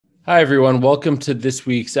Hi, everyone. Welcome to this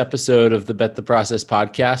week's episode of the Bet the Process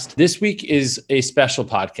podcast. This week is a special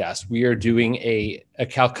podcast. We are doing a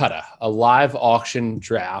Calcutta, a live auction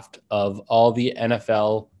draft of all the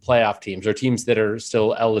NFL playoff teams or teams that are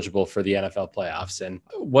still eligible for the NFL playoffs. And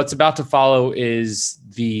what's about to follow is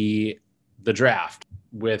the draft.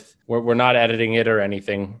 We're not editing it or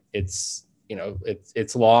anything. It's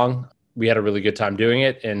long. We had a really good time doing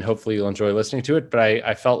it, and hopefully you'll enjoy listening to it. But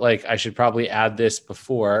I felt like I should probably add this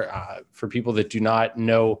before for people that do not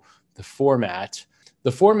know the format.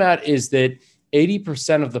 The format is that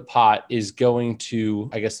 80% of the pot is going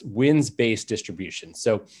to, wins-based distribution.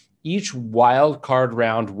 So each wild card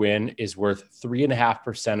round win is worth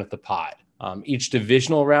 3.5% of the pot. Each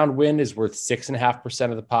divisional round win is worth 6.5%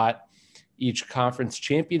 of the pot. Each conference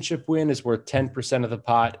championship win is worth 10% of the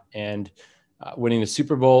pot, and winning the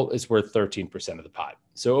Super Bowl is worth 13% of the pot.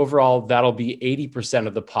 So overall, that'll be 80%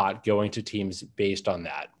 of the pot going to teams based on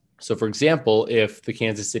that. So for example, if the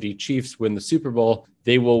Kansas City Chiefs win the Super Bowl,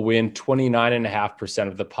 they will win 29.5%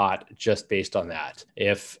 of the pot just based on that.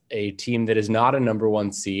 If a team that is not a number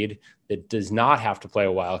one seed that does not have to play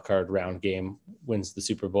a wild card round game wins the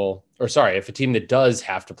Super Bowl, if a team that does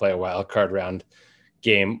have to play a wild card round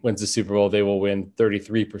game wins the Super Bowl, they will win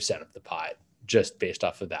 33% of the pot, just based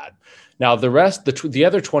off of that. Now, the rest, the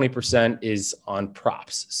other 20% is on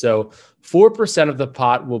props. So 4% of the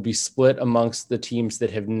pot will be split amongst the teams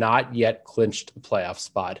that have not yet clinched a playoff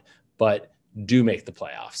spot, but do make the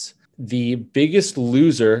playoffs. The biggest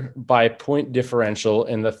loser by point differential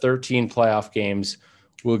in the 13 playoff games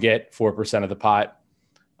will get 4% of the pot.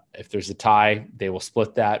 If there's a tie, they will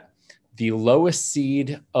split that. The lowest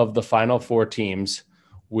seed of the final four teams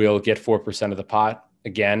will get 4% of the pot.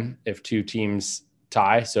 Again, if two teams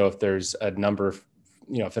tie, so if there's a number,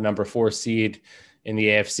 if the number 4 seed in the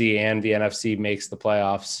AFC and the NFC makes the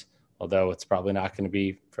playoffs, although it's probably not going to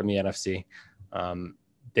be from the NFC,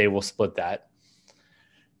 they will split that.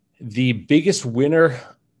 The biggest winner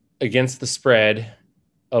against the spread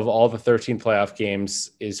of all the 13 playoff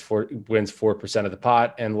games wins 4% of the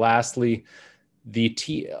pot. And lastly,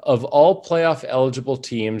 of all playoff eligible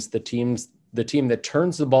teams, the team that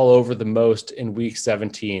turns the ball over the most in week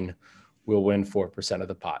 17 will win 4% of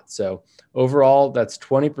the pot. So overall, that's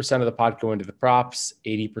 20% of the pot going to the props,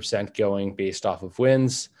 80% going based off of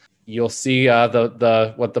wins. You'll see what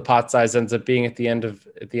the pot size ends up being at the end of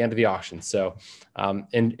the auction. So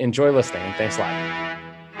enjoy listening, and thanks a lot.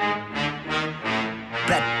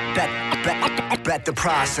 Bet the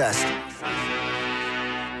process.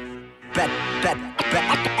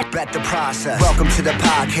 Bet the process. Welcome to the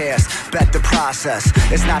podcast, Bet the Process.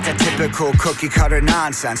 It's not that typical cookie cutter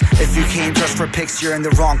nonsense. If you came just for picks, you're in the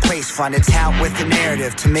wrong place. Find a tout with the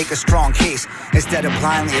narrative to make a strong case. Instead of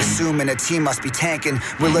blindly assuming a team must be tanking,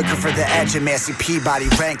 we're looking for the edge in Massey Peabody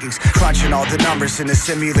rankings. Crunching all the numbers in a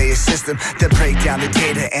simulated system that break down the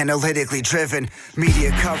data analytically driven.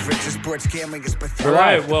 Media coverage of sports gambling is pathetic. All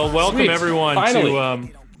right, well, welcome Sweet. everyone Finally.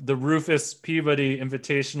 to the Rufus Peabody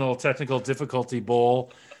Invitational Technical Difficulty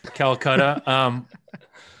Bowl, Calcutta.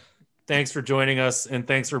 Thanks for joining us, and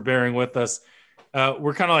thanks for bearing with us.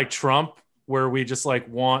 We're kind of like Trump, where we just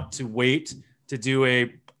want to wait to do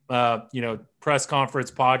a press conference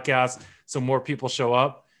podcast so more people show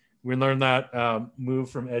up. We learned that move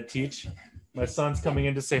from Ed Teach. My son's coming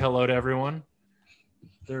in to say hello to everyone.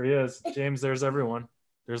 There he is. James, there's everyone.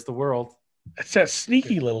 There's the world. It's that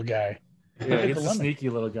sneaky little guy. Yeah, he's a sneaky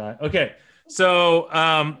little guy. Okay,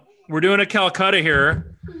 so we're doing a Calcutta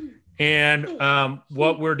here, and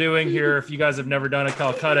what we're doing here, if you guys have never done a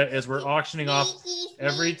Calcutta, is we're auctioning off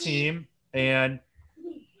every team and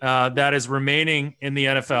that is remaining in the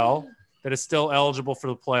NFL that is still eligible for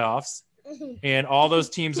the playoffs, and all those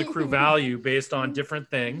teams accrue value based on different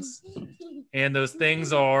things, and those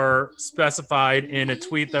things are specified in a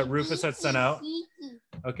tweet that Rufus had sent out.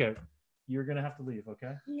 Okay. You're going to have to leave,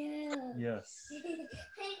 okay? No. Yes.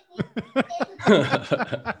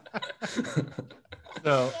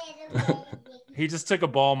 So he just took a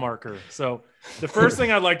ball marker. So the first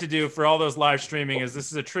thing I'd like to do for all those live streaming is this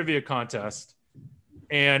is a trivia contest.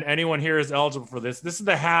 And anyone here is eligible for this. This is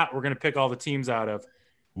the hat we're going to pick all the teams out of.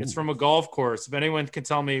 It's from a golf course. If anyone can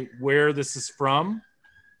tell me where this is from,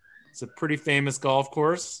 it's a pretty famous golf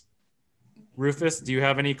course. Rufus, do you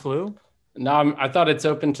have any clue? No, I thought it's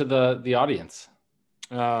open to the audience.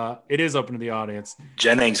 It is open to the audience.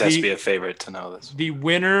 Jennings has to be a favorite to know this. The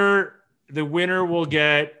winner will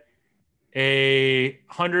get a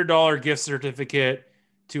 $100 gift certificate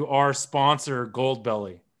to our sponsor,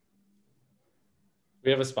 Goldbelly.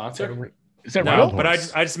 We have a sponsor? Is that No, real? but I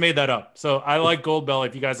just made that up. So I like Goldbelly.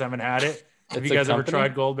 If you guys haven't had it, have you guys ever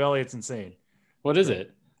tried Goldbelly? It's insane. What is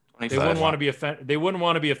it? They wouldn't want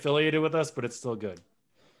to be affiliated with us, but it's still good.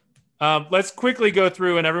 Let's quickly go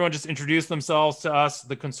through and everyone just introduce themselves to us,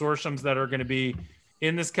 the consortiums that are going to be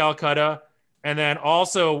in this Calcutta. And then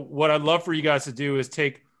also what I'd love for you guys to do is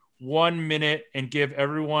take 1 minute and give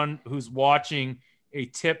everyone who's watching a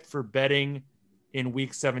tip for betting in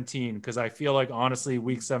week 17. Because I feel like, honestly,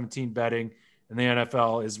 week 17 betting in the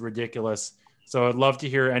NFL is ridiculous. So I'd love to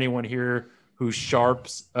hear anyone here who's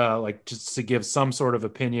sharps, like just to give some sort of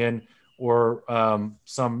opinion or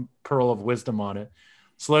some pearl of wisdom on it.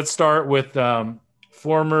 So let's start with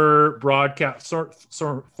former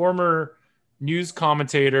news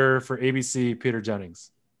commentator for ABC, Peter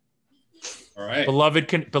Jennings. All right. Beloved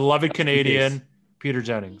Canadian, Peter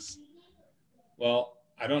Jennings. Well,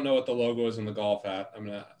 I don't know what the logo is in the golf hat.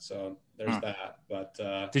 So there's that.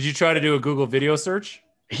 But did you try to do a Google video search?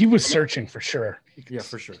 He was searching for sure. Yeah,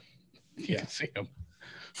 for sure. You can see him.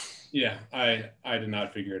 Yeah, I did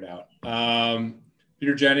not figure it out.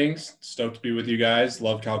 Peter Jennings, stoked to be with you guys.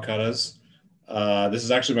 Love Calcuttas. This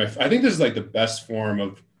is actually I think this is like the best form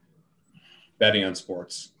of betting on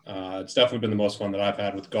sports. It's definitely been the most fun that I've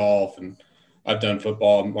had with golf, and I've done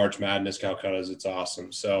football, March Madness, Calcuttas. It's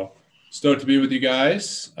awesome. So stoked to be with you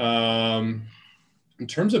guys. In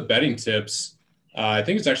terms of betting tips, I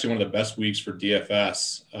think it's actually one of the best weeks for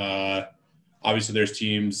DFS. Obviously, there's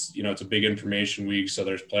teams, it's a big information week, so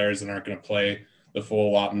there's players that aren't going to play the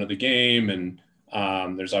full allotment of the game, and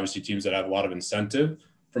there's obviously teams that have a lot of incentive.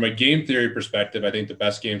 From a game theory perspective, I think the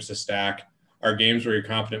best games to stack are games where your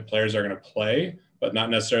confident players are going to play, but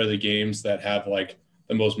not necessarily the games that have like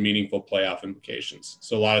the most meaningful playoff implications.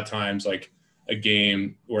 So a lot of times, like a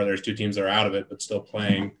game where there's two teams that are out of it but still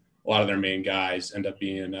playing, a lot of their main guys end up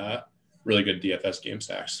being really good DFS game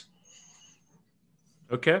stacks.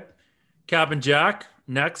 Okay. Captain Jack,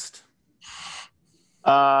 next.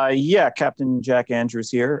 Captain Jack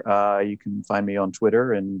Andrews here. You can find me on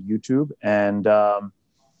Twitter and YouTube. And I'll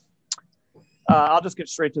just get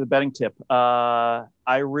straight to the betting tip. I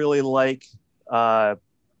really like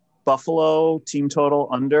Buffalo team total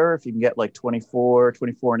under. If you can get like 24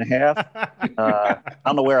 and a half. I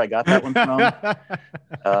don't know where I got that one from.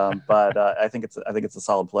 But I think it's a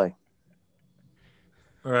solid play.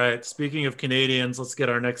 All right. Speaking of Canadians, let's get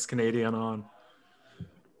our next Canadian on.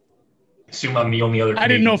 Assume I'm the only other Canadian. I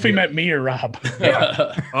didn't know if he meant me or Rob.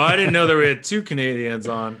 I didn't know we had two Canadians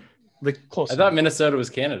on. Close. I thought Minnesota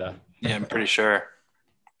was Canada. Yeah, I'm pretty sure.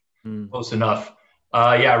 Close enough.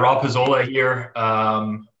 Rob Pizzola here.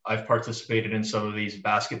 I've participated in some of these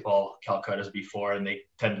basketball Calcuttas before, and they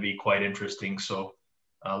tend to be quite interesting. So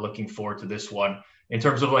looking forward to this one. In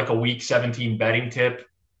terms of like a week 17 betting tip,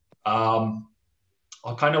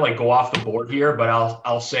 I'll kind of like go off the board here, but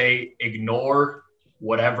I'll say ignore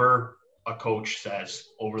whatever a coach says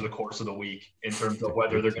over the course of the week in terms of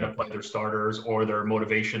whether they're going to play their starters or their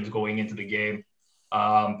motivations going into the game,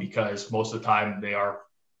 because most of the time they are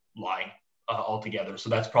lying altogether. So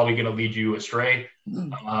that's probably going to lead you astray.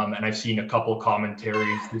 And I've seen a couple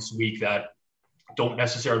commentaries this week that don't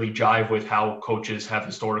necessarily jive with how coaches have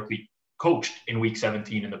historically coached in week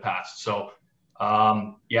 17 in the past. So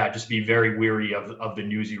just be very weary of the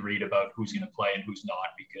news you read about who's going to play and who's not,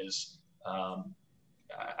 because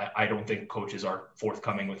I don't think coaches are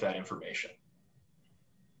forthcoming with that information.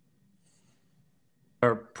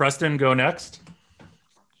 Preston, go next.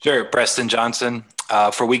 Sure. Preston Johnson.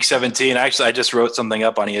 For week 17, actually, I just wrote something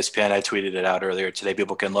up on ESPN. I tweeted it out earlier today.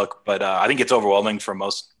 People can look, but I think it's overwhelming for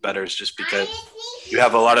most bettors just because you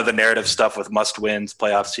have a lot of the narrative stuff with must-wins,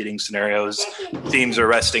 playoff seeding scenarios. Teams are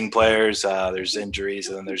resting players. There's injuries,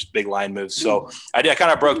 and then there's big line moves. So I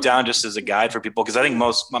kind of broke down just as a guide for people, because I think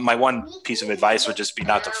my one piece of advice would just be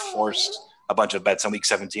not to force a bunch of bets on week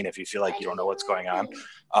 17 if you feel like you don't know what's going on.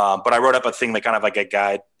 But I wrote up a thing that kind of like a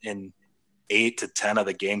guide in 8 to 10 of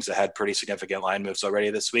the games that had pretty significant line moves already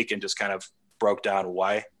this week, and just kind of broke down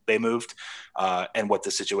why they moved and what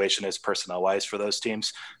the situation is personnel wise for those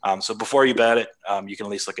teams. So before you bet it, you can at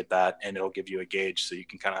least look at that, and it'll give you a gauge so you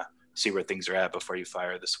can kind of see where things are at before you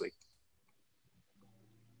fire this week.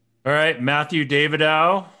 All right, Matthew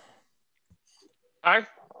Davidow. Hi,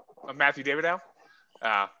 I'm Matthew Davidow.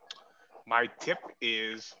 My tip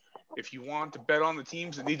is, if you want to bet on the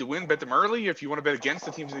teams that need to win, bet them early. If you want to bet against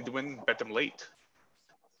the teams that need to win, bet them late.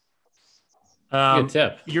 Good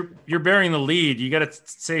tip. You're bearing the lead. You got to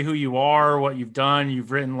say who you are, what you've done.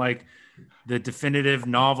 You've written like the definitive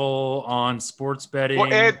novel on sports betting.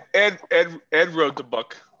 Well, Ed wrote the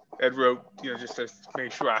book. Ed wrote, just to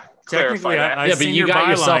make sure I clarify that. But you got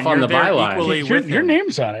yourself on the byline. Your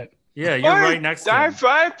name's on it. Yeah, you're right next to him.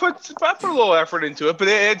 I put a little effort into it, but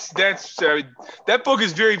that book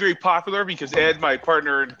is very, very popular because Ed, my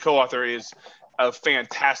partner and co-author, is a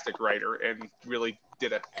fantastic writer and really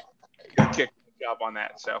did a kick job on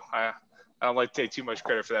that. So I don't like to take too much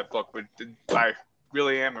credit for that book, but I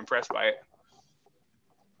really am impressed by it.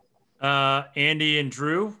 Andy and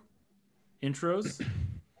Drew, intros.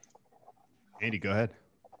 Andy, go ahead.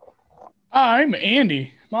 I'm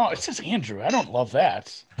Andy. Well, it says Andrew. I don't love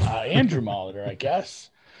that. Andrew Molitor, I guess.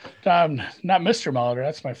 Not Mr. Molitor.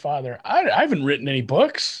 That's my father. I haven't written any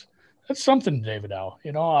books. That's something, David L.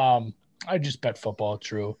 I just bet football,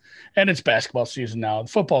 true. And it's basketball season now.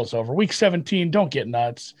 Football's over. Week 17, don't get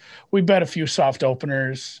nuts. We bet a few soft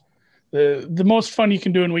openers. The most fun you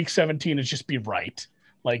can do in week 17 is just be right.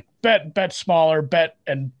 Like bet smaller,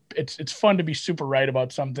 and it's fun to be super right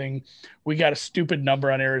about something. We got a stupid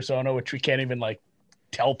number on Arizona, which we can't even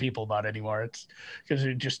tell people about anymore. It's because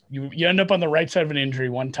you end up on the right side of an injury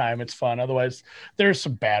one time. It's fun. Otherwise, there's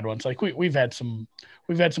some bad ones. Like we've had some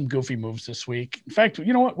goofy moves this week. In fact,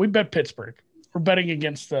 you know what? We bet Pittsburgh. We're betting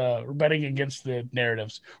against the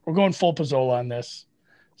narratives. We're going full Pizzola on this.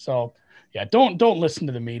 So yeah, don't listen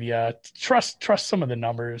to the media. Trust some of the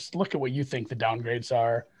numbers. Look at what you think the downgrades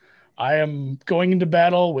are. I am going into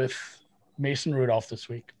battle with Mason Rudolph this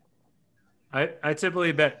week. I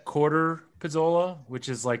typically bet quarter Pizzola, which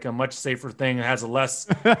is like a much safer thing. It has a less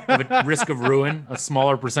of a risk of ruin, a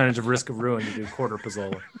smaller percentage of risk of ruin to do quarter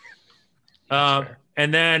Pizzola.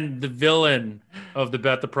 And then the villain of the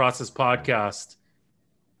Bet the Process podcast,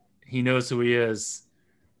 he knows who he is.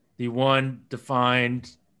 The one defined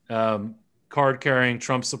card-carrying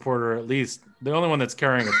Trump supporter, at least the only one that's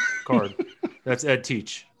carrying a card. That's Ed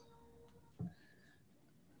Teach.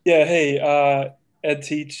 Yeah, hey, Ed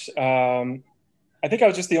Teach. I think I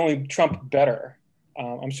was just the only Trump bettor.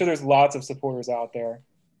 I'm sure there's lots of supporters out there.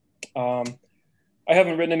 I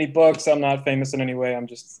haven't written any books. I'm not famous in any way. I'm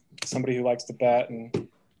just somebody who likes to bet and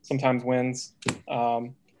sometimes wins.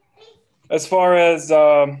 As far as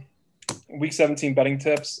Week 17 betting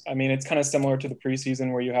tips, I mean, it's kind of similar to the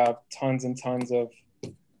preseason where you have tons and tons of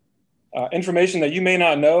information that you may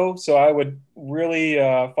not know. So I would really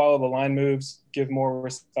follow the line moves, give more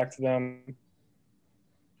respect to them,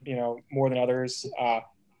 more than others.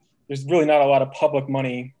 There's really not a lot of public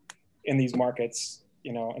money in these markets,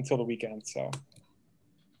 until the weekend. So.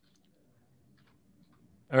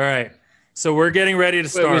 All right. So we're getting ready to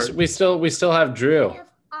start. Wait, we still have Drew.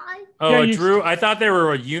 Oh, Drew! I thought they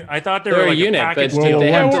were a unit, but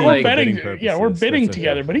they have to we're betting. We're bidding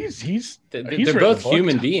together. But they're both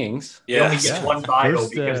human beings. Yeah, only gets one bio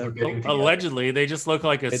because they're bidding together. Allegedly, they just look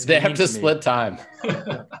like a. They have to split time.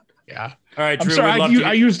 Yeah. All right, Drew. I'm sorry,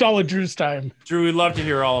 I used all of Drew's time. Drew, we'd love to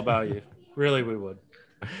hear all about you. Really, we would.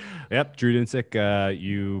 Yep, Drew Dinsick.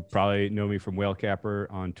 You probably know me from Whale Capper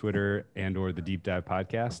on Twitter and/or the Deep Dive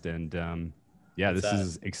podcast, and this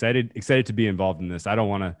is excited to be involved in this. I don't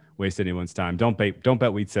want to waste anyone's time. Don't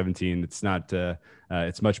bet Week 17. It's not.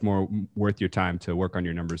 It's much more worth your time to work on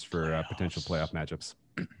your numbers for potential playoff matchups.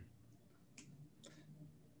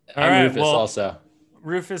 All right, Rufus also.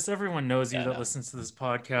 Rufus, everyone knows you that listens to this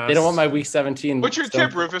podcast. They don't want my Week 17. What's your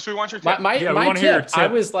tip, Rufus? We want your tip. My tip. I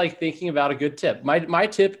was thinking about a good tip. My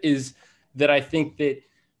tip is that I think that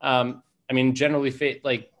generally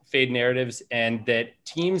fade narratives, and that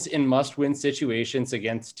teams in must-win situations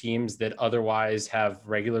against teams that otherwise have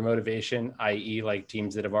regular motivation, i.e., like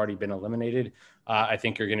teams that have already been eliminated, I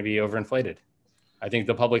think are going to be overinflated. I think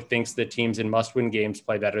the public thinks that teams in must-win games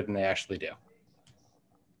play better than they actually do.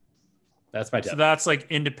 That's my tip. So that's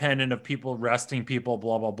independent of people resting people,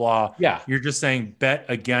 blah, blah, blah. Yeah. You're just saying bet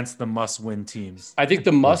against the must-win teams. I think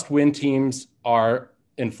the must-win teams are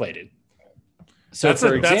inflated. So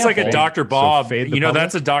that's like a Dr. Bob.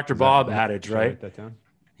 That's a Dr. Bob adage, right? That down?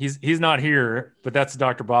 He's not here, but that's a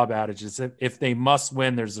Dr. Bob adage. It's if they must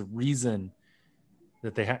win, there's a reason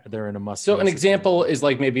that they're in a must. So an example is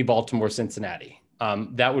maybe Baltimore, Cincinnati.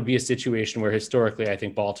 That would be a situation where historically I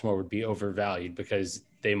think Baltimore would be overvalued because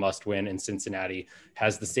they must win, and Cincinnati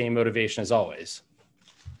has the same motivation as always.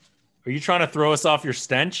 Are you trying to throw us off your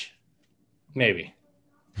stench? Maybe.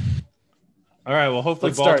 All right. Well,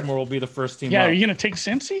 hopefully Baltimore will be the first team. Yeah, up. are you going to take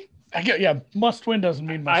Cincy? Must win doesn't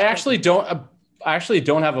mean must. I actually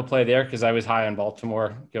don't have a play there because I was high on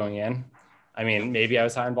Baltimore going in. I mean, maybe I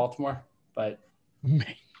was high on Baltimore, but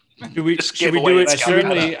should we do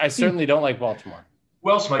it? I certainly don't like Baltimore.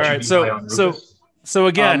 Who else might you be high on, Rufus? So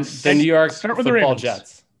again, the New York Football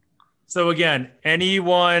Jets. So again,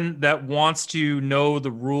 anyone that wants to know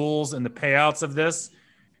the rules and the payouts of this,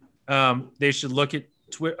 they should look at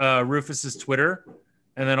Rufus's Twitter.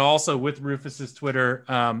 And then also with Rufus's Twitter,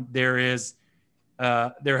 there has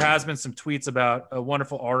been some tweets about a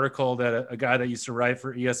wonderful article that a guy that used to write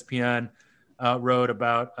for ESPN wrote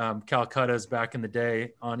about Calcutta's back in the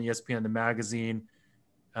day on ESPN, the magazine.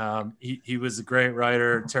 He was a great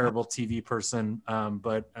writer, terrible TV person.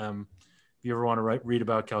 But if you ever want to read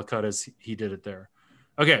about Calcutta's, he did it there.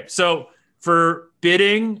 Okay. So for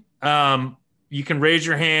bidding, you can raise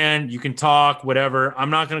your hand, you can talk, whatever. I'm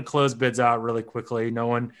not going to close bids out really quickly. No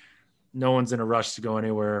one's in a rush to go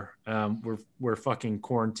anywhere. We're fucking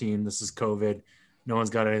quarantined. This is COVID. No one's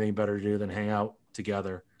got anything better to do than hang out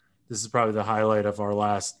together. This is probably the highlight of our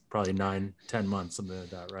last probably 9-10 months, something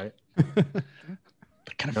like that, right?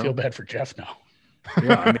 I kind of feel bad for Jeff now.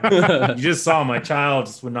 Yeah, I mean, you just saw my child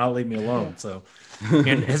just would not leave me alone. So,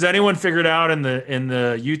 and has anyone figured out in the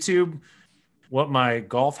YouTube what my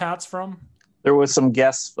golf hat's from? There was some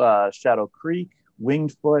guests, Shadow Creek,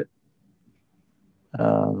 Winged Foot.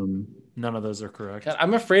 None of those are correct. God,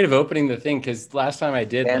 I'm afraid of opening the thing because last time I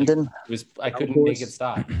did, I couldn't make it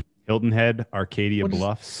stop. Hilton Head, Arcadia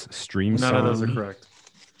Bluffs, Stream None Song. of those are correct.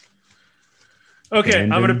 Okay,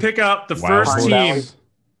 Brandon, I'm going to pick out the Wild first Horse. team.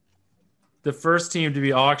 The first team to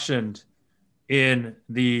be auctioned in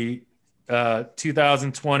the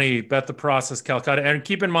 2020 Bet the Process Calcutta. And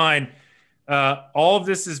keep in mind, all of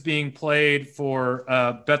this is being played for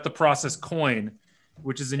Bet the Process Coin,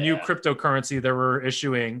 which is a new cryptocurrency that we're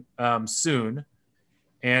issuing soon.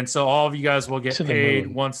 And so all of you guys will get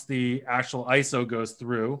paid once the actual ISO goes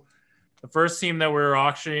through. The first team that we're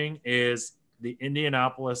auctioning is the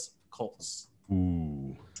Indianapolis Colts.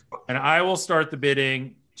 Ooh. And I will start the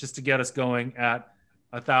bidding just to get us going at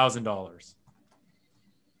 $1,000.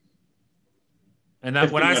 And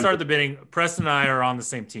that when I start the bidding, Preston and I are on the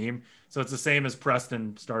same team. So it's the same as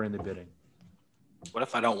Preston starting the bidding. What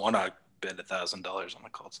if I don't want to bid $1,000 on the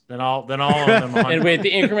Colts? Then I'll own them 100. And wait, the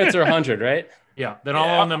increments are 100, right? Yeah, then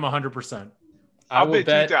I'll own them 100%. I'll bid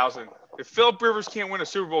 2,000. If Philip Rivers can't win a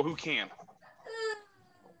Super Bowl, who can?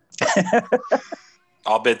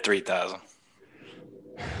 I'll bid 3,000.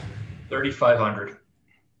 3,500.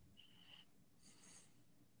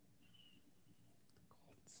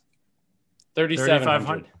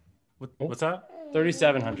 $3,700. What's that?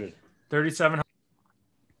 3,700. 3,700.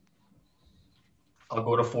 I'll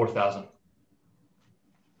go to 4,000.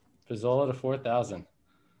 Pizzola to 4,000.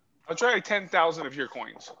 I'll try 10,000 of your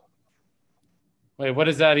coins. Wait, what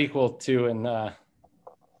does that equal to in? I'm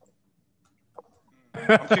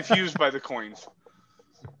confused by the coins.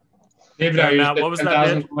 David, what was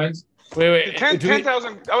that bid? Coins? Wait.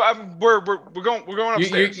 10,000. We're going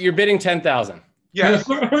upstairs. You're bidding 10,000. Yes.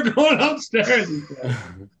 We're going upstairs.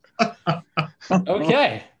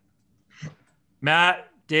 Okay. Matt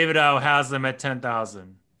Davidow has them at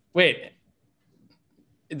 10,000. Wait.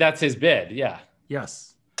 That's his bid. Yeah.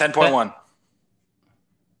 Yes. 10.1.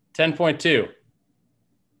 10.2.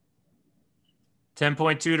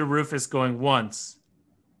 10.2 to Rufus going once.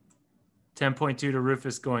 10.2 to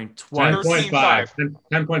Rufus going twice. 10.5.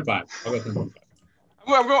 10.5. I'll go 10.5.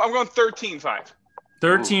 I'm going 13.5.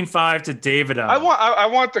 13.5 to Davidow. I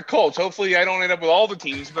want the Colts. Hopefully, I don't end up with all the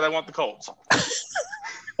teams, but I want the Colts.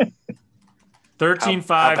 13.5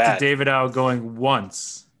 to Davidow going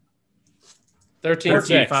once.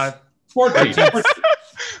 13.5. 14.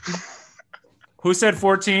 Who said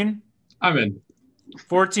 14? I'm in.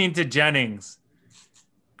 14 to Jennings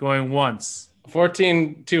going once.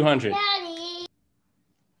 14,200.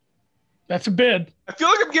 That's a bid. I feel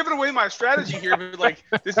like I'm giving away my strategy here, but like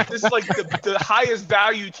this is like the highest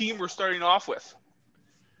value team we're starting off with.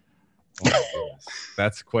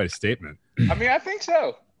 That's quite a statement. I mean, I think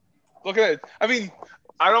so. Look at it. I mean,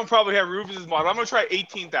 I don't probably have Rufus's model. I'm gonna try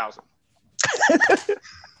 18,000.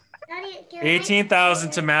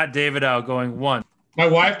 18,000 to Matt Davidow going once. My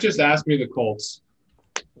wife just asked me the Colts.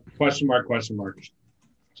 Question mark.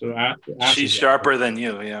 So She's sharper than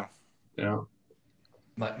you, yeah. Yeah.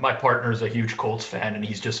 My partner's a huge Colts fan, and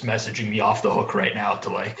he's just messaging me off the hook right now to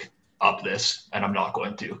like up this, and I'm not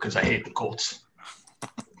going to because I hate the Colts.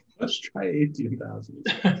 Let's try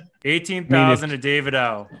 18,000. 18,000 to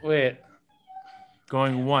Davidow. Wait.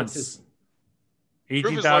 Going once. Rufus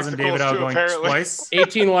 18,000 likes the Colts Davidow too, going apparently. twice.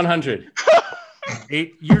 18,100.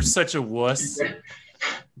 You're such a wuss.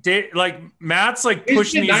 Like Matt's like He's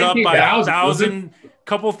pushing did these up by 19,000,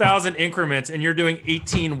 couple thousand increments, and you're doing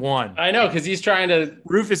 18-1. I know, because he's trying to.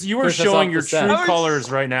 Rufus, you are push us showing off your the true set. colors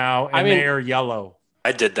right now, and they are yellow.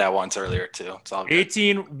 I did that once earlier too. It's all good.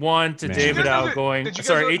 18-1 to Man. Davidow going. Did you guys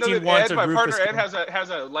Sorry, know that 18-1 Ed, to my Rufus. partner Ed has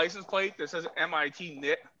a license plate that says MIT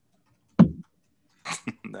knit.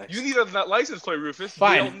 Nice. You need a license plate, Rufus.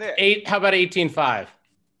 Fine. Knit. 8. How about 18.5?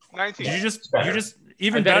 19. You just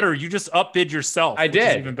even better. You just upbid yourself. I which is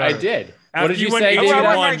did. Even better. I did. After What did you went say,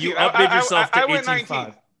 18-1, David? you upbid yourself to I went 18-5.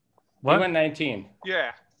 19. What? You went 19.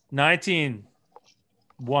 Yeah. 19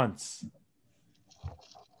 once.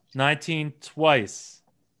 19 twice.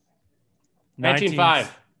 19-5.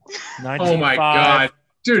 19-5. Oh my God.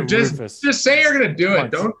 Dude, just say you're gonna do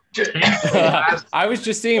it. Don't. I was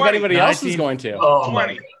just seeing if anybody else was going to. Oh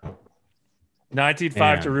 20.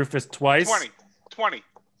 19-5 to Rufus twice. 20.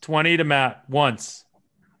 20 to Matt once.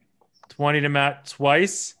 20 to Matt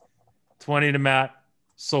twice. 20 to Matt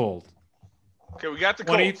sold. Okay, we got the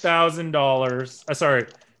Colts. $20,000. Sorry,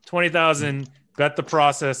 20,000. Bet the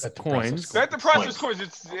process coins. Bet the process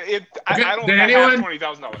coins. I don't Did have anyone-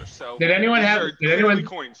 $20,000. So Did anyone have? these are Did anyone?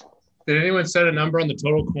 clearly coins? Did anyone set a number on the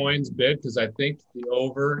total coins bid? Because I think the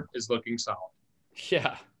over is looking solid.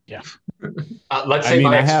 Yeah. Let's I say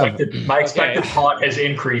mean, my expected pot has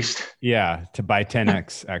increased. Yeah, to buy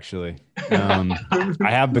 10x actually. I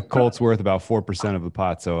have the Colts worth about 4% of the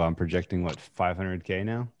pot, so I'm projecting what, 500K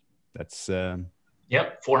now. That's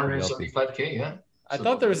Yep, 475K. Yeah. I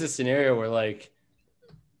thought there was a scenario where like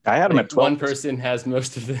I had them at 12. one person has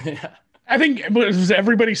most of the. I think it was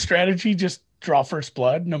everybody's strategy just draw first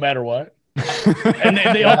blood no matter what. And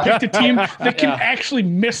they all picked a team that can actually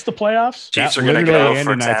miss the playoffs. Chiefs are That going to literally go Andy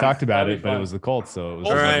for and 10. I talked about That'd it, be but it fun. was the Colts, so it was.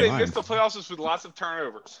 Hopefully on they my missed mind. the playoffs with lots of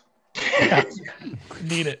turnovers.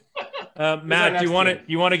 Need it. Matt, do you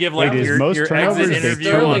want to give Wait, like is your most exit turnovers they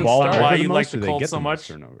interview turn the on ball why over you the like most, or the they Colts get so the most much?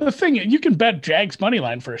 turnovers? The thing, you can bet Jags money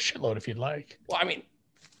line for a shitload if you'd like. Well, I mean,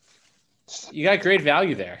 you got great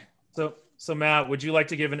value there. So Matt, would you like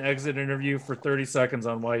to give an exit interview for 30 seconds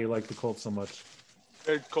on why you like the Colts so much?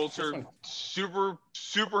 The Colts are super,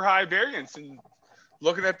 super high variance. And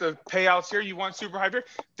looking at the payouts here, you want super high variance.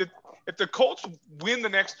 If the Colts win the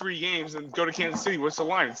next 3 games and go to Kansas City, what's the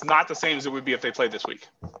line? It's not the same as it would be if they played this week.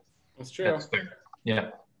 That's true. That's fair. Yeah.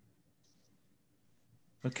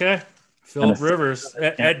 Okay. Philip Rivers.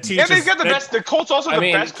 Ed teaches. And they've got the best. The Colts also have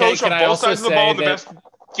the best coach on both sides of the ball and the best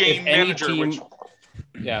game manager.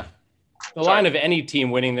 Yeah. The line of any team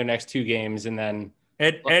winning their next 2 games and then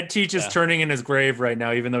Ed Teach is turning in his grave right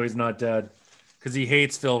now, even though he's not dead, because he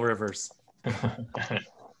hates Phil Rivers.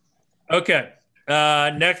 Okay.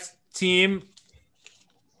 Next team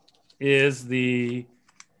is the.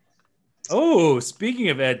 Oh, speaking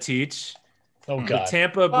of Ed Teach, the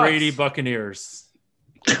Tampa Brady Buccaneers.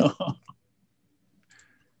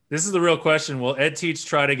 This is the real question. Will Ed Teach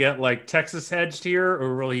try to get like Texas hedged here,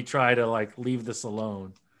 or will he try to like leave this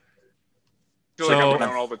alone? I feel like I'm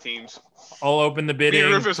counting all the teams. I'll open the bidding. Me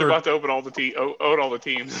and Rufus are about to open all the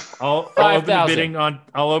teams. I'll open the bidding on.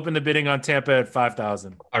 I'll open the bidding on Tampa at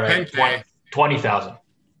 5,000. All right, 20,000.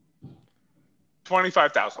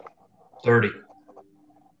 25,000. 30.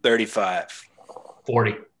 35.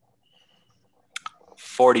 40.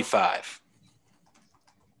 45.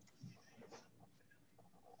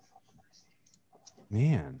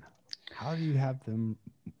 Man, how do you have them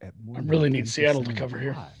at more? I than really need 10% Seattle to of cover the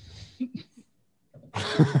here. pot?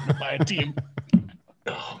 Buy a team.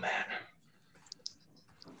 Oh man.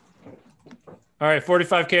 All right,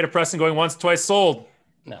 45K to Preston going once, twice sold.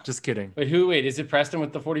 No, just kidding. Wait, is it Preston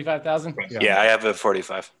with the 45,000? Yeah, I have a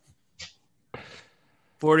 45.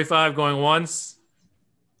 45 going once,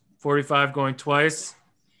 45 going twice,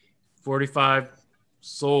 45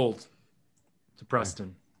 sold to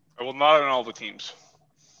Preston. I will not on all the teams.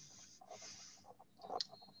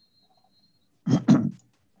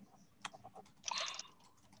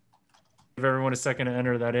 Give everyone a second to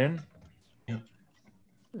enter that in.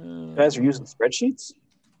 You guys are using spreadsheets?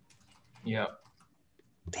 Yeah.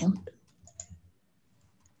 Damn it.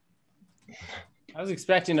 I was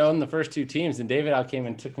expecting to own the first 2 teams, and David out came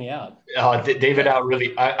and took me out. David out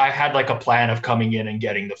really. I had like a plan of coming in and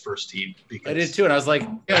getting the first team. Because I did too, and I was like,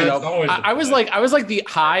 I was like the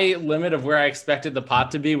high limit of where I expected the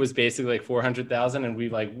pot to be was basically like 400,000, and we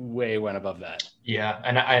like way went above that. Yeah,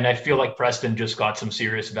 and I feel like Preston just got some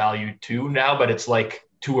serious value too now, but it's like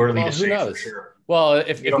too early to say for sure. Well,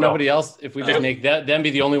 if nobody else, if we just make them be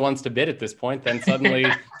the only ones to bid at this point, then suddenly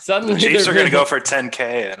Chiefs are going to go for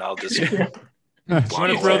 10K, and I'll just. I'm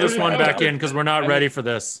going to throw this one back in because we're not ready for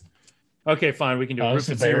this. Okay, fine. We can do it.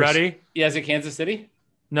 Rufus, are you ready? Yeah, is it Kansas City?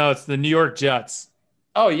 No, it's the New York Jets.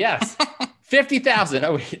 Oh, yes. 50,000.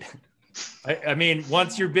 Oh, wait. I mean,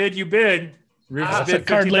 once you bid, you bid. Rufus bid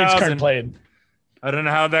card 50,000. played. I don't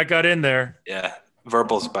know how that got in there. Yeah,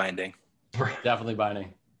 verbal's binding. Definitely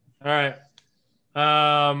binding. All right.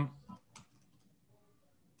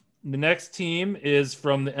 The next team is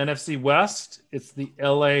from the NFC West. It's the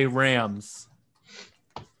LA Rams.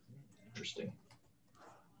 Interesting.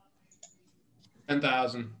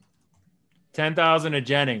 10,000. 10,000 to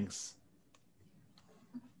Jennings.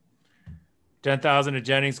 10,000 to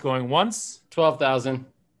Jennings going once. 12,000.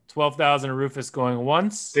 12,000 to Rufus going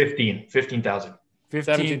once. 15,000.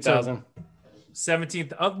 17,000.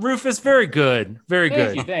 17th. Rufus, very good. Very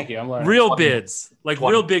good. Thank you. I'm learning. Real bids, like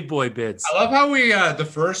 20. real big boy bids. I love how we the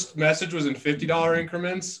first message was in $50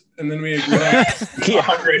 increments, and then we agreed on Yeah.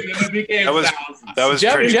 $100, and then it became thousands. That was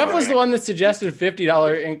Jeff pretty was funny. the one that suggested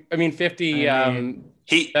 $50. I mean, 50.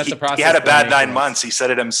 He That's the process had a bad for 9 increments. months. He said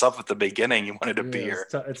it himself at the beginning. He wanted to be Yeah, here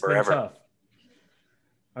it's forever. been tough.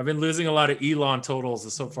 I've been losing a lot of Elon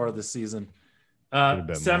totals so far this season. Could've bet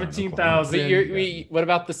more on 17,000. But what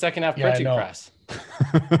about the second half Yeah, I printing know. press?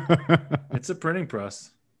 It's a printing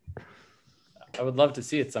press. I would love to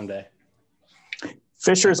see it someday.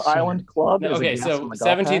 Fisher's Island Club. No, is a okay, guess so on the golf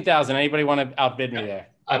 17,000. Anybody want to outbid me there?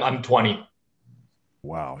 I'm 20.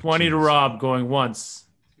 Wow. 20 to jeez. Rob going once.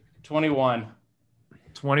 21.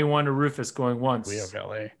 21 to Rufus going once. We have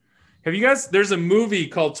LA. Have you guys? There's a movie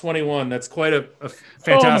called 21. That's quite a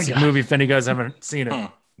fantastic God. movie. If any of you guys haven't seen it,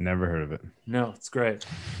 Never heard of it. no, it's great.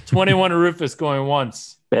 21 to Rufus going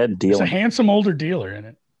once. Bad There's deal. a handsome older dealer in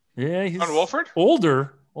it. Yeah, he's On Wolford?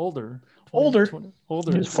 older. Older. 20.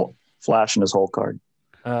 He's flashing his whole card.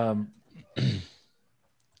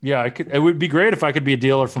 Yeah, I could. It would be great if I could be a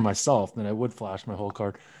dealer for myself. Then I would flash my whole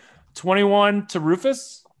card. 21 to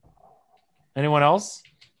Rufus. Anyone else?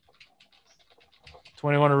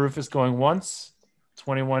 21 to Rufus going once.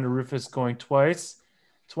 21 to Rufus going twice.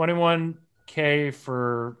 21K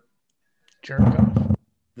for Jerkoff.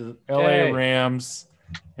 the LA Hey. Rams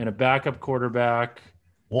and a backup quarterback.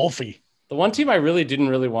 Wolfie. The one team I really didn't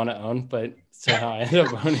really want to own, but somehow I ended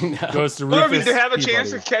up owning that. Goes to Well, I Rufus. mean, to have a chance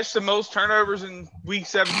to Peabody. catch the most turnovers in week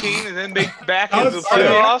 17 and then make back That into the was funny.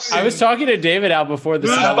 playoffs. I was talking to David out before this.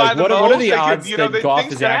 Who's About, by like, the what are most? the They could- odds you know, that they- Goff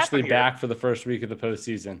things is could happen actually here. back for the first week of the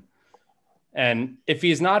postseason? And if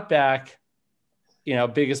he's not back,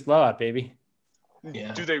 biggest blowout, baby.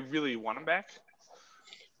 Yeah. Do they really want him back?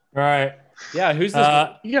 All right. Yeah, who's this?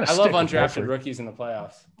 You gotta I love stick with undrafted Wolford. rookies in the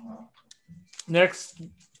playoffs. Next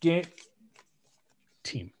game.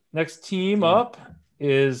 Team. Next team up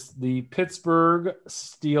is the Pittsburgh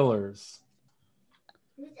Steelers.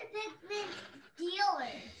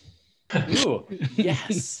 Ooh,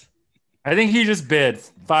 yes. I think he just bid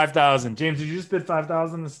 5,000. James, did you just bid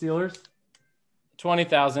 5,000 the Steelers?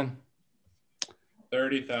 20,000.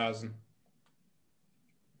 30,000.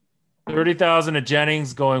 30,000 to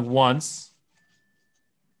Jennings going once.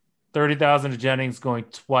 30,000 to Jennings going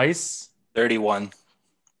twice. 31.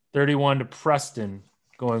 31 to Preston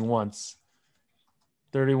going once.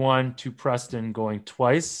 31 to Preston going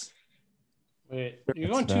twice. Wait, you're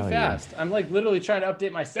going That's too value. fast. I'm like literally trying to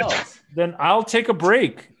update myself. Then I'll take a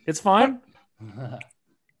break. It's fine.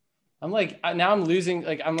 I'm like, now I'm losing.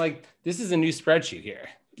 Like, I'm like, this is a new spreadsheet here.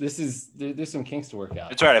 There's some kinks to work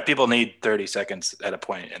out. It's all right. If people need 30 seconds at a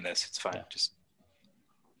point in this, it's fine. Just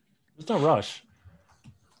There's no rush.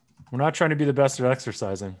 We're not trying to be the best at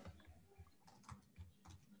exercising.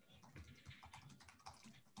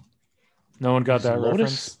 No one got that Lotus?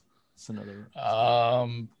 reference. It's another.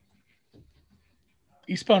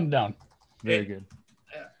 Eastbound and down. Very good.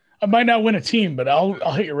 I might not win a team, but I'll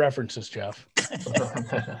hit your references, Jeff.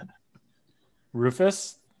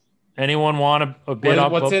 Rufus, anyone want a bid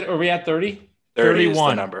up? What's it? Are we at 30? 30 is the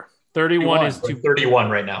 31. number. 31 is We're to 31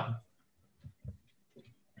 right now.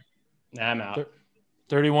 Nah, I'm out.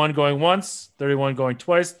 31 going once, 31 going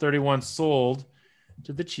twice, 31 sold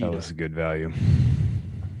to the That Cheetah. was a good value.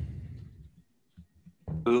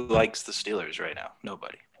 Who likes the Steelers right now?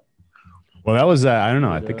 Nobody. Well, that was I don't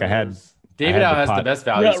know. I think I had David I had Al has the pot- best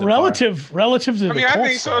value. so far. relative to I the mean, I think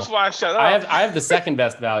Colts, so. That's though. why I shut up. I have the second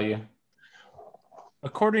best value.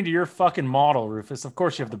 According to your fucking model, Rufus, of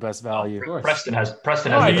course you have the best value. Preston has No,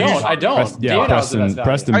 I the don't. biggest I don't. Preston, yeah, David Al's the Preston. best value.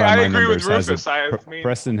 Preston by I my agree with numbers Rufus. has I mean-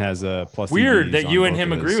 Preston has a plus. Weird EVs that on you and both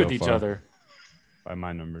him of his agree so with each far, other. by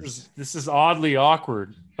my numbers. This is oddly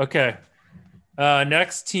awkward. Okay.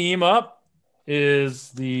 Next team up is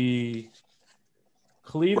the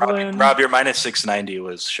Cleveland Rob, your minus 690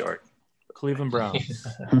 was short. Cleveland Browns.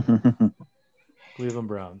 Cleveland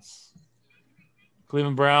Browns.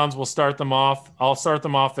 Cleveland Browns will start them off. I'll start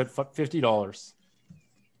them off at $50.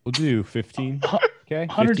 We'll do 15. Okay,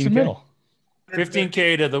 Hundreds in 15K. the middle.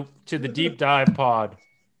 15K to the deep dive pod.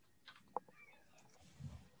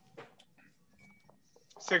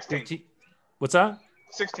 16. 15 What's that?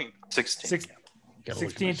 16. 16. Six, Gotta look at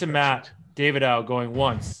 16 my to spreadsheet. Matt. David Al going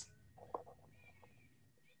once.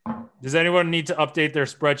 Does anyone need to update their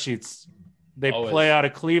spreadsheets? They Always. play out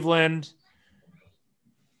of Cleveland.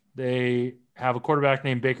 They have a quarterback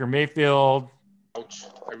named Baker Mayfield. Ouch.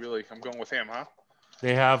 I'm going with him, huh?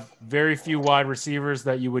 They have very few wide receivers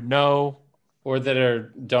that you would know. Or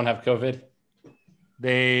that don't have COVID.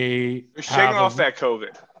 They're shaking off that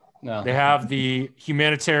COVID. No. They have the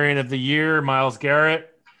humanitarian of the year, Myles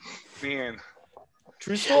Garrett. Man.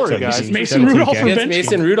 True story, guys. Mason Rudolph for bench.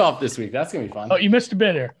 Mason Rudolph this week. That's going to be fun. Oh, you missed a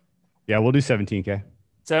bit here. Yeah, we'll do 17K.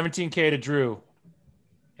 17K to Drew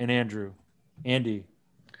and Andrew. Andy.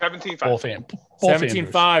 17.5. Both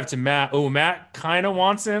 17.5 to Matt. Oh, Matt kind of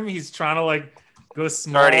wants him. He's trying to go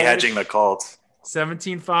small. Already hedging the Colts.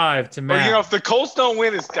 17.5 to Matt. Well, if the Colts don't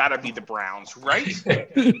win, it's got to be the Browns, right? I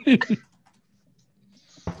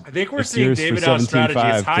think we're seeing David Al's strategy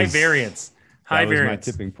is high variance. High variance.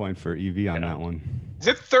 My tipping point for EV on that one. Is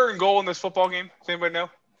it 3rd and goal in this football game? Does anybody know?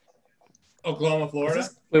 Oklahoma, Florida.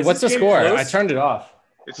 Wait, what's the score? I turned it off.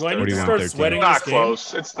 Do I need to start sweating It's not this game?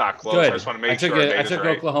 close. It's not close. Good. I just want to make sure. I took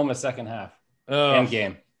Oklahoma second half. End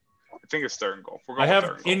game. I think it's 3rd and goal. I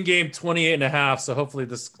have in-game 28.5, so hopefully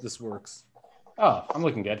this works. Oh, I'm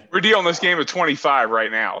looking good. We're dealing this game at 25 right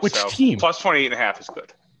now. Which so team? Plus 28.5 is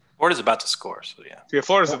good. Florida's about to score, so yeah. Yeah,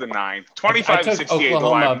 Florida's at the 9. 25 to 68,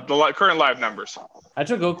 the current live numbers. I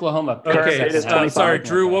took Oklahoma. Okay, sorry,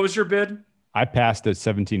 Drew, what was your bid? I passed at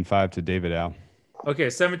 17.5 to David Al. Okay,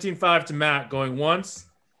 17.5 to Matt, going once,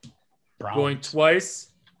 Browns. going twice,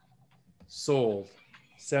 sold.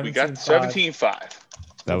 We got 17.5.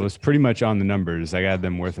 That was pretty much on the numbers. I had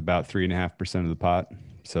them worth about 3.5% of the pot.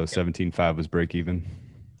 So 17.5 was break even.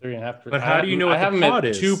 3.5%. But how do you know what the pot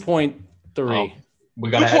is? 2.3. We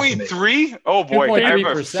got 2.3. Oh boy,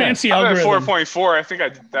 2.3%. Fancy I'm at algorithm. 4.4. I think I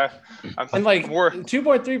did that. And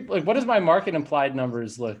 2.3. Like, what does my market implied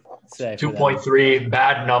numbers say? 2.3,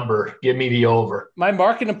 bad number. Give me the over. My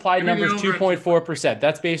market implied number is 2.4%.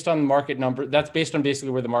 That's based on market number. That's based on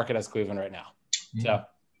basically where the market has Cleveland right now. So,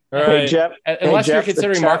 Hey, Jeff, unless Jeff, you're the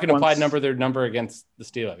considering chat market implied wants- number, their number against the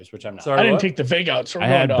Steelers, which I'm not. Sorry, I didn't what? take the vig out, so we're I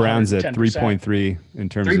going had to Browns at 110%. 3.3 in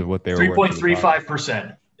terms of what they were worth.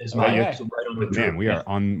 3.35% is my Okay. so right on the Man, we are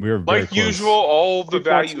very Like close. usual, all the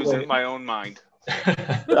value is in my own mind.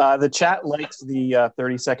 The chat likes the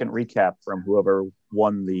 30-second recap from whoever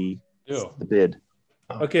won the bid.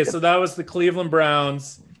 Okay, so that was the Cleveland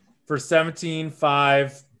Browns for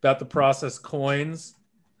 17.5. Bet the process coins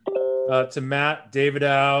to Matt David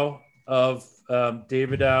Dow of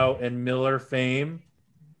David Dow and Miller fame.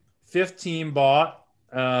 15 bought,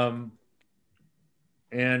 and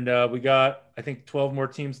we got I think 12 more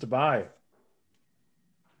teams to buy.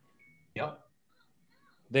 Yep.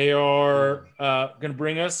 They are going to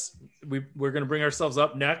bring us. We're going to bring ourselves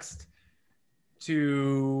up next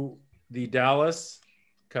to the Dallas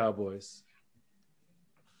Cowboys.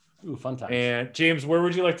 Ooh, fun times. And James, where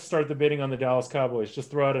would you like to start the bidding on the Dallas Cowboys?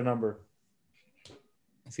 Just throw out a number.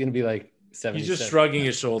 It's going to be like 70. He's just shrugging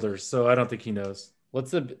his shoulders, so I don't think he knows.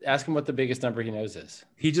 Ask him what the biggest number he knows is.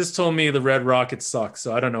 He just told me the Red Rockets suck,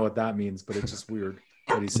 so I don't know what that means, but it's just weird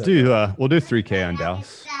that he said that. We'll do 3K on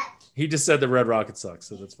Dallas. He just said the Red Rockets suck,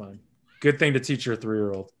 so that's fine. Good thing to teach your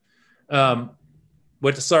 3-year-old.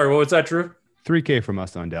 What was that, Drew? 3K from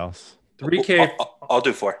us on Dallas. 3K. I'll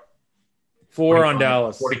do 4. 4 on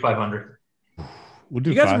Dallas. 4,500. We'll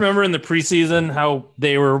do You guys 5. remember in the preseason how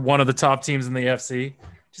they were one of the top teams in the AFC?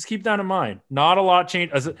 Just keep that in mind. Not a lot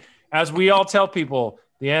changed. As we all tell people,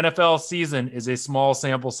 the NFL season is a small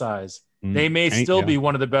sample size. They may still be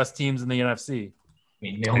one of the best teams in the NFC.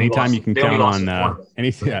 Anytime you can count on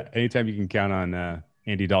anytime you can count on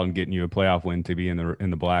Andy Dalton getting you a playoff win to be in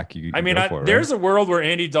the black. There's a world where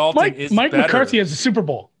Andy Dalton is Mike better. McCarthy has a Super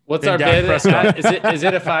Bowl. What's Then our Dak bid? Prescott. Is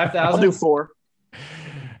it a 5,000? I'll do 4.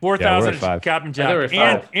 4,000 Yeah, we're at Captain I think we're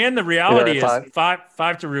Jack. at 5. And the reality We're at is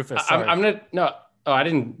five to Rufus. Sorry. I'm gonna no. Oh, I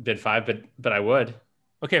didn't bid 5, but I would.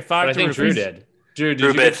 Okay, But 5 I to think Rufus. Drew did. Drew, did Drew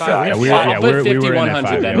you bid bid 5? 5. Yeah, I'll put we were in that 5,100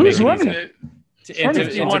 5. then. Yeah, Who's Make it running easy.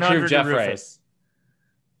 it? To prove Jeff right. Rufus.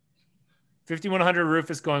 5,100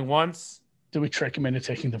 Rufus going once. Do we trick him into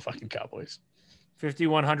taking the fucking Cowboys?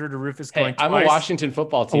 5,100 to Rufus Hey, going twice. I'm a Washington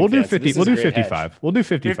football team. We'll do fan, so 50. this We'll is do a great 55. We'll do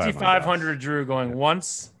 55. 5,500 Drew going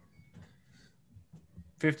once.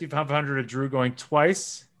 5,500 Drew going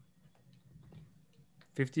twice.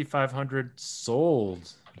 5,500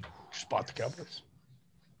 sold Just bought the Cowboys.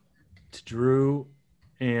 to Drew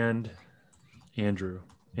and Andrew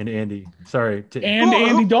and Andy. Sorry. And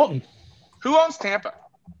Andy Dalton. Who owns Tampa?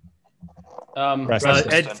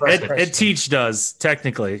 Ed Teach does,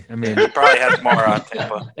 technically. I mean, He probably has more on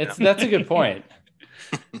Tampa. That's a good point.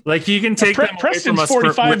 like you can take them away from Preston's us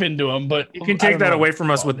 45 into him, but you can take that away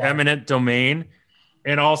from us with eminent domain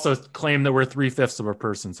and also claim that we're 3/5 of a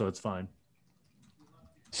person, so it's fine.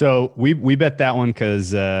 So we bet that one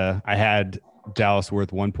because I had Dallas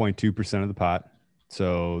worth 1.2% of the pot.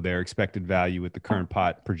 So their expected value with the current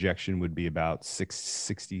pot projection would be about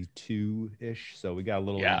 662-ish. So we got a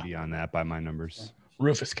little EV on that by my numbers.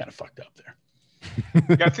 Rufus kind of fucked up there.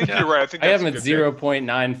 Yeah, I think you're right. I think I have that's them a at good pick.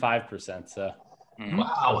 0.95%. So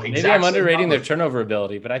Wow. maybe I'm underrating their turnover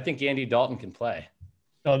ability, but I think Andy Dalton can play.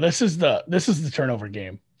 No, this is the turnover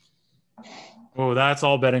game Oh, that's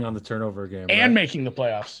all betting on the turnover game. and right? making the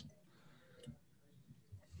playoffs.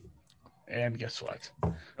 And guess what?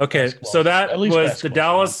 Okay, Basketball. so that At least was the basketball's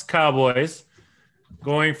Dallas Cowboys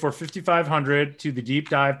going for 5,500 to the Deep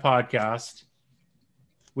Dive podcast,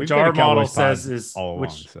 which We've been our a Cowboys model pod says is all along,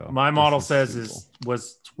 which so my this model is says simple.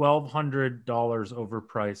 was $1,200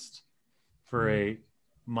 overpriced for a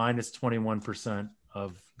minus 21%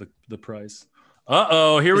 of the price.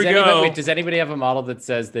 Here we go. Wait, does anybody have a model that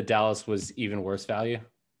says that Dallas was even worse value?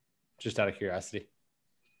 Just out of curiosity.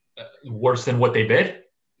 Worse than what they bid?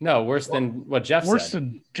 No, worse than what Jeff Worse said.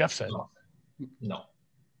 than Jeff said. No.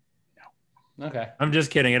 Okay. I'm just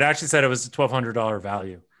kidding. It actually said it was a $1,200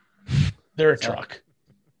 value. They're a truck.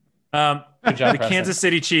 Good job, The Preston. Kansas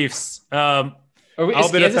City Chiefs. Is I'll bid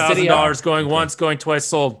Kansas City up? $1,000 going once, going twice,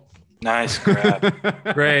 sold. Nice grab.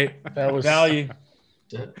 Great. That was Value.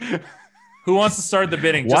 Who wants to start the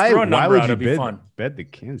bidding? Just Why throw a number would out. you It'd be fun. bet the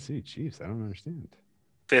Kansas City Chiefs? I don't understand.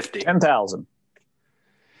 50. 10,000.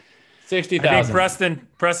 60,000.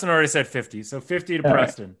 Preston already said 50. So 50 to All right.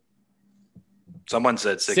 Preston. Someone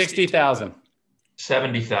said 60. 60,000.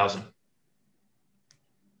 70,000.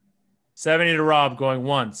 70 to Rob going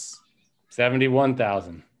once.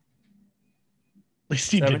 71,000. At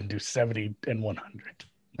least he Seven- didn't do 70 and 100.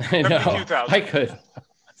 I know. 72,000. I could.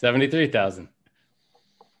 73,000.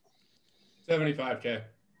 75K.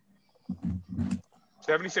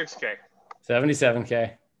 76K.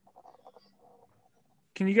 77K.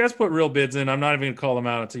 Can you guys put real bids in? I'm not even going to call them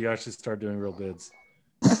out until you actually start doing real bids.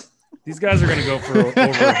 These guys are going to go for over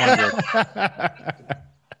 100.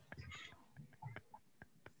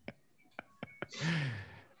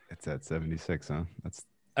 It's at 76, huh? That's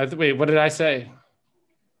Wait, what did I say?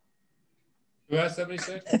 Who has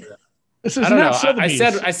 76? This is I don't know. not I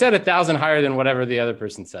 70s. said 1,000 higher than whatever the other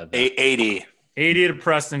person said. 80. 80 to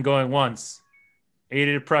Preston going once.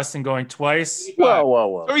 80 to Preston going twice.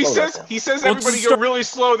 Whoa. So he Slow says that down. Well, everybody just go really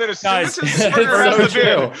slow. Then as soon Guys, as his partner it's has so the bid,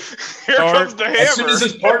 here Start- comes the As soon hammer. as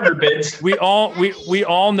his partner bids, We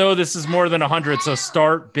all know this is more than 100, so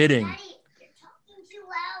start bidding.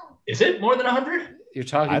 is it more than 100? You're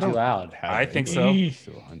talking too loud. I think so. to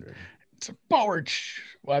 100. It's a power.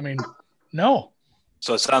 Well, I mean, no.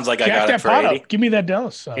 So it sounds like I Jack got that it for pot 80. up. Give me that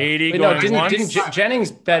Dallas. 80 Wait, no, going once. didn't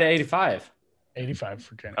Jennings bet 85? 85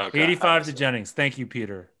 for Jenny. Okay. 85 to Jennings. Thank you,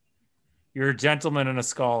 Peter. You're a gentleman and a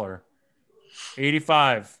scholar.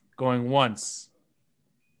 85 going once.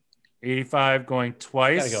 85 going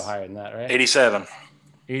twice. Gotta go higher than that, right? 87.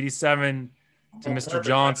 87 to Mr. Perfect.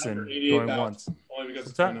 Johnson My number, going 88,000. once. Only because What's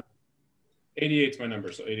it's my that? number. 88's my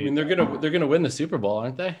number, so 88. I mean, they're gonna win the Super Bowl,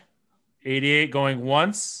 aren't they? 88 going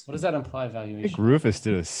once. What does that imply I think valuation?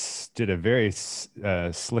 Rufus did a very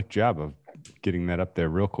slick job of getting that up there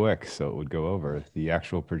real quick, so it would go over the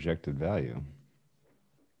actual projected value.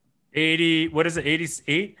 80. What is it?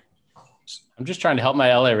 88? I'm just trying to help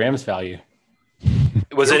my LA Rams value.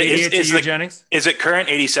 Was it 88 is to you, the, Jennings? is it current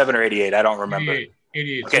 87 or 88? I don't remember.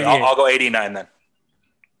 88. Okay, I'll go 89 then.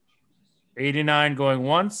 89 going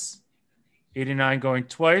once. 89 going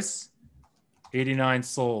twice. 89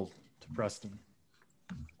 sold to Preston.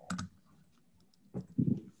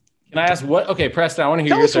 Can I ask what? Okay, Preston, I want to hear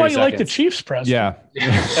Tell your us why 30 you like the seconds. Chiefs, President.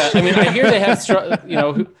 Yeah. I mean, I hear they have,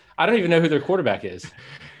 I don't even know who their quarterback is.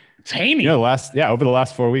 It's Haney. You know, over the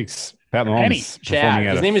last 4 weeks, Pat Henny. Mahomes Chad. performing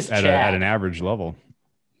His name is at Chad. an average level.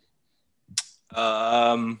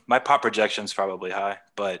 My pop projection's probably high,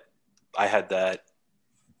 but I had that.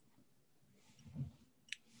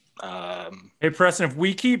 Hey, Preston, if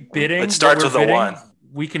we keep bidding, It starts what with we're a bidding, 1.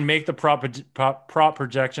 We can make the prop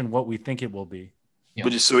projection what we think it will be. Yeah.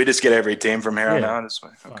 So we just get every team from here on Yeah. out. This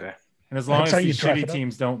way. Okay. And as long That's as how you these drive shitty it up.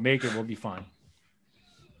 teams don't make it, we'll be fine.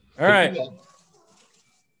 All right.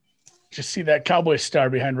 Just see that Cowboy star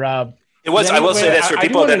behind Rob. It was. I will say this for I do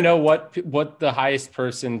people want that to know what the highest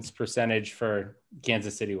person's percentage for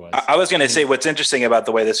Kansas City was. I was going to say what's interesting about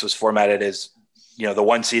the way this was formatted is, the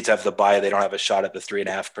 1 seeds have the bye. They don't have a shot at the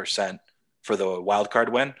 3.5% for the wild card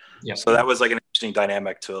win. Yeah. So that was like an interesting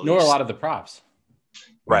dynamic to at Nor a least. lot of the props.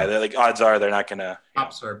 Right. They're like odds are they're not going to.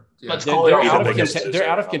 Props are. Yeah. Let's They're, call it they're Either out of biggest they're loser out of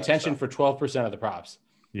and all that contention stuff. for 12% of the props.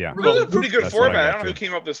 Yeah. It was a pretty good That's what I format. I got don't know who too.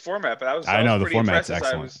 came up with this format, but I know, the pretty format's impressed as I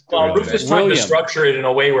excellent. was Well, doing Rufus it. tried to William. structure it in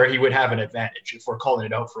a way where he would have an advantage if we're calling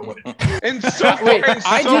it out for what it is. And so, Wait, and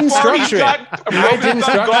I so didn't far, he's structure it. got I didn't Rogan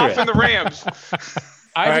structure Goff it. and the Rams.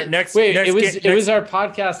 I All right, did- next- wait, next it was ga- it was our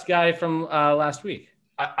podcast guy from last week.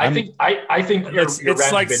 I think your It's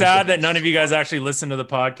rant like bit is sad that ridiculous. none of you guys actually listen to the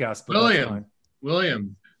podcast. But that's fine.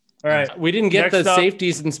 William. All right. We didn't get Next the up-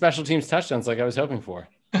 safeties and special teams touchdowns like I was hoping for.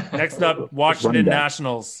 Next up, Washington Running back.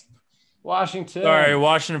 Nationals. Washington. Sorry,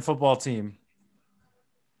 Washington football team.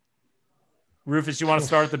 Rufus, you want to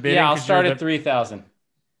start the bidding? Yeah, I'll 'Cause start you're at 3,000.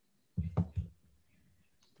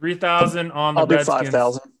 3,000 on the I'll do Redskins.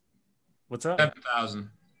 5,000. What's up? 7,000.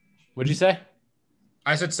 What'd you say?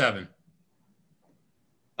 I said 7.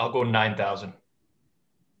 I'll go 9,000.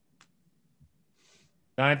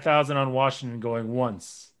 9,000 on Washington going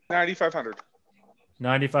once. 9,500.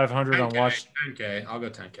 9,500 on 10K, Washington. 10K. I'll go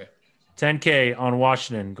 10K. 10K on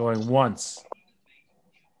Washington going once.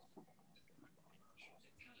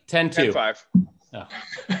 10-2. 10-5.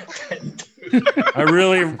 I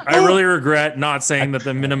really regret not saying that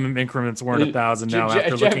the minimum increments weren't 1,000 now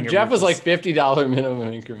after looking at Jeff was like Rufus. $50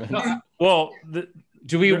 minimum increments. Well,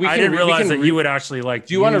 Do we I can didn't realize we can that you would actually like.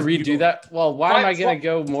 Do you want to use- redo that? Well, why am I What? going to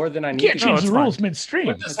go more than I You need can't to? No, change it's the fine. rules midstream.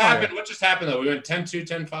 What just happened? What just happened though? We went 10-2,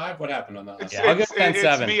 10-5. What happened on that? It's, Yeah, I'll go it's,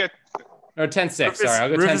 10-7. it's me at Or 10-6. Rufus- Sorry, I'll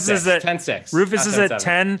go Rufus 10-6. is at- 10-6. Rufus is not at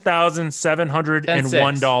 10-7.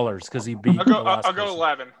 $10,701 because he beat. I'll the go. last I'll go person.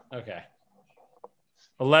 11. Okay.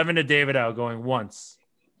 11 to David Howe going once.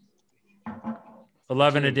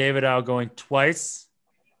 11 to David Howe going twice.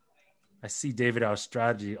 I see David Howe's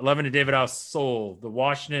strategy. 11 to David Howe sold. The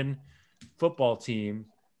Washington football team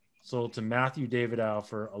sold to Matthew David Howe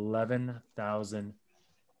for 11,000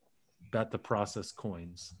 bet the process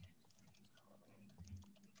coins.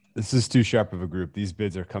 This is too sharp of a group. These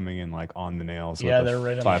bids are coming in like on the nails. Yeah, with they're the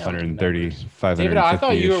right on the 530, numbers. 550. David, I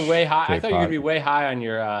thought you were way high. I thought you were pot. going to be way high on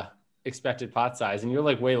your expected pot size, and you're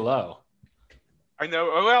like way low. I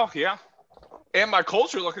know. Oh well, yeah. And my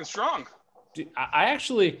culture looking strong. Dude, I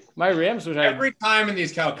actually, my Rams, which Every time in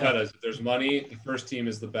these Calcuttas, if there's money, the first team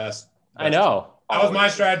is the best. I know. That was my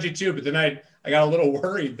strategy too, but then I got a little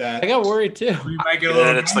worried that I got worried too. we might get a Yeah,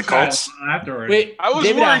 little. it's the Colts. afterwards. Wait, I was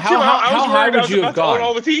David, worried how, too. how, I was how high worried I would was you have about to own gone?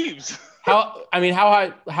 all the teams.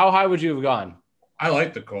 How high would you have gone? I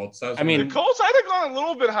like the Colts. That was I mean, The Colts, I'd have gone a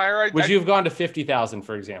little bit higher. Would you have gone to 50,000,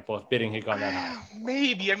 for example, if bidding had gone that high?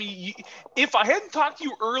 Maybe. I mean, if I hadn't talked to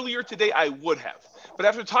you earlier today, I would have. But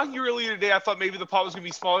after talking to you earlier today, I thought maybe the pot was going to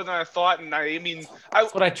be smaller than I thought. And I mean,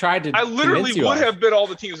 That's what I tried to. I literally convince you would of. have bid all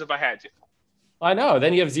the teams if I had to. I know.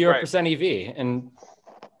 Then you have 0% EV, and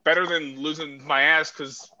Better than losing my ass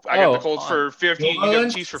because I got the Colts for 50 and you got the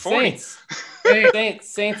Chiefs for 40.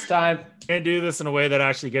 Saints time. Can't do this in a way that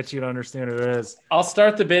actually gets you to understand what it is. I'll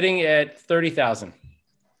start the bidding at 30,000.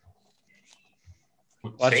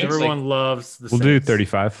 Watch Saints? Everyone loves the We'll do Saints.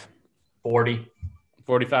 35. 40,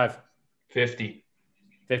 45, 50.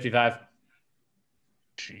 55.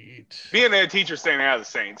 Cheat. Being a teacher staying out of the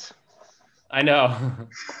Saints. I know.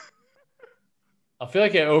 I feel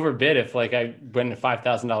like I overbid if like I went in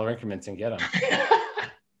 $5,000 increments and get them.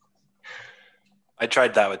 I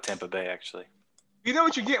tried that with Tampa Bay actually. You know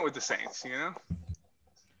what you're getting with the Saints, you know?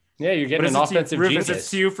 Yeah, you're What getting is an it to you? offensive Rufus, genius. it's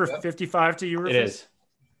to you for 55 to you, Rufus? It is.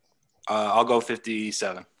 I'll go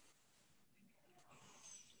 57.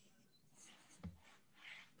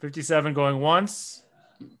 57 going once.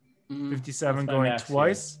 57 That's my going max here.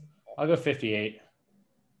 twice. I'll go 58.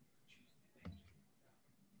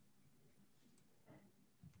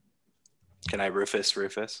 Can I Rufus?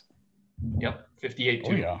 Yep, 58 Oh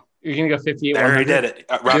too. yeah. You're gonna go 58. There, he 100? did it.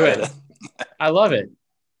 Rob Do did it. it. I love it.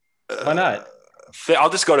 Why not? I'll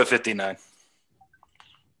just go to 59.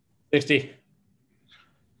 60.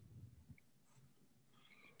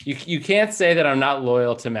 You can't say that I'm not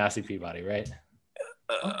loyal to Massey Peabody, right?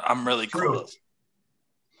 I'm really close.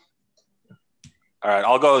 All right,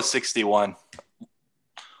 I'll go 61.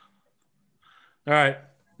 All right.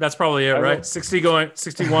 That's probably it, I will- right? 60 going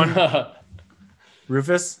 61.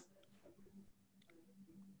 Rufus?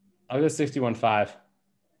 I'll go 61.5.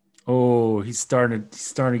 Oh, he's starting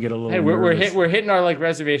to get a little Hey, nervous. we're hitting our like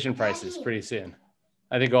reservation prices pretty soon.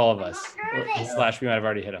 I think all of us. Slash, we might have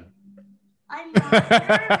already hit them. I'm not nervous.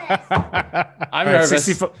 I'm All right, nervous.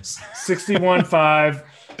 61.5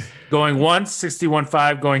 going once,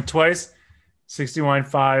 61.5 going twice,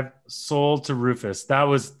 61.5 sold to Rufus. That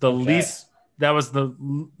was the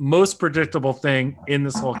most predictable thing in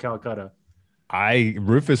this whole Calcutta.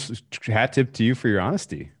 Rufus, hat tip to you for your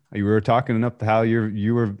honesty. You were talking up how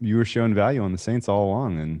you were showing value on the Saints all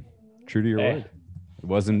along, and true to your Hey. word. It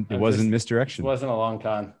wasn't misdirection. It wasn't a long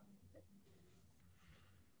con.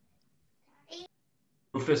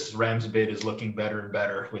 Rufus Rams bid is looking better and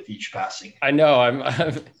better with each passing. I know. I'm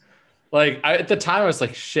at the time I was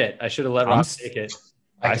like, shit, I should have let Ross take it.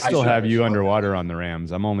 I still have you underwater on the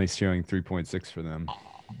Rams. I'm only showing 3.6 for them.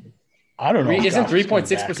 I don't know. Isn't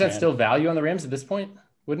 3.6% still value on the Rams at this point?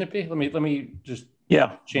 Wouldn't it be? Let me just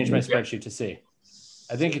change my spreadsheet to see.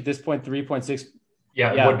 I think at this point 3.6.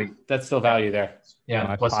 Yeah, it would be. That's still value there.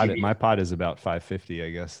 Yeah, my pot is about 550. I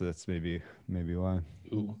guess that's maybe why.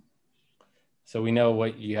 Ooh. So we know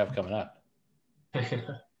what you have coming up. All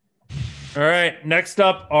right. Next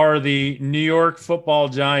up are the New York Football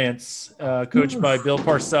Giants, coached by Bill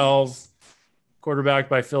Parcells, quarterbacked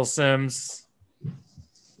by Phil Simms.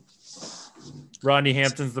 Rodney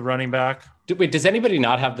Hampton's the running back. Wait, does anybody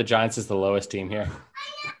not have the Giants as the lowest team here?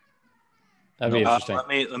 That'd be interesting.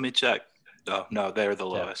 Let me check. Oh, no, they're the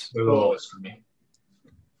lowest. They're the lowest for me.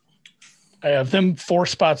 I have them 4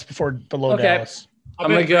 spots before below Dallas. I'm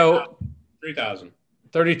going to go 3,000.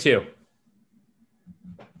 32.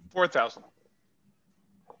 4,000.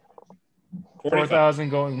 4,000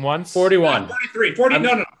 going once. 41. 43.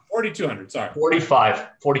 4,200. Sorry. 45.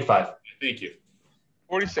 Thank you.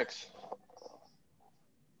 46.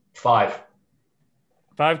 5.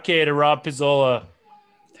 5K to Rob Pizzola.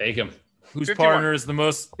 Take him. Whose 51. partner is the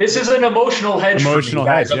most. This is an emotional hedge. Emotional for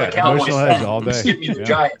me, guys. hedge, I'm a yeah. Cowboys Emotional fan. hedge all day. Please give me the Yeah.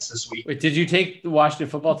 Giants this week. Wait, did you take the Washington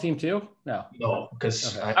football team too? No. No,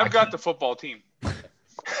 because Okay. I've got the football team.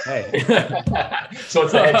 Hey. So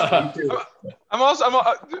it's a hedge for me too. I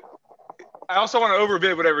also want to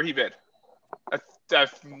overbid whatever he bid.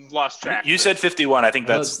 I've lost track. You said 51. I think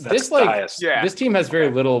that's this the highest. Yeah. This team has very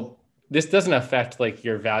little. This doesn't affect like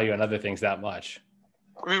your value on other things that much.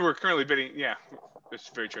 I mean, we're currently bidding. Yeah, that's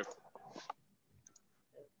very true.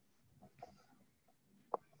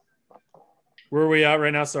 Where are we at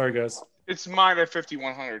right now? Sorry, guys. It's mine at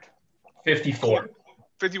 5,100. 54.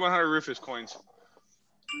 5,100 Rufus coins.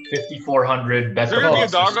 5,400. Bet Is there gonna be a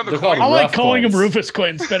the dog on the They're coin? called I like rough calling coins. them Rufus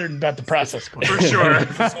coins better than Bet the Process coins. For sure.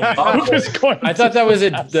 Rufus coins. I thought that was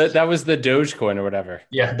that was the Dogecoin or whatever.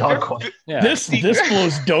 Yeah, dog coin. Yeah. This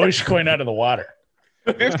blows Dogecoin out of the water.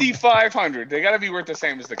 5,500. They got to be worth the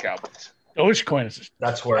same as the Cowboys. Dogecoin is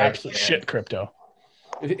That's where absolute I shit crypto.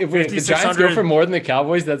 If the Giants go for more than the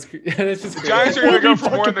Cowboys, that's just The Giants are going to go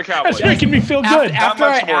for more than the Cowboys. That's making me feel good. After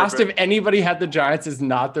I much more, asked but- if anybody had the Giants as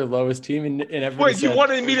not their lowest team, and everybody Wait, you said,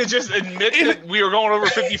 wanted me to just admit that we were going over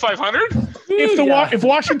 5,500? If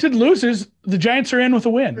Washington loses, the Giants are in with a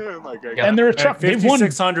win, Oh my god! and they're a truck. They've won.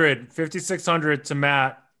 5,600 to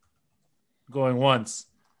Matt going once.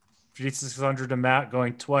 5,600 to Matt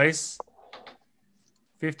going twice.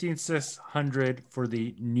 5,600 for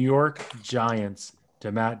the New York Giants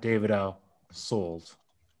to Matt Davidow sold.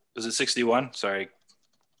 Was it 61? Sorry,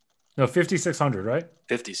 No, 5,600, right?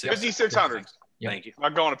 56. 5,600. Thank you.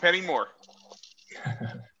 Not going a penny more.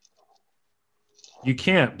 You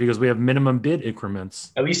can't because we have minimum bid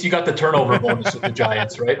increments. At least you got the turnover bonus with the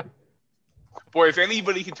Giants, right? Boy, if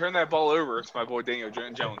anybody can turn that ball over, it's my boy Daniel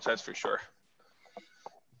Jones. That's for sure.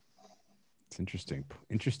 It's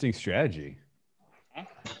interesting strategy.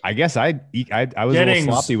 I guess I was Jennings, a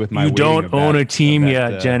little sloppy with my. you weighting don't of own that- a team of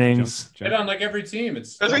that, yet, Jennings. Get on like every team.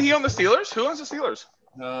 It's Doesn't he own the Steelers? Who owns the Steelers?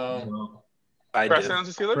 I Preston did.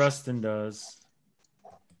 owns the Steelers? Preston does.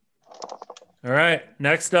 All right.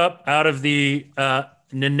 Next up, out of the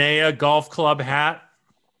Nenea Golf Club hat.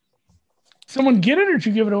 Someone get it, or did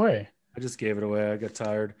you give it away? I just gave it away. I got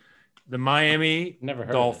tired. The Miami Never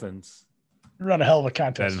heard Dolphins. You're on a hell of a Is that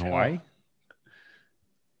contest. in Hawaii?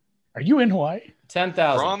 Are you in Hawaii?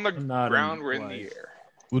 10,000. We're on the Not in ground. We're in Hawaii. the air.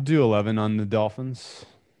 We'll do 11 on the Dolphins.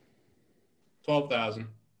 12,000.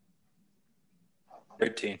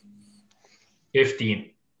 13. 15.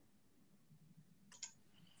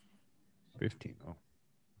 15. Oh.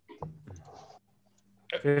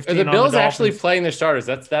 15 Are the on Bills actually Dolphins. playing their starters?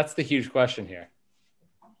 That's the huge question here.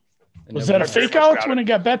 And Was that a nobody- very fake much out doubt when it. it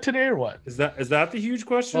got bet today, or what? Is that the huge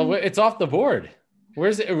question? Well, it's off the board.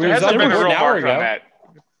 Where's it? It There was hasn't off the been a board real an hour market on ago. that.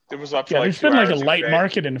 It was up to Yeah, like there's 2 been like a hours light today.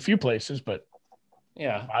 market in a few places, but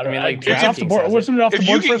Yeah, I don't. like it's off the DraftKings board. has it. Wasn't it off the If you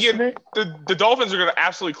board for can us get today? the Dolphins are going to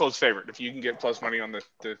absolutely close favorite if you can get plus money on the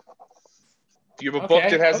if you have a book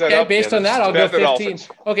that has that up. Based yeah, on that, I'll go bet the 15. Dolphins.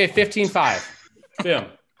 Okay, 15-5. Boom.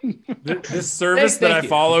 This service Thank that I you.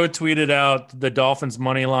 follow tweeted out the Dolphins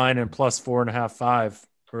money line and plus 4.5, 5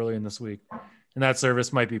 early in this week. And that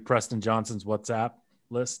service might be Preston Johnson's WhatsApp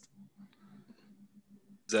list.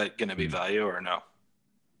 Is that going to be value or no?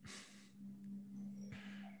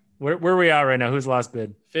 Where are we at right now? Who's last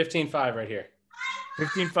bid? 15-5 right here.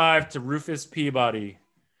 15.5 to Rufus Peabody.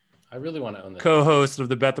 I really want to own this. Co-host of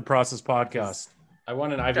the Bet the Process podcast. I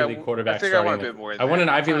want an Ivy League quarterback. I think I want a bit more. I want an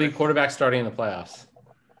Ivy League quarterback starting in the playoffs.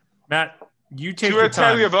 Matt, you take Tua your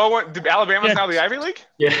time. Alabama's now the Ivy League?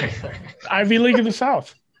 Yeah. Ivy League of the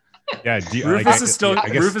South. Yeah, Rufus is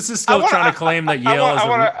still trying to claim that Yale is. I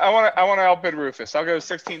want to outbid Rufus. I'll go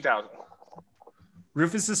 16,000.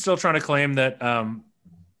 Rufus is still trying to claim that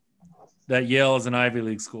that Yale is an Ivy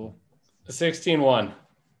League school. 16-1.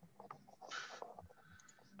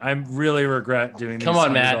 I really regret doing these. Come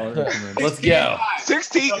on, Matt. $100 Let's go.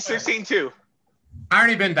 16-2. I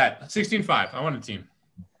already been that. 16-5. I want a team.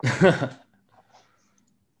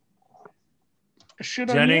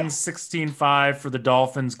 Jennings 16-5 for the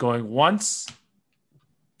Dolphins, going once,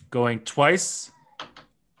 going twice.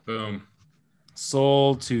 Boom.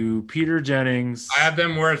 Sold to Peter Jennings. I have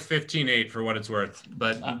them worth 15-8 for what it's worth,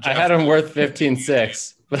 but I had them worth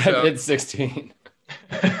 15-6, but I bid 16.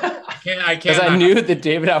 I can't. Because I knew that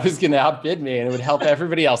David I was going to outbid me, and it would help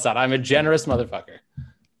everybody else out. I'm a generous motherfucker.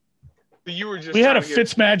 You were just we had a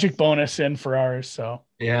Fitzmagic bonus in for ours, so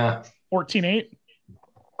Yeah. 14-8.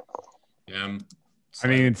 Yeah. I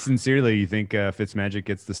mean, sincerely, you think Fitzmagic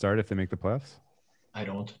gets the start if they make the playoffs? I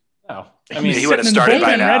don't. No. I mean, he would have started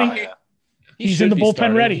by now. Ready. He's in the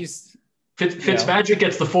bullpen ready. Fitzmagic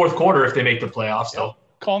gets the fourth quarter if they make the playoffs, though.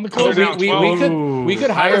 Calling the close. We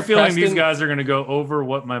could hire I have a feeling Preston. these guys are going to go over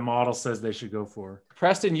what my model says they should go for.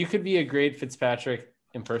 Preston, you could be a great Fitzpatrick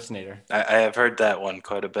impersonator. I have heard that one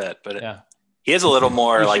quite a bit, but Yeah. he has a little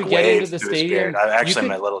more You like should get weight into the to his stadium. beard. I actually You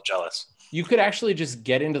am could- a little jealous. You could actually just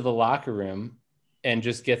get into the locker room and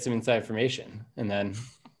just get some inside information, and then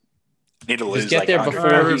Need to just lose get like there 100 before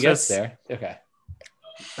pounds. he gets there. Okay.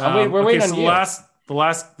 We're waiting on so you.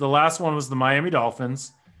 the last one was the Miami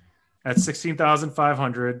Dolphins at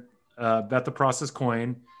 16,500. Bet the Process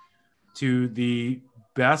coin to the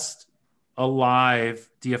best alive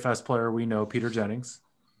DFS player we know, Peter Jennings.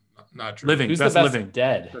 Not true. Living, Who's best the best living,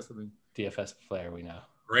 dead Best living. DFS player we know?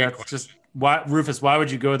 Great That's question. just why, Rufus. Why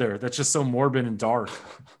would you go there? That's just so morbid and dark.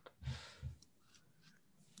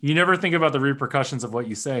 You never think about the repercussions of what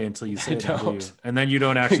you say until you say it, do you? don't. And then you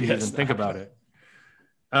don't actually Guess even think not. about it.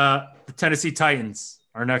 The Tennessee Titans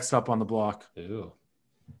are next up on the block. Ooh.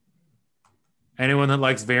 Anyone that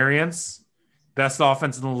likes variance, best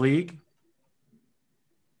offense in the league.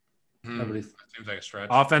 That seems like a stretch.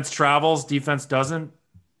 Offense travels, defense doesn't.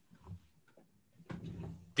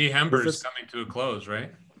 D. Hember is Rufus? coming to a close,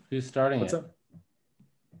 right? Who's starting What's it? up?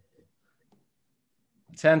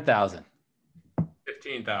 10,000.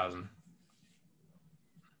 15,000.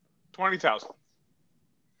 20,000.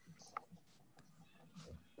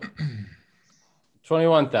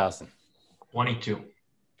 21,000. 22.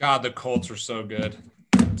 God, the Colts are so good.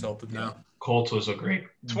 I'm tilted now. Colts was a great.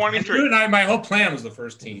 23. My whole plan was the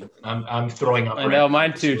first team. I'm throwing up. I know,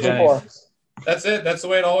 mine too, Jennings. That's it. That's the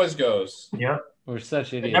way it always goes. Yeah. We're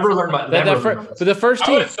such idiots. Never learned my. But the first I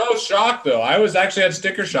team, was so shocked though. I was actually had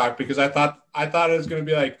sticker shock because I thought it was going to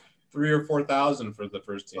be like 3,000 or 4,000 for the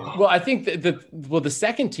first team. well, I think the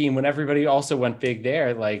second team, when everybody also went big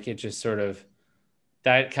there, like it just sort of,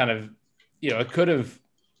 that kind of, it could have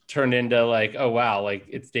turned into like, oh wow, like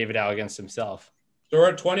it's David Howe against himself. So we're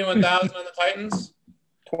at 21,000 on the Titans.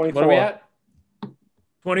 24. What are we at?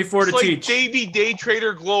 24 It's to like teach. Davey Day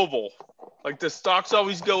Trader Global. Like the stocks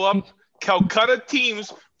always go up. Calcutta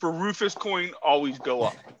teams for Rufus Coin always go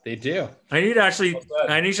up. They do. I need to actually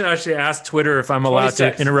ask Twitter if I'm allowed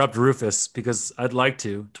 26. to interrupt Rufus because I'd like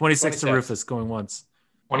to. 26 to 26. Rufus going once.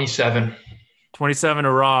 27. 27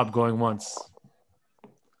 to Rob going once.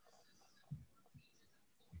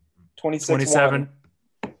 26. 27.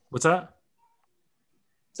 What's that?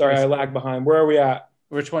 Sorry, I lagged behind. Where are we at?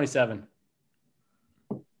 We're 27.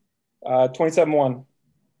 27-1.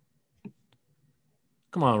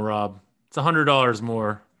 Come on, Rob. It's $100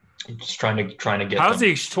 more. I'm just trying to get. How's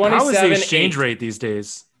them. the exchange rate these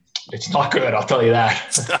days? It's not good. I'll tell you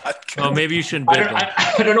that. Oh, maybe you shouldn't bid them.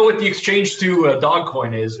 I don't know what the exchange to dog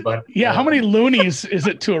coin is, but Yeah, how many loonies is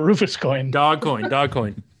it to a Rufus coin? Dog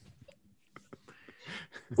coin.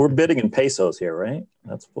 We're bidding in pesos here, right?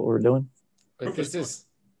 That's what we're doing. But this is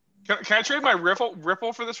Can I trade my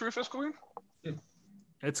Ripple for this Rufus Coin?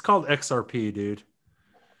 It's called XRP, dude.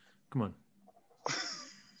 Come on.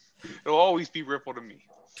 It'll always be Ripple to me.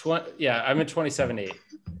 I'm at 27.8.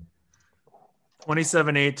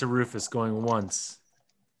 27.8 to Rufus going once.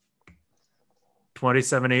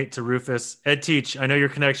 27.8 to Rufus. Ed Teach, I know your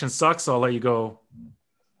connection sucks, so I'll let you go.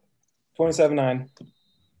 27-9.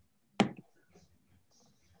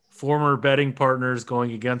 Former betting partners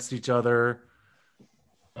going against each other.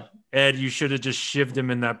 Ed, you should have just shivved him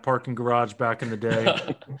in that parking garage back in the day.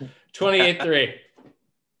 28.3.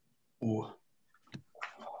 Ooh.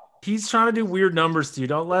 He's trying to do weird numbers to you.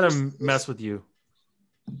 Don't let him mess with you.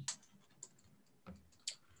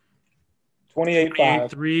 28-5.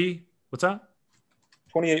 3. What's that?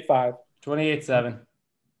 28-5. 28-7.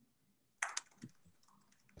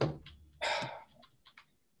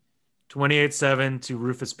 28-7 to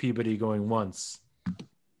Rufus Peabody going once.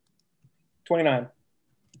 29.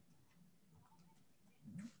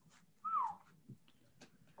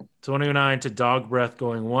 29 to Dog Breath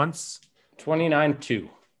going once. 29-2.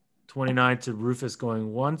 29 to Rufus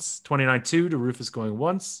going once. 29-2 to Rufus going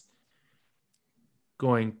once.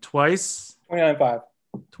 Going twice. 29-5.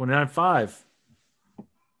 29-5.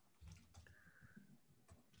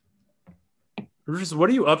 Rufus, what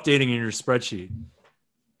are you updating in your spreadsheet?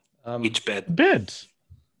 Each bid. Bids.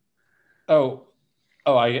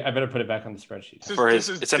 I better put it back on the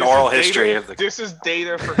spreadsheet. It's an oral history of the. This is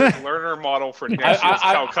data for his learner model for next year's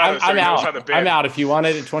Calcutta, so I'm he knows out. how to bid. I'm out. If you want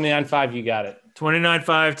it at 29.5, you got it.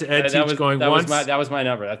 29.5 to Ed Teach going once. That was my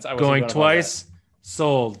number. I going twice.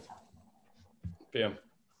 Sold. Boom.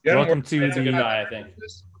 Welcome to the goodbye, I think.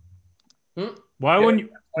 Why wouldn't you,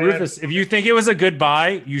 Rufus? If you think it was a good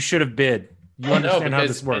buy, you should have bid. You understand how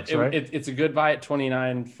this works, right? It's a good buy at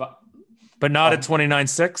 29.5, but not at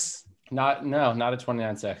 29.6. Not at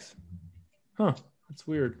 29.6. Huh? That's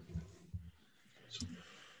weird.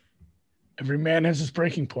 Every man has his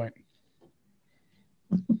breaking point.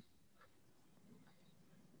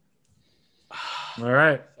 All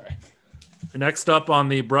right. Sorry. Next up on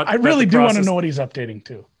the I really do want to know what he's updating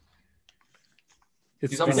to.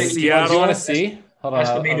 It's Seattle. Do you want to see? Hold on.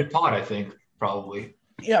 Estimated pot, I think, probably.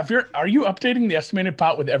 Yeah, are you updating the estimated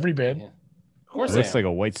pot with every bid? Yeah. Of course, It looks like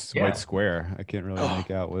a white square. I can't really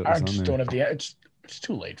make out what I was on just there. don't have the. It's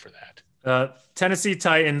too late for that. Tennessee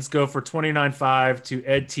Titans go for 29.5 to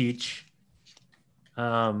Ed Teach.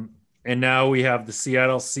 And now we have the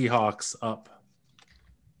Seattle Seahawks up,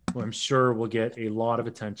 who I'm sure will get a lot of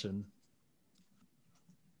attention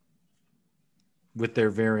with their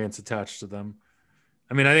variants attached to them.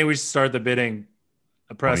 I mean, I think we should start the bidding.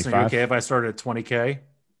 Preston, you 25? okay if I started at 20K?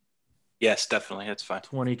 Yes, definitely. That's fine.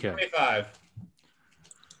 20K. 25.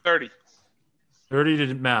 30. 30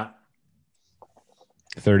 to Matt.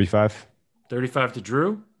 35. 35 to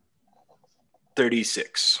Drew.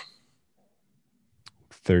 36.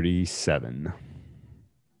 37.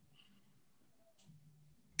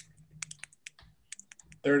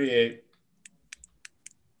 38.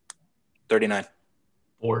 39.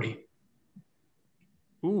 40.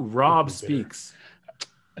 Ooh, Rob speaks.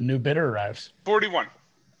 A new bidder arrives. 41.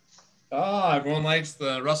 Oh, everyone likes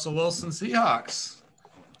the Russell Wilson Seahawks.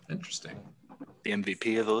 Interesting. The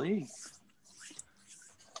MVP of the league.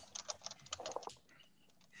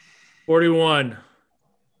 41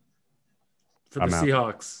 for the I'm out.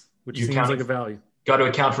 Seahawks, which You seems count- like a value. Got to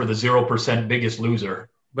account for the 0% biggest loser.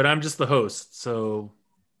 But I'm just the host, so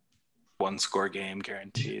 1 score game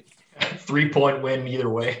guaranteed. 3-point win either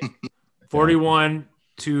way. 41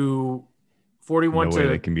 to 41 No way to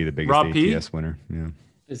that can be the biggest Rob P. ATS winner. Yeah.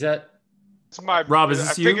 Is that It's my Rob, is I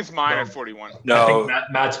this think you? it's mine No. at 41. I No, think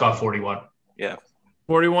Matt's got 41. yeah.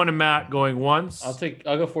 41 to Matt going once. I'll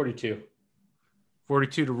go 42.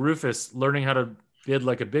 42 to Rufus learning how to bid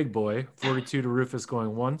like a big boy. 42 to Rufus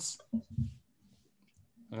going once.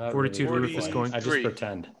 42 to Rufus going. I just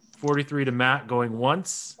pretend. 43 to Matt going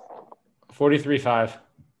once. 43.5.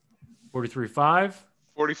 43.5.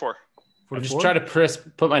 44. I just try to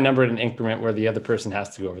put my number in an increment where the other person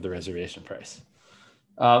has to go over the reservation price.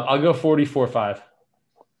 I'll go 44.5.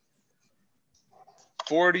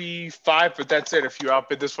 45, but that's it. If you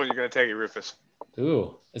outbid this one, you're going to take it, Rufus.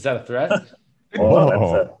 Ooh, is that a threat?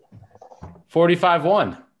 Oh,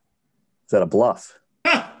 45.1. Is that a bluff?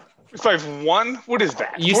 If I've won, what is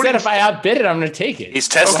that? You said if I outbid it, I'm going to take it. He's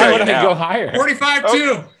testing Why it would I now. go higher?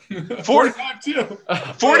 45-2.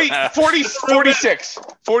 45-2. 46.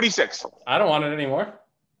 46. I don't want it anymore.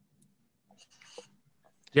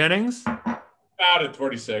 Jennings. Out at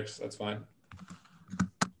 46. That's fine.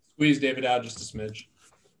 Squeeze David out just a smidge.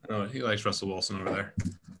 I know he likes Russell Wilson over there.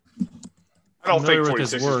 I don't Familiar think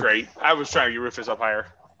with his 46 is work. great. I was trying to get Rufus up higher.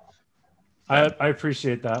 I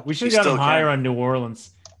appreciate that. We should You have got still him higher can. on New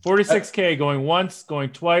Orleans. 46K going once, going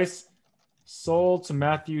twice. Sold to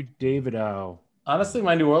Matthew Davidow. Honestly,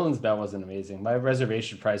 my New Orleans bet wasn't amazing. My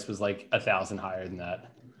reservation price was like 1,000 higher than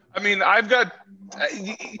that. I mean, I've got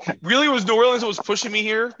really it was New Orleans that was pushing me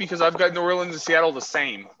here because I've got New Orleans and Seattle the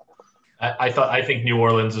same. I think New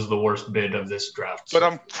Orleans is the worst bid of this draft. But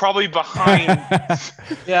I'm probably behind.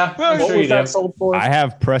 Yeah, Well, I'm What sure was you that do. sold for? I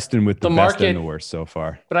have Preston with the, The best market- and the worst so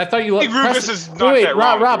far. But I thought you I think Rufus is not wait, that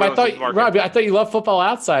wrong. Rob, New I Orleans thought is the market. Rob, I thought you love Football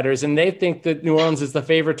Outsiders, and they think that New Orleans is the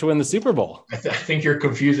favorite to win the Super Bowl. I think you're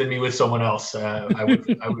confusing me with someone else. I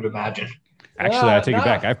would imagine. Actually, I take no. it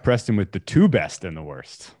back. I have Preston with the 2 best and the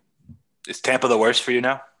worst. Is Tampa the worst for you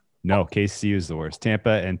now? No, KC is the worst.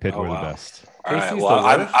 Tampa and Pitt were the best. All right. KC's Well,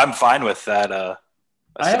 the worst? I'm fine with that. I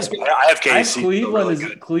have assessment. I have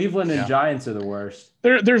KC. Cleveland and Giants are the worst.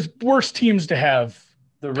 There's worse teams to have.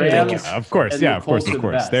 The Yeah, Rams, of course. and Yeah, the of course, Colts of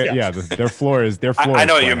are the course. best. Their floor is I know what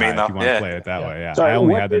quite you mean, high though. if you want Yeah. to play it that way. Yeah, Sorry, I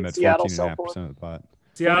only what had them did at Seattle sell 14.5% of the pot.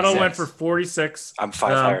 Seattle 46. went for 46. I'm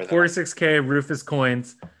 5 higher than that. 46K Rufus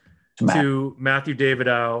coins to Matthew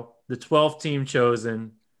Davidow, the 12th team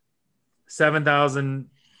chosen, 7,000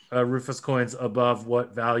 Rufus coins above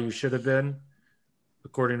what value should have been,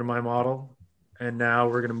 according to my model. And now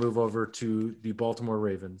we're going to move over to the Baltimore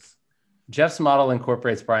Ravens. Jeff's model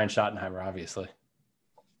incorporates Brian Schottenheimer, obviously.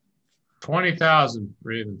 20,000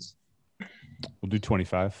 Ravens. We'll do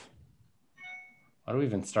 25. Why do we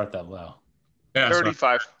even start that low? Yeah, sorry.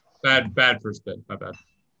 35. Bad first bid. My bad.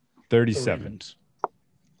 37.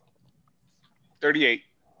 38.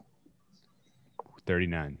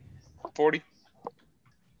 39. 40.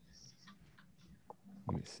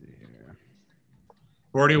 Let me see here.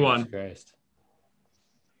 41. Jesus Christ.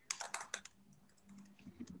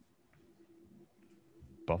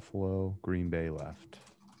 Buffalo, Green Bay left.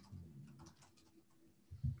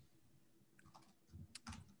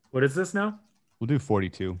 What is this now? We'll do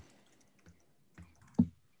 42.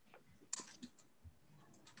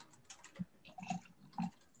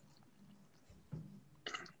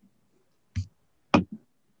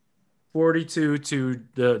 $42 to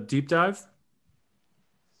the deep dive.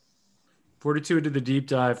 42 to the deep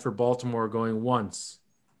dive for Baltimore, going once,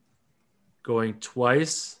 going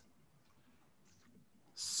twice.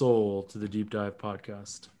 Sold to the deep dive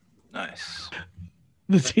podcast. Nice.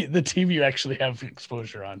 The team you actually have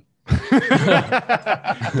exposure on.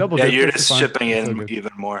 Double Yeah, dip, you're that's just fine. shipping That's in all good.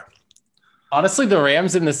 even more. Honestly, the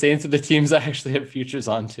Rams and the Saints are the teams I actually have futures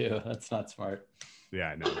on too. That's not smart.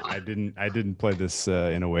 Yeah, no, I didn't play this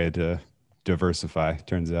in a way to diversify.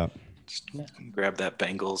 Turns out. Grab that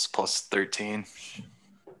Bengals plus 13.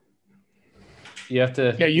 You have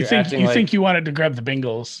to. Yeah, you you're think acting you like- think you wanted to grab the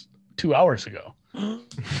Bengals 2 hours ago.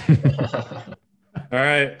 All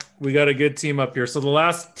right, we got a good team up here. So the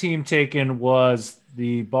last team taken was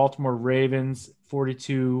the Baltimore Ravens,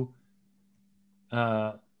 42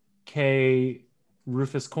 K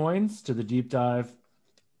Rufus coins to the deep dive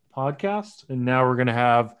podcast, and now we're gonna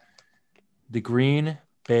have the Green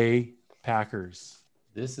Bay Packers,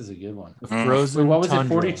 This is a good one. the frozen Wait, what was it? tundra.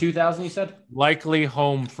 42,000 you said? Likely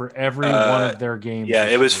home for every one of their games. Yeah,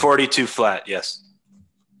 this it was year. 42 flat. Yes.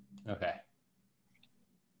 Okay.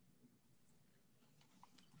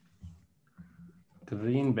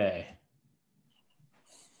 Green Bay.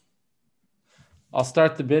 I'll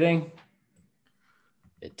start the bidding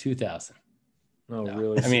at 2,000. Oh, No.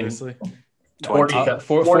 really? I mean, Seriously? 20.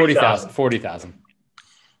 40,000. 40,000.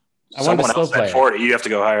 I want to Someone still else play said it. 40. You have to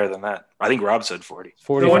go higher than that. I think Rob said 40.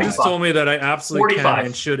 Someone 45. just told me that I absolutely 45. can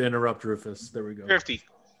and should interrupt Rufus. There we go. 50.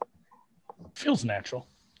 Feels natural.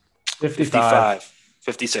 55.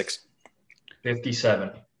 56.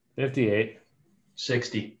 57, 58.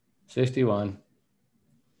 60. 61.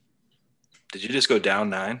 Did you just go down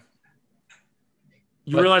 9?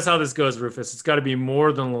 You What? realize how this goes, Rufus. It's got to be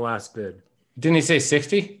more than the last bid. Didn't he say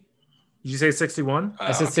 60? Did you say 61?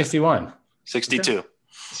 I said 61. 62.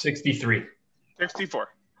 63, 64.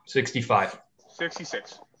 65.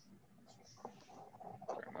 66.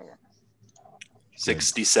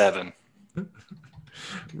 67.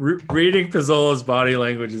 Reading Pizzola's body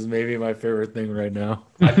language is maybe my favorite thing right now.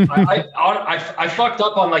 I fucked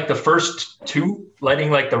up on like the first 2,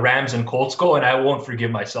 letting like the Rams and Colts go, and I won't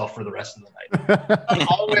forgive myself for the rest of the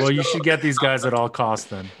night. Well, you should get these guys at all costs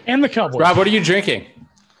then. And the Cowboys. Rob, what are you drinking?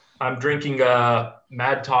 I'm drinking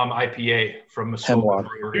Mad Tom IPA from Muskoka Hemlock.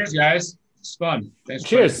 Brewery. Cheers, guys. It's fun. Thanks for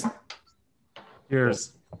Cheers.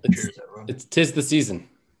 Cheers. Cheers, everyone. It's 'tis the season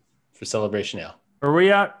for Celebration Ale. Are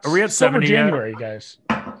we at Silver 70 yet? January, guys.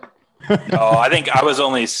 No, I think I was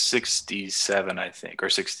only 67, I think, or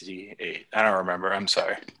 68. I don't remember. I'm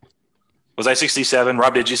sorry. Was I 67?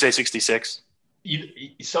 Rob, did you say 66?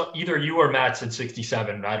 Either you or Matt said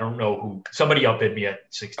 67. I don't know who. Somebody outbid me at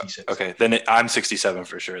 66. Okay, then I'm 67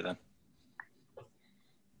 for sure then.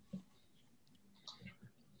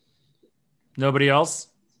 Nobody else?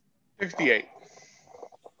 68.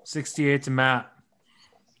 68 to Matt.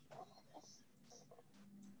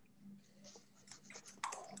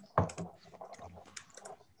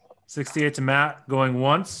 68 to Matt going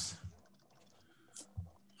once.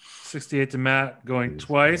 68 to Matt going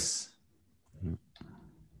twice.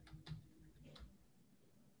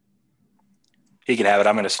 He can have it.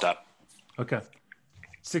 I'm going to stop. Okay.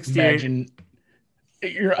 68 Imagine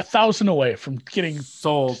you're 1,000 away from getting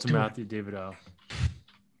sold to Matthew Davidow.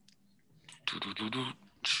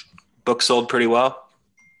 Book sold pretty well.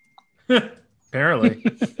 Apparently.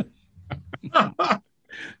 I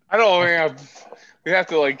don't think we have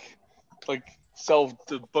to like sell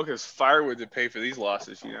the book as firewood to pay for these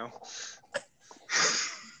losses, you know.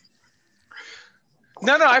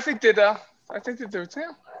 No, I think that there's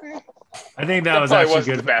I think that was actually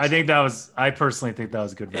good. I personally think that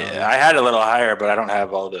was good value. Yeah, I had a little higher, but I don't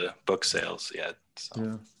have all the book sales yet.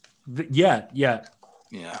 So. Yeah.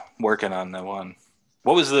 Yeah, working on that one.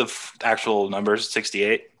 What was the actual numbers?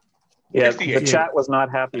 68? Yeah, 68. the chat was not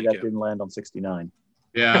happy that didn't land on 69.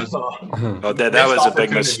 Yeah. That was a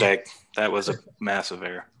big mistake. That was a massive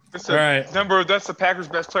error. That's All right. number. That's the Packers'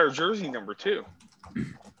 best player jersey number 2.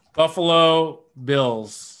 Buffalo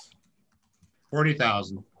Bills.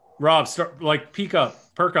 40,000. Rob, start perk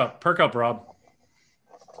up, Rob.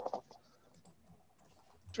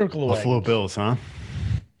 circle away. Buffalo Bills, huh?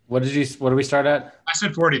 What do we start at? I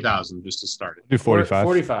said 40,000 just to start it. Do 45.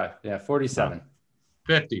 45. Yeah, 47.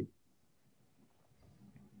 50.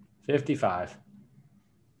 55.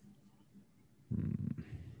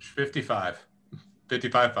 55.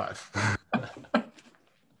 55.5. You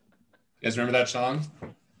guys remember that song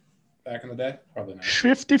back in the day? Probably not.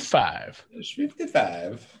 55. It's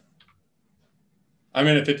 55. I'm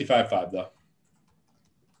in at 55.5 though.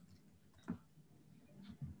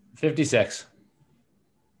 56.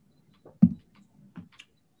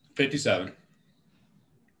 57.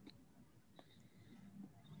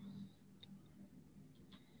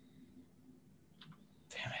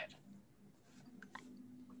 Damn it.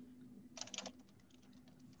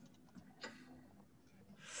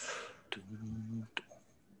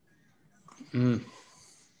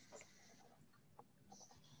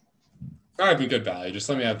 Probably be good value. Just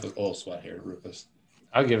let me have the little sweat here, Rufus.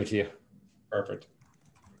 I'll give it to you. Perfect.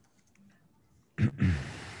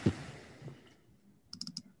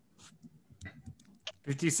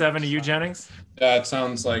 57 to you, Jennings? Yeah, it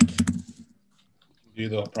sounds like do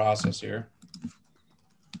the process here.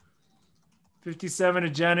 57 to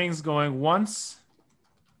Jennings going once.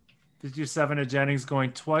 57 to Jennings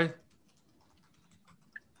going twice.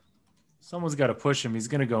 Someone's got to push him. He's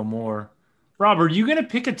going to go more. Rob, are you going to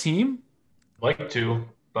pick a team? Like to,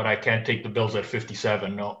 but I can't take the Bills at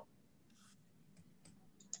 57. No.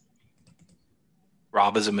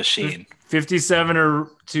 Rob is a machine. 57 or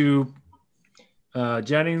to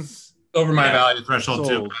Jennings. Over my value threshold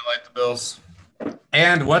too. Sold. I like the Bills.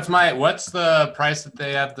 And what's the price that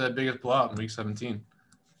they have the biggest blowout in week 17?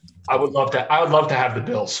 I would love to have the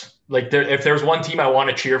Bills. Like if there's one team I want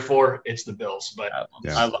to cheer for, it's the Bills. But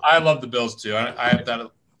I love the Bills too. I have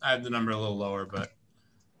that. I have the number a little lower, but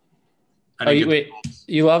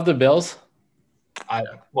you love the Bills? I've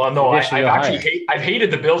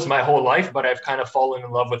hated the Bills my whole life, but I've kind of fallen in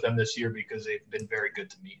love with them this year because they've been very good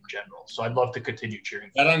to me in general. So I'd love to continue cheering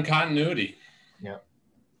for that them. on continuity. Yeah.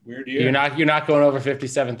 Weird year. You're not going over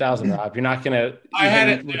 57,000, Rob. You're not gonna. I had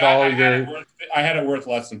it worth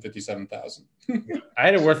less than 57,000. I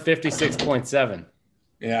had it worth 56.7.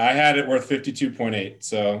 Yeah, I had it worth 52.8.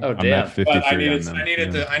 So damn. But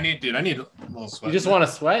I need a little sweat. You just want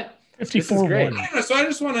to sweat? 54. Great. So I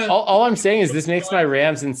just want to. All I'm saying is this makes my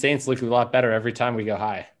Rams and Saints look a lot better every time we go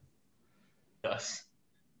high. Yes.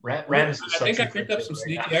 Rams. I think I picked up some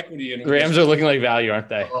sneaky equity. The Rams are looking like value, aren't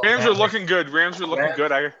they? Rams are looking good.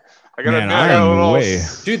 I gotta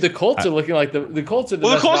admit, Dude, the Colts are looking like the Colts are the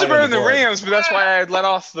Well, the best Colts are value better on than the board. Rams, but that's why I had let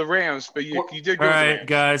off the Rams. But you did go. All with the right, Rams.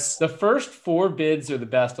 guys. The first 4 bids are the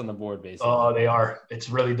best on the board, basically. Oh, they are. It's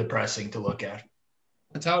really depressing to look at.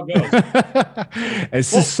 That's how it goes.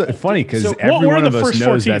 It's just so funny because so every what were one of the us first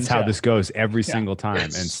knows 14 that's how teams? this goes every single time,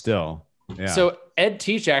 and still, yeah. So Ed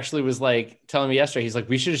Teach actually was like telling me yesterday, he's like,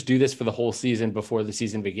 we should just do this for the whole season before the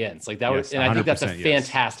season begins. Like that was, Yes, and I think that's a 100% yes.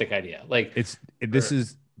 fantastic idea. Like this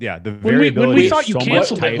is the When variability. we is thought you so much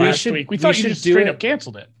canceled it tighter. last week, we thought you just straight up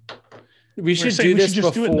canceled it. we should saying do we this should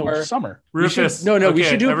just do it in the before summer. we should, Rufus, we okay,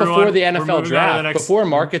 should do it everyone, before the we're NFL moving on to the draft, next- before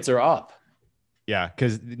markets are up. Yeah,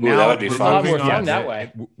 because now that would be It's a fun. lot more Moving on fun to that it.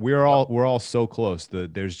 way. we're all so close.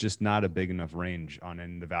 There's just not a big enough range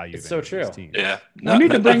on the value. It's of so any of these true. teams. Yeah. We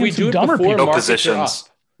need to bring If we in do some it dumber before people. No markets are up. positions.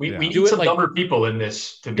 We Yeah. need Do it some like- dumber people in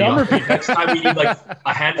this, to be Dumber honest. Next time we need like a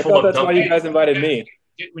I handful thought of that's dumb why you people. guys invited me.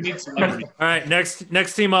 We need celebrity. All right,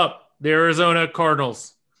 next team up, the Arizona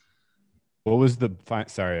Cardinals. What was the final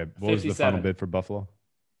 57. bid for Buffalo?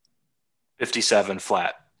 57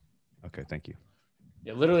 flat. Okay, thank you.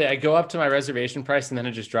 Yeah, literally, I go up to my reservation price and then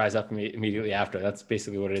it just dries up immediately after. That's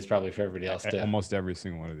basically what it is, probably for everybody else too. Almost every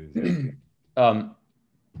single one of these.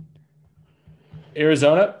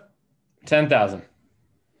 Arizona, 10,000.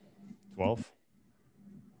 12.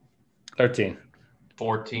 13.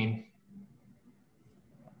 14.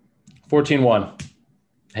 14-1.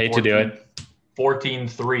 Hate to do it.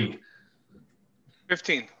 14-3.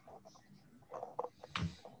 15.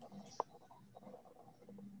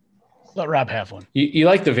 Let Rob have one. You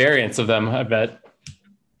like the variance of them, I bet.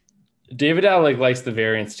 David Al likes the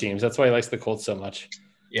variance teams. That's why he likes the Colts so much.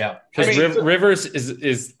 Yeah. Because Rivers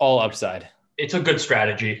is all upside. It's a good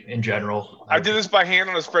strategy in general. I did this by hand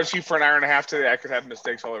on a spreadsheet for an hour and a half today. I could have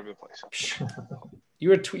mistakes all over the place. You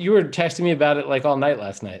were texting me about it like all night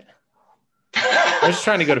last night. I was just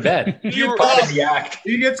trying to go to bed.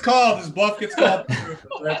 He gets called. His bluff gets called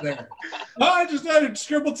right there. Oh, I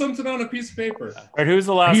scribbled something on a piece of paper. All right, who's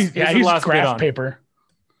the last? He's the last bid graph on? paper.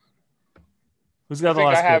 Who's got the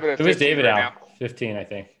last bid? It was David Al. 15, I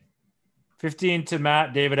think. 15 to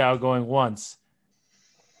Matt. David Al going once.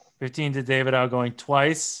 15 to David Al going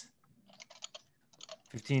twice.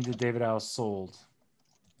 15 to David Al sold.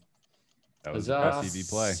 That was the best EV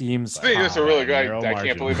play. Seems. I think that's a really good. I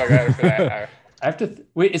can't believe I got it for that. I have to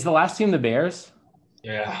wait. Is the last team the Bears?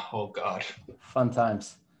 Yeah. Oh God. Fun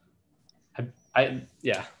times.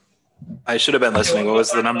 Yeah. I should have been listening. What was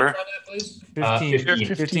the number?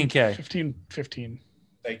 15K. 15.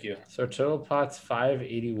 Thank you. So total pots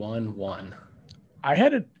 581.1. I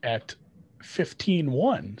had it at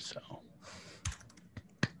 15-1. So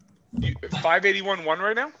 581.1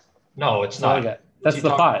 right now? No, it's not. That's the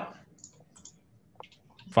pot.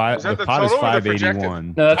 Is that The the pot is total or the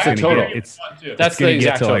 581. No, that's the total. That's the gonna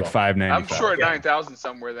exact get to like total. 595. I'm sure at 9,000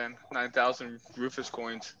 somewhere then. 9,000 Rufus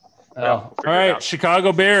coins. Oh. Well, All right,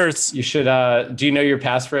 Chicago Bears. You should. Do you know your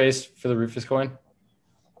passphrase for the Rufus coin?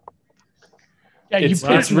 yeah,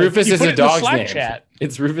 It's Rufus is a dog's name. Chat.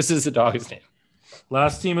 It's Rufus is a dog's name.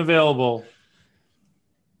 Last team available.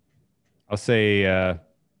 I'll say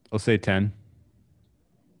 10.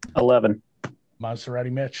 11. Maserati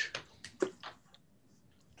Mitch.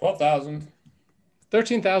 12,000.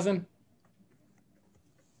 13,000.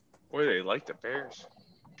 Boy, they like the Bears.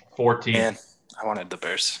 14. Man, I wanted the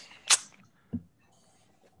Bears.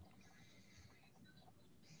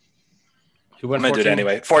 Who went I'm going to do it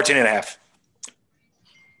anyway. 14 and a half.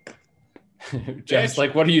 Just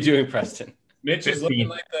like, what are you doing, Preston? Mitch is 15. looking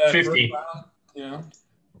like the 50. first round, you know.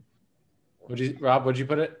 Rob, what'd you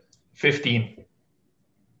put it? 15.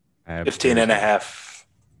 I have 15 and a half.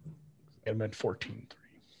 I'm at 14-3.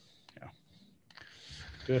 Yeah.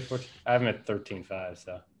 Good. 14. I have him at 13.5.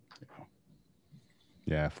 So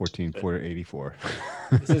Yeah, 14,484.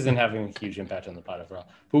 this isn't having a huge impact on the pot overall.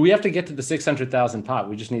 But we have to get to the 600,000 pot.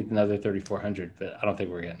 We just need another 3,400. But I don't think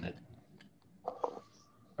we're getting it.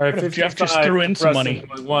 All right, What if Jeff just 15.5 threw in some Preston money?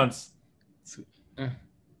 going once.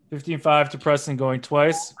 15.5 to Preston going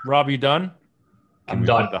twice. Rob, you done? Can we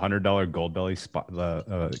done. put the $100 gold belly spot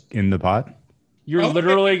in the pot? You're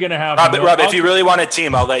literally gonna have Rob, if you really want a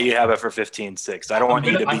team, I'll let you have it for 15-6. I don't want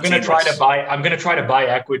you to be I'm gonna try teamless. to buy. I'm gonna try to buy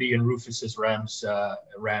equity in Rufus's Rams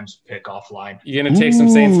pick offline. You gonna take some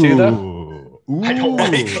Saints too, though? I don't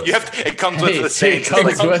want You have to, it comes with the Saints. it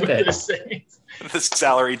comes with the it. Saints. The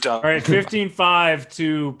salary dump. All right, 15.5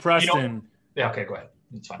 to Preston. Yeah. Okay. Go ahead.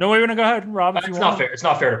 It's fine. No, wait, go ahead, Rob. If It's you not want. fair. It's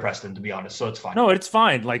not fair to Preston, to be honest. So it's fine. No, it's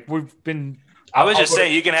fine. Like we've been. I was just I'll go-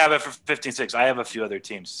 saying you can have it for 15-6. I have a few other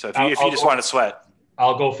teams. So if you, I'll just go- want to sweat.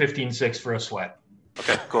 I'll go 15-6 for a sweat.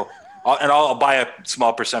 Okay, cool. I'll buy a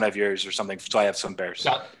small percent of yours or something so I have some Bears.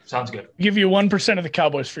 Sounds good. Give you 1% of the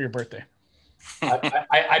Cowboys for your birthday.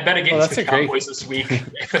 I bet against that's the a great- Cowboys this week.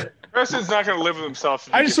 Preston's not going to live with himself.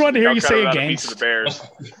 if I he just gets wanted to hear you say Calcutta out of each against. of the Bears.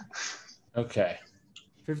 Okay.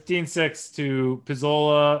 15.6 to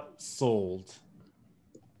Pizzola sold.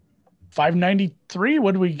 593.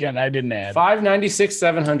 What do we get? I didn't add. 596,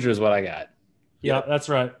 700 is what I got. Yeah, that's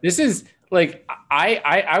right. This is like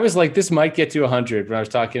I was like, this might get to 100 when I was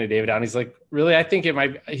talking to David Down. He's like, really? I think it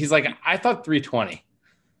might. He's like, I thought 320.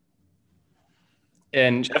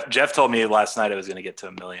 And Jeff told me last night it was going to get to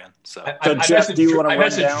 1 million. So Jeff, do you want to run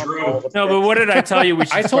down all the No, but what did I tell you? We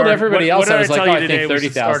should I told everybody else, I was like, oh, I think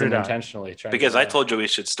 30,000 intentionally. intentionally. because I told you we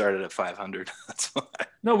should start it at 500. That's why.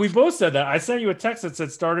 No, we both said that. I sent you a text that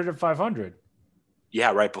said started at 500.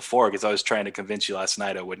 Yeah, right before, because I was trying to convince you last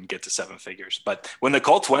night I wouldn't get to 7 figures. But when the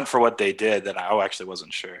Colts went for what they did, then I actually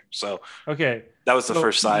wasn't sure. So Okay. that was the So-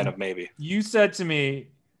 first sign of maybe. You said to me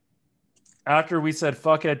after we said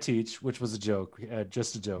fuck Ed Teach, which was a joke,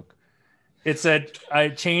 just a joke. It said I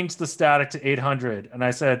changed the static to 800, and I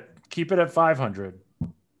said keep it at 500.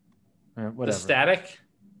 Whatever. The static.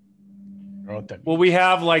 Well, we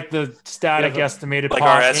have like the static estimated like pot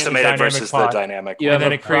our and the estimated dynamic versus pot, the dynamic. You and have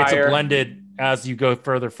then a it creates a prior- blended as you go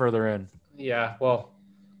further in. Yeah. Well.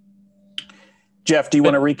 Jeff, do you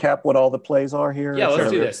want to recap what all the plays are here? Yeah. Let's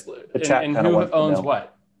Sure. do this. The chat And kinda who wants to owns know.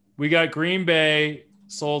 what? We got Green Bay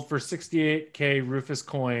sold for $68K Rufus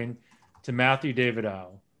coin to Matthew Davidow.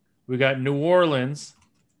 We got New Orleans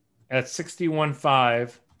at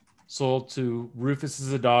 61.5 sold to Rufus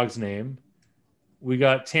is a dog's name. We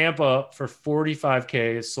got Tampa for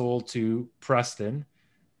 45K sold to Preston.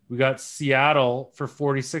 We got Seattle for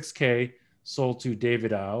 46K sold to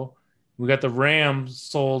Davidow. We got the Rams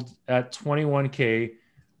sold at 21K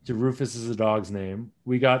to Rufus is a dog's name.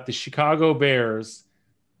 We got the Chicago Bears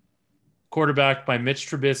quarterbacked by Mitch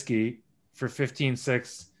Trubisky for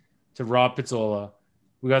 15.6 to Rob Pizzola.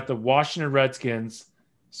 We got the Washington Redskins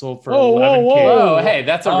sold for 11K. Whoa, hey,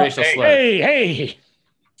 that's a racial slur. Hey.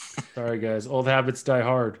 Sorry, guys. Old habits die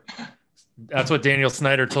hard. That's what Daniel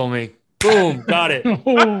Snyder told me. Boom, got it.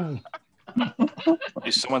 Someone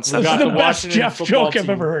We said got the the best Washington Jeff football joke I've team.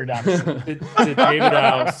 ever heard. Honestly. To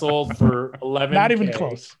Davidow sold for 11K. Not even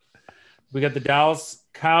close. We got the Dallas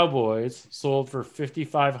Cowboys sold for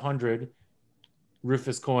 5,500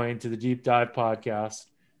 Rufus coin to the Deep Dive podcast.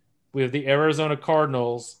 We have the Arizona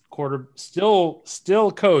Cardinals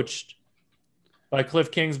still coached by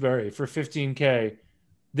Cliff Kingsbury for 15K.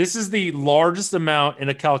 This is the largest amount in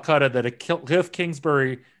a Calcutta that a Cliff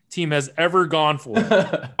Kingsbury team has ever gone for.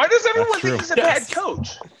 Why does everyone true. think he's a bad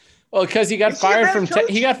coach? Well, because he got Is he a fired bad from coach?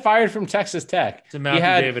 he got fired from Texas Tech. To He Matthew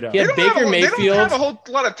had Davidow. he had Baker They don't Mayfield. have a whole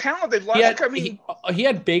lot of talent. They've lost. He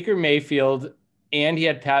had Baker Mayfield and he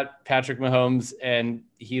had Patrick Mahomes, and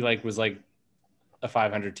he was like a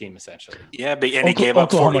 500 team essentially. Yeah, but and he gave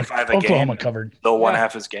up 45 a Oklahoma game. covered. Though won Yeah.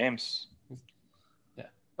 half his games.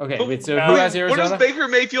 Okay, wait. So What who has What Arizona? has Baker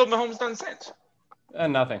Mayfield Mahomes done since?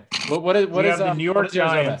 Nothing. What is We have the New York what is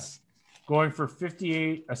Arizona? Giants going for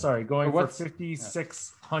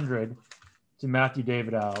 5,600 to Matthew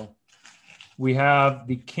Davidow. We have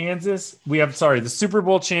the the Super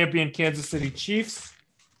Bowl champion Kansas City Chiefs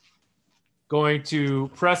going to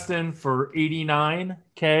Preston for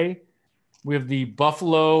 89K. We have the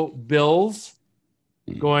Buffalo Bills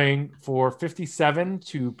going for 57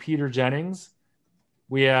 to Peter Jennings.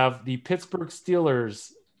 We have the Pittsburgh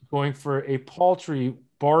Steelers going for a paltry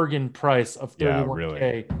bargain price of 31K.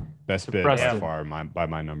 really. Best to bid by Preston. far by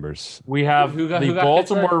my numbers. We have Who got the Pittsburgh?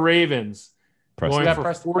 Baltimore Ravens Preston. going Who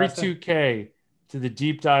got for Preston? 42K to the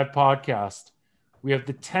Deep Dive podcast. We have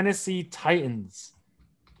the Tennessee Titans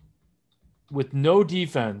with no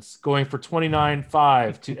defense going for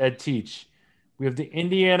 29.5 to Ed Teach. We have the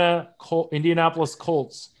Indianapolis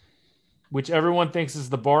Colts, which everyone thinks is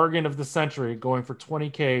the bargain of the century, going for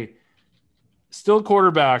 20K. Still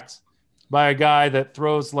quarterbacked by a guy that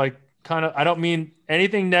throws I don't mean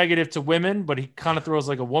anything negative to women, but he kind of throws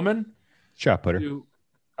like a woman. Shot putter. To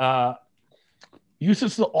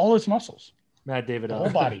Uses all his muscles, Matt the Davidow. whole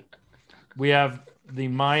body. We have the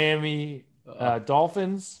Miami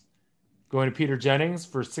Dolphins going to Peter Jennings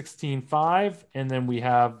for 16.5, and then we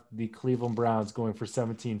have the Cleveland Browns going for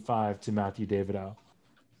 17.5 to Matthew Davidow.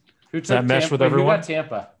 Who Does that took mesh Tampa? with Who everyone? got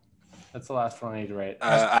Tampa? That's the last one I need to write.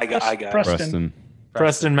 I got it. Preston.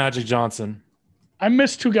 Preston Magic Johnson. I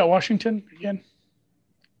missed who got Washington again.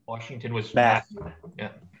 Washington was Matt. Yeah.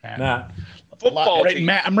 Matt. Football team.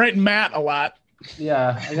 Matt. I'm writing Matt a lot.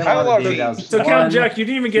 Yeah, I got I a lot love of these. Davidows. So, Count 1, Jack, you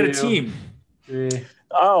didn't even get a 2, team. 3,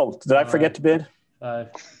 Oh, did I forget to bid? 5,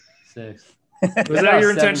 6. Was that your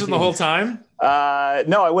intention the whole time?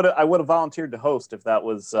 No, I would have volunteered to host if that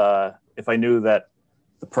was if I knew that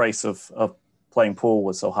the price of playing pool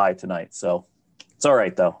was so high tonight. So it's all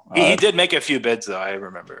right though. He did make a few bids though. I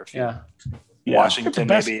remember a few. Yeah, Yeah. Washington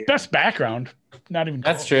Best, maybe. best background. Not even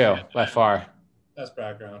that's close. true by far. That's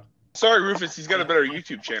background. Sorry, Rufus. He's got a better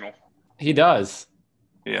YouTube channel. He does.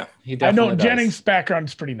 Yeah. He I definitely know does. Jennings' background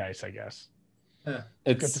is pretty nice, I guess. Got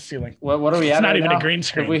the It's ceiling. what are we It's at? not right even now? a green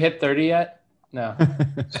screen. Have we hit 30 yet? No.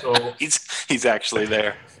 So He's actually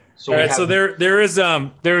there. so All we right, have, so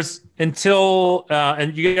there's until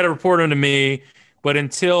and you got to report them to me, but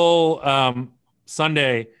until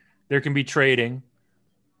Sunday there can be trading.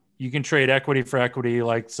 You can trade equity for equity,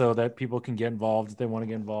 so that people can get involved if they want to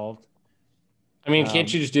get involved. I mean,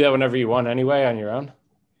 can't you just do that whenever you want anyway on your own?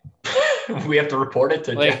 we have to report it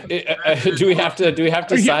to Jeff. Do we have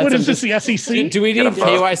to sign What some? is this, the SEC? Do we need Get 'em both.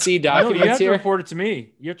 KYC No, you documents have to here? report it to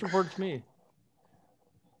me. You have to report it to me.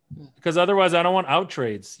 Because otherwise, I don't want out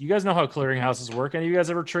trades. You guys know how clearinghouses work. Any of you guys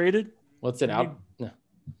ever traded? What's it out? No.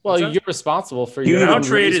 Well, What's that? you're responsible for An your own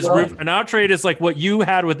outrade response. is like what you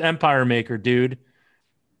had with Empire Maker, dude.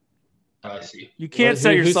 I see. You can't Who's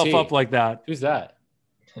set yourself he? up like that. Who's that?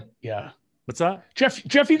 Yeah. What's that?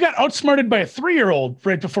 Jeff, you got outsmarted by a 3-year-old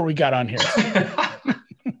right before we got on here.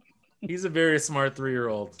 He's a very smart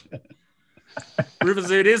 3-year-old. Rufus,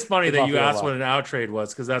 it is funny that you asked what an outrade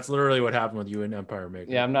was, because that's literally what happened with you and Empire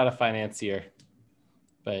Maker. Yeah, I'm not a financier,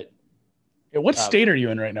 but Yeah, what state are you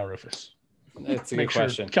in right now, Rufus? it's a Make good sure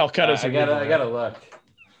question. Calcutta's I a good one. gotta look.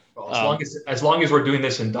 Well, as long as we're doing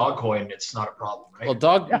this in Dogcoin, it's not a problem, right? Well,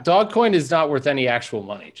 Dogcoin is not worth any actual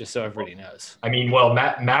money, just so everybody knows. I mean, well,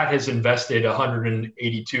 Matt has invested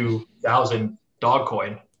 182,000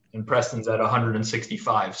 Dogcoin, and Preston's at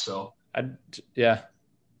 165. So yeah,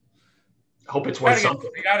 hope it's worth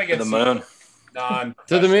something. We gotta get To the moon.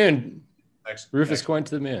 To the moon. Next, Rufus coin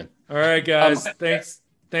to the moon. All right, guys.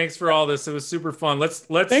 Thanks for all this. It was super fun. Let's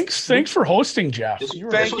Thanks for hosting, Jeff. This You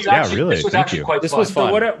were- was Yeah, actually- really. This was Thank actually you. quite This fun. was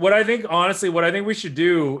fun. So what I think, honestly, what I think we should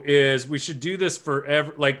do is we should do this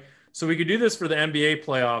forever. Like, so we could do this for the NBA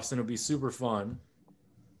playoffs, and it'll be super fun.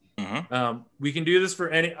 We can do this for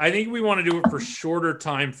any. I think we want to do it for shorter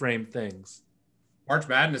time frame things. March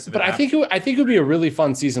Madness. But I think it would be a really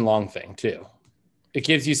fun season long thing too. It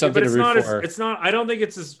gives you something but it's to not. root for. It's not. I don't think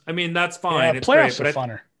it's as. I mean, that's fine. Yeah, it's playoffs great, are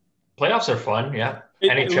funner. Playoffs are fun, yeah. It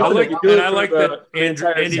NHL. looks like you do and it I for like the- that for the Andy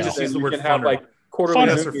entire just season. used the You word can have funner. like quarterly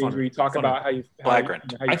Funner. Zoom meetings where you talk Funner. about how you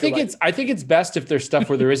Flagrant. how you I think feel it's best if there's stuff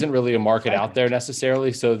where there isn't really a market out there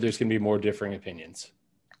necessarily, so there's going to be more differing opinions.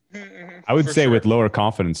 I would For say sure. with lower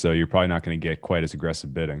confidence, though, you're probably not going to get quite as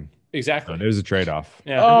aggressive bidding. Exactly. So there's a trade-off.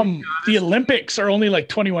 Yeah. The Olympics are only like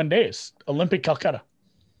 21 days. Olympic Calcutta.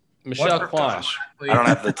 Michelle Kwan. I don't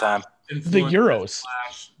have the time. The Euros.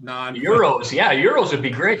 Euros, yeah, Euros would be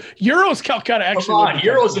great. Euros Calcutta actually. Come on, would be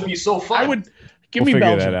Euros fun. would be so fun. I would give We'll me figure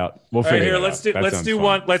Belgium. that out. We'll All right, figure here. that Let's out. do. That Let's sounds do fun.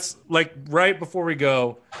 one. Let's like right before we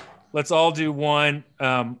go. Let's all do one.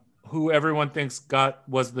 Who everyone thinks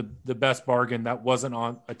was the best bargain that wasn't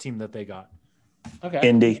on a team that they got. Okay.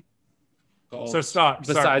 Indy. So stop.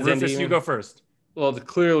 Besides Rufus, Indy, you go first. Well,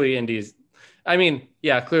 clearly Indy's. I mean,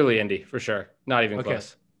 yeah, clearly Indy for sure. Not even Okay.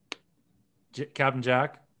 close. Captain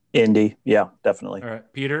Jack. Indy. Yeah, definitely. All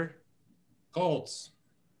right, Peter. Colts.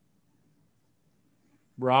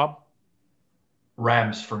 Rob.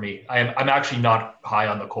 Rams for me. I'm actually not high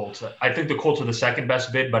on the Colts. I think the Colts are the second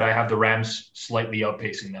best bid, but I have the Rams slightly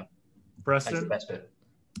outpacing them. That's the Preston. best bid.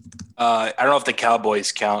 I don't know if the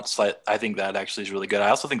Cowboys count. I think that actually is really good. I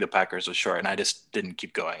also think the Packers are short, and I just didn't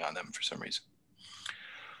keep going on them for some reason.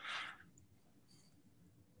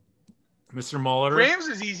 Mr. Molitor. Rams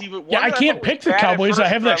is easy, but Yeah, one I that can't thought pick was the bad at Cowboys. I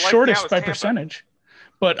first, have but that liked shortest was by Tampa. percentage.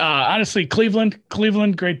 But honestly,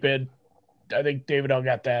 Cleveland, great bid. I think David L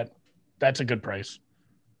got that. That's a good price.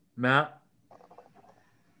 Matt.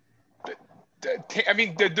 I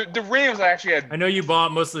mean, the Rams actually had I know you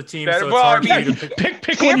bought most of the teams, better. so it's Well, I hard for mean, you to pick.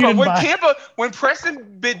 Pick one you Tampa. didn't buy. When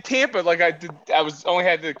Preston bid Tampa, like I did, I was only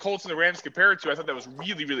had the Colts and the Rams compared to. I thought that was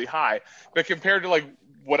really, really high. But compared to like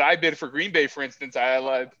what I bid for Green Bay, for instance, I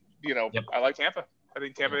like I like Tampa. I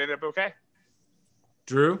think Tampa ended up okay.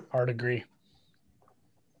 Drew, Hard agree.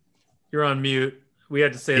 you're on mute. We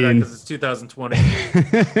had to say that because it's 2020.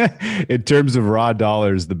 In terms of raw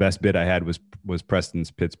dollars, the best bid I had was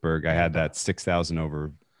Preston's Pittsburgh. I had that 6,000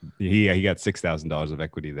 over. He got $6,000 of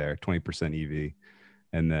equity there, 20% EV,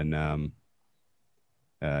 and then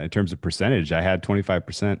in terms of percentage, I had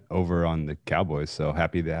 25% over on the Cowboys. So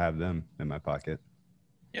happy to have them in my pocket.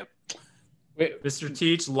 Yep. Wait, Mr.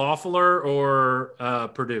 Teach, Loeffler or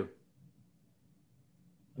Purdue?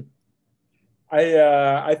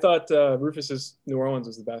 I thought Rufus's New Orleans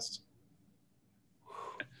was the best.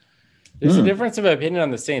 there's a difference of opinion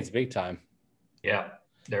on the Saints, big time. Yeah,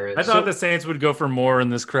 there is. I thought the Saints would go for more in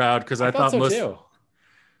this crowd because I thought so most too.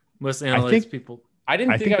 most analysts people. I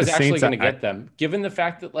didn't I think think I was the actually Saints- going to get them, given the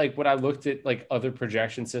fact that like when I looked at like other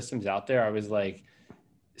projection systems out there, I was like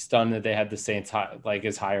stunned that they had the Saints high, like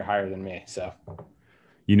as higher than me. So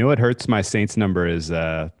You know what hurts my Saints number is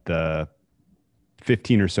the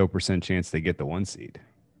 15 or so % chance they get the 1 seed,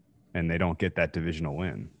 and they don't get that divisional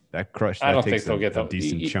win. That crush. I That don't takes think they'll get a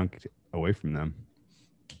decent chunk away from them.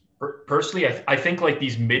 Personally, I think like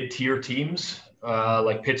these mid-tier teams,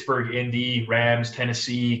 like Pittsburgh, Indy, Rams,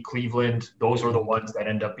 Tennessee, Cleveland, those are the ones that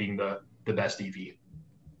end up being the best EV.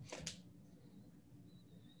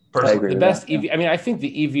 I agree the with best that, EV. I mean, I think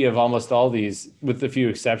the EV of almost all these, with a few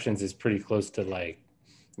exceptions, is pretty close to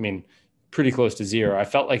pretty close to zero. I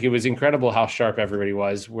felt like it was incredible how sharp everybody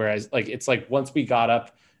was. Whereas like, it's like once we got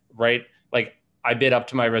up, right, like I bid up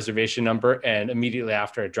to my reservation number and immediately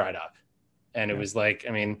after it dried up. And it was like,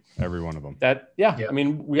 I mean, every one of them. I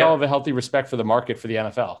mean, we all have a healthy respect for the market for the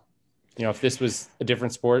NFL. You know, if this was a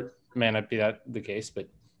different sport, man, I'd be that the case. But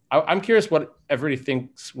I'm curious what everybody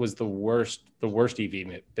thinks was the worst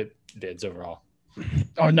EV bids overall.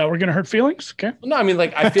 Oh, no, we're gonna hurt feelings. Okay. No, I mean,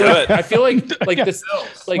 like I feel like this.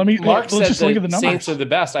 Like Mark said, just look at the numbers. Saints are the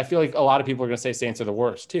best. I feel like a lot of people are gonna say Saints are the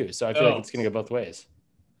worst too. So I feel like it's gonna go both ways.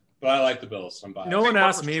 But I like the Bills. I'm biased. No one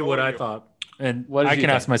asked me what I thought, and What did I you can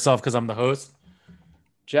think? ask myself because I'm the host.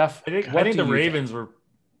 Jeff, I think what the do you Ravens were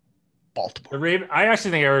Baltimore. I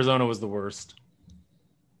actually think Arizona was the worst,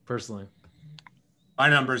 personally. My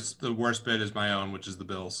numbers, the worst bid is my own, which is the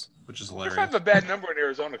Bills, which is I hilarious. have a bad number in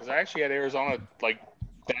Arizona because I actually had Arizona like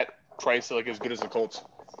that price like as good as the Colts.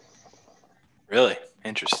 Really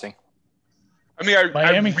interesting. I mean, I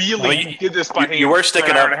really did this by hand. You were sticking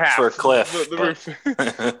for an hour up and a half. for Cliff.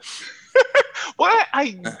 Well,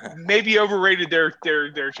 I maybe overrated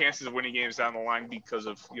their chances of winning games down the line because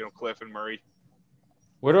of Cliff and Murray.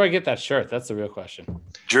 Where do I get that shirt? That's the real question.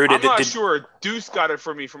 Drew, I'm not sure. Deuce got it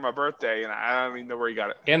for me for my birthday, and I don't even know where he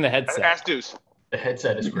got it. And the headset. Ask Deuce. The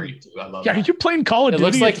headset is great too. I love Yeah, it. you're playing Call of It Duty.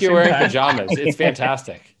 looks like at the you're same wearing time. pajamas. It's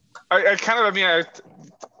fantastic. I've Are got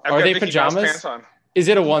they Mickey Mouse pajamas? pants on. Is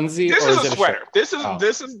it a onesie This or is is a it sweater. a shirt?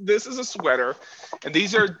 This is a sweater, and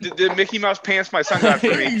these are the Mickey Mouse pants my son got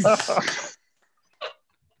for me.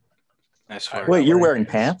 Nice sweater. Wait, you're wearing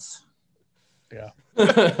pants? Yeah.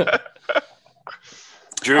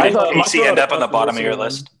 Drew, I did thought- Casey I end thought up on the about bottom this of your one.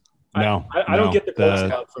 list? No, I don't no. get the quotes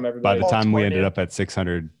count from By everybody. the time we Baltimore ended did. up at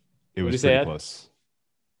 600, it What'd you was say, pretty Ed? close.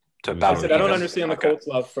 To It was about I said I don't even. understand the Okay. Colts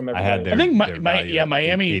love from I everybody. had their, I think their value at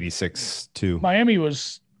Miami 86 too. Miami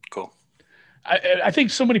was. Cool. I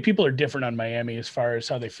think so many people are different on Miami as far as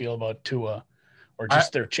how they feel about Tua, or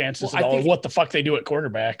just their chances Well, at I all, or think- what the fuck they do at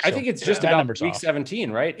quarterback. I So think it's just that about number's week off.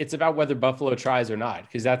 17, right? It's about whether Buffalo tries or not,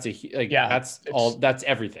 because that's that's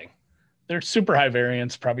everything. They're super high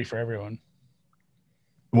variance probably for everyone.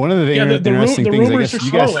 One of the, Yeah, the interesting things, I rumors guess, are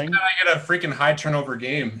you guys. swirling. I get a freaking high turnover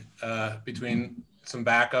game between some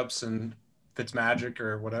backups and Fitzmagic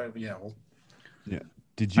or whatever. Yeah. Well,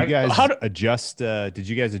 Did you guys adjust? Did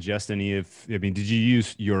you guys adjust any of? I mean, did you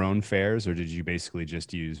use your own fares, or did you basically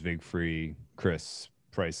just use Vig Free, Chris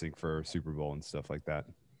pricing for Super Bowl and stuff like that?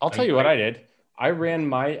 I'll tell you what I did. I ran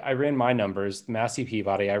my numbers, Massey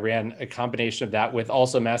Peabody. I ran a combination of that with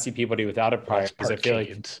also Massey Peabody without a prior, because I feel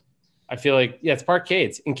like it's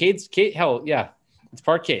Parkades and hell yeah, it's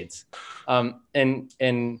Parkades.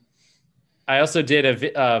 And I also did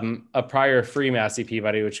a prior free Massey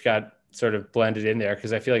Peabody, which got sort of blended in there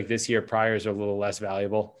because I feel like this year priors are a little less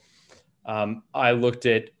valuable. I looked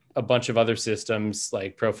at a bunch of other systems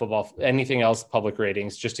like Pro Football, anything else, public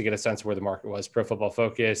ratings, just to get a sense of where the market was. Pro Football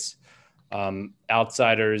Focus,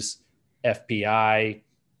 Outsiders, FPI,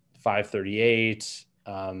 538.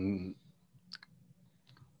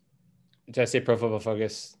 Did I say Pro Football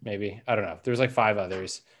Focus? Maybe. I don't know. There's like 5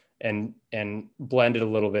 others and blended a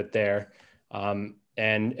little bit there. And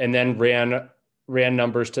then ran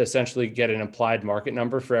numbers to essentially get an implied market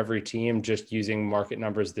number for every team, just using market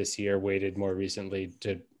numbers this year, weighted more recently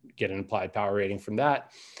to get an implied power rating from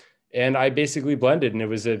that. And I basically blended, and it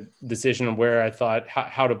was a decision on where I thought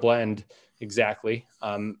how to blend exactly,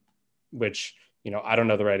 which, I don't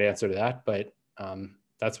know the right answer to that, but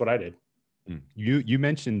that's what I did. You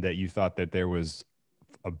mentioned that you thought that there was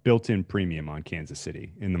a built-in premium on Kansas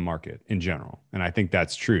City in the market in general. And I think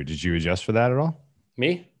that's true. Did you adjust for that at all?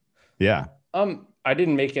 Me? Yeah. I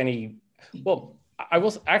didn't make any. Well,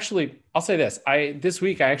 I'll say this. This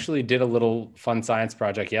week I actually did a little fun science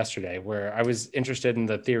project yesterday where I was interested in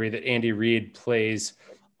the theory that Andy Reid plays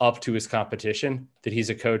up to his competition, that he's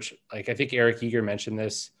a coach. Like, I think Eric Eager mentioned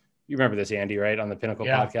this. You remember this, Andy, right? On the Pinnacle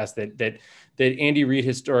podcast, that Andy Reid,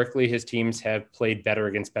 historically, his teams have played better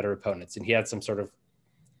against better opponents. And he had some sort of,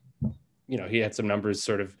 he had some numbers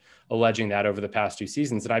sort of alleging that over the past 2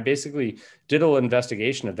 seasons. And I basically did a little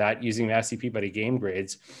investigation of that using Massey Peabody game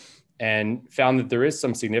grades and found that there is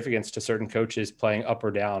some significance to certain coaches playing up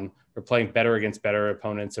or down, or playing better against better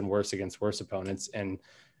opponents and worse against worse opponents. And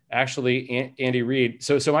actually, Andy Reid.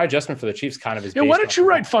 So my adjustment for the Chiefs kind of is. Yeah, why don't you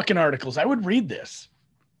write fucking articles? I would read this.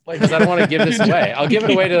 Because I don't want to give this away. I'll give it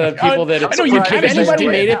away to the people that. I know you can't. If anybody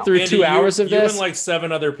made it through Andy, 2 hours of you this, and like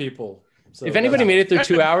 7 other people. So if anybody made it through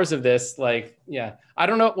 2 hours of this, I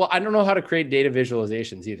don't know. Well, I don't know how to create data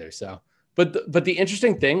visualizations either. So, but the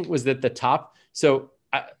interesting thing was that the top. So,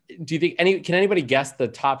 do you think can anybody guess the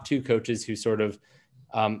top 2 coaches who sort of,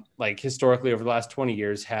 historically over the last 20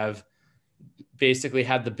 years have basically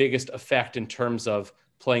had the biggest effect in terms of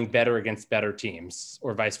playing better against better teams,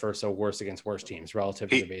 or vice versa, worse against worse teams relative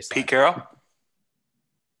to the baseline? Pete Carroll?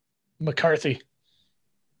 McCarthy.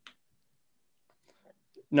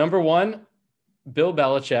 Number 1, Bill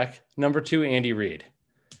Belichick. Number 2, Andy Reid.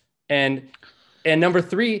 And number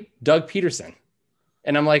 3, Doug Peterson.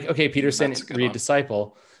 And I'm like, okay, Peterson, Reid,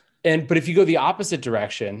 disciple. But if you go the opposite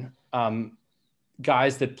direction,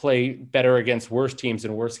 guys that play better against worse teams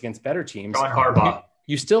and worse against better teams. John Harbaugh.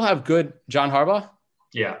 You still have good John Harbaugh?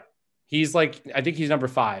 Yeah. He's I think he's number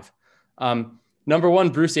 5. Number 1,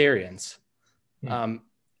 Bruce Arians. Is Tomlin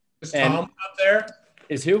up there?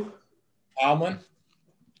 Is who? Tomlin?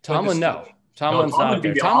 Tomlin's not there. Tomlin's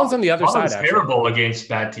Tomlin's on the other side. Tomlin's terrible against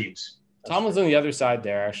bad teams. Tomlin's on the other side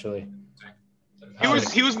there, actually.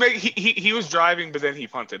 He was driving, but then he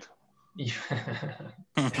punted.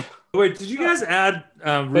 Wait, did you guys add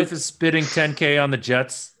Rufus spitting 10K on the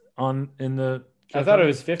Jets in the? I thought it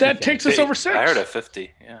was 50. That takes us over 6. I heard a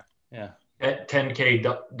 50. Yeah.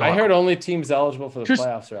 10K. I heard only teams eligible for the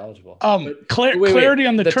playoffs are eligible. Clarity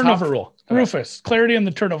on the turnover rule. Okay. Rufus, clarity on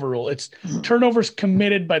the turnover rule. It's turnovers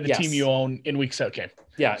committed by the team you own in week 7. Okay.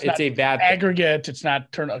 Yeah, it's a bad aggregate. It's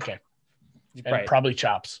not turn. Okay. And right. Probably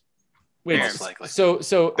chops. Wait, so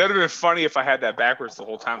that'd have been funny if I had that backwards the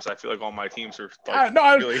whole time. So I feel like all my teams are. I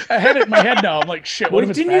had it in my head now. I'm like, shit.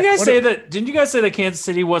 Didn't you guys say that Kansas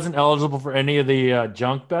City wasn't eligible for any of the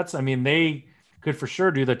junk bets? I mean, they could for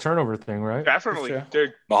sure do the turnover thing, right? Definitely.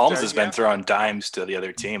 Mahomes has been throwing dimes to the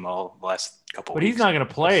other team all the last couple. But weeks. he's not going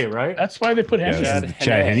to play, right? That's why they put him. Chad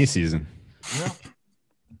Henne season. Yeah.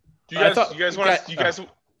 Do you guys want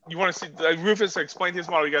to see Rufus explain his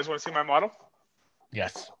model? You guys want to see my model?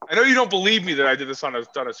 Yes. I know you don't believe me that I did this on a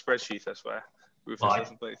spreadsheet. That's why Rufus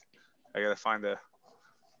doesn't play. I gotta find a.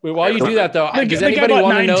 Wait, while you do that though, does anybody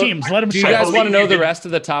want to know? Teams. Let them do you guys want to know the rest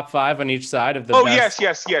of the top 5 on each side of the?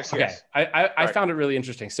 Yes. Okay, I found it really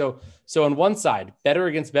interesting. So on one side, better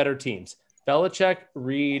against better teams: Belichick,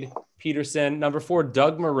 Reid, Peterson. Number 4,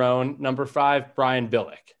 Doug Marrone. Number 5, Brian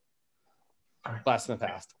Billick. Blast in the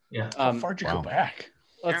past. Yeah. How far did you go back?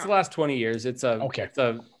 That's the last 20 years. It's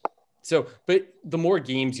but the more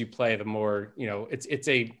games you play, the more it's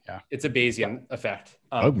a Bayesian effect.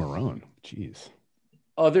 Doug Marrone, jeez.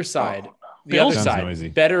 Other side, other side, noisy.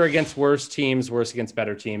 Better against worse teams, worse against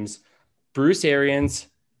better teams. Bruce Arians,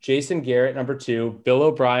 Jason Garrett, number 2, Bill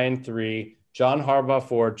O'Brien, 3, John Harbaugh,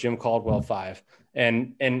 4, Jim Caldwell, 5,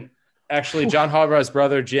 and actually John Harbaugh's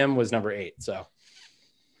brother Jim was number 8. So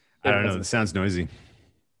I don't know. It sounds noisy. It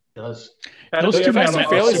does. Those two effects are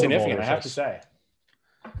fairly significant, I have to say.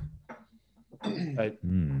 But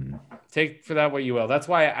take for that what you will. That's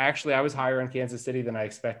why I was higher on Kansas City than I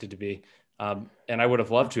expected to be, and I would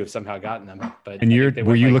have loved to have somehow gotten them. But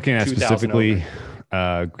were you looking at specifically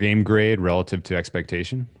game grade relative to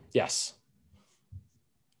expectation? Yes.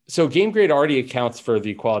 So game grade already accounts for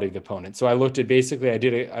the quality of the opponent. So I looked at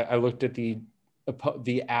I looked at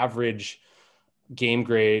the average game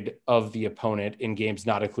grade of the opponent in games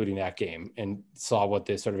not including that game, and saw what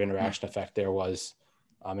the sort of interaction effect there was.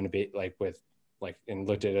 In a bit and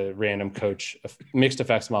looked at a random coach mixed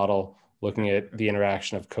effects model, looking at the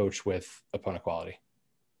interaction of coach with opponent quality.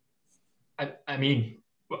 I mean,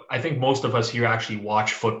 I think most of us here actually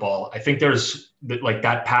watch football. I think there's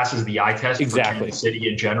that passes the eye test for Kansas City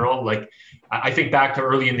in general. Like I think back to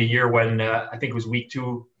early in the year when I think it was week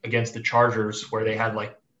 2 against the Chargers, where they had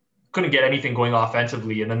couldn't get anything going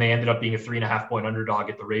offensively, and then they ended up being a 3.5 point underdog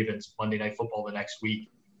at the Ravens Monday Night Football the next week.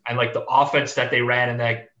 And the offense that they ran in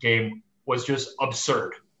that game was just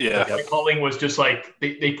absurd. Yeah. The calling was just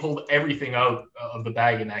they pulled everything out of the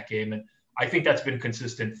bag in that game. And I think that's been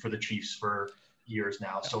consistent for the Chiefs for years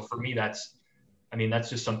now. So for me, that's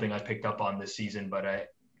just something I picked up on this season. But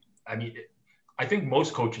I think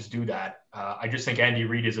most coaches do that. I just think Andy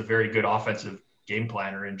Reid is a very good offensive game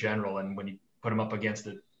planner in general. And when you put him up against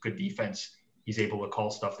a good defense, he's able to call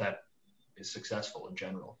stuff that is successful in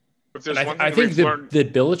general. I think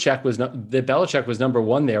that Belichick was number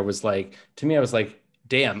 1 there was to me, I was like,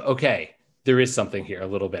 damn, okay, there is something here a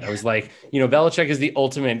little bit. I was like, Belichick is the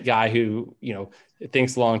ultimate guy who,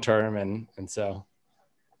 thinks long-term. And so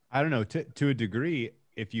I don't know, to a degree,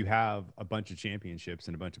 if you have a bunch of championships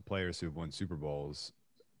and a bunch of players who have won Super Bowls,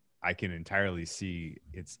 I can entirely see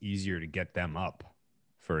it's easier to get them up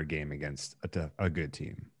for a game against a good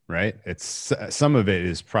team. Right. It's some of it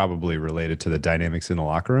is probably related to the dynamics in the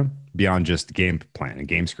locker room beyond just game plan and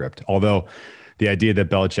game script. Although the idea that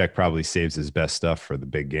Belichick probably saves his best stuff for the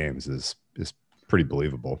big games is pretty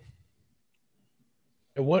believable.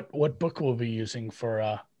 What book will we be using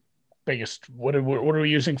for biggest? What are we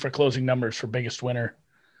using for closing numbers for biggest winner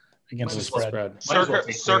against the spread?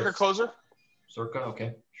 Circa closer. Circa.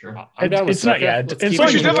 Okay. Sure. It's not yet.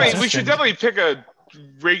 We should definitely pick a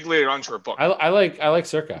regulated onto a book. I like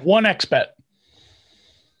Circa. 1xBet.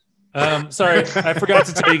 Sorry, I forgot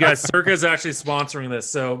to tell you guys. Circa is actually sponsoring this.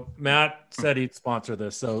 So Matt said he'd sponsor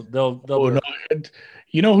this. So they'll. Oh, no.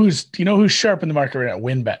 You know who's sharp in the market right now?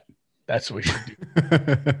 WinBet. That's what we should do.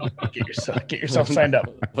 Get yourself signed up.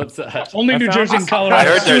 What's that? Only New Jersey and Colorado. I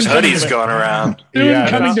heard there's hoodies going around. Soon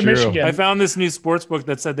coming to true. Michigan. I found this new sports book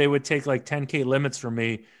that said they would take like 10K limits from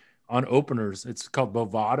me on openers. It's called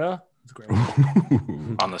Bovada. It's great.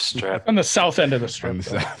 On the strip. On the south end of the strip.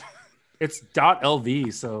 It's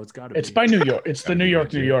 .lv, so it's got to be. It's by New York. It's the New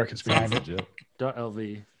York. It's behind it.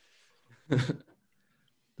 .lv.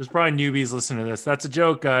 There's probably newbies listening to this. That's a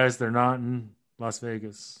joke, guys. They're not in Las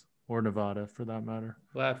Vegas or Nevada, for that matter.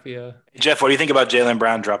 Latvia. Jeff, what do you think about Jaylen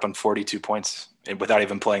Brown dropping 42 points without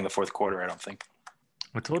even playing the fourth quarter? I don't think.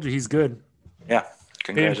 I told you he's good. Yeah.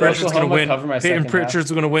 Peyton Congratulations. Pritchard's going to win. cover my Peyton second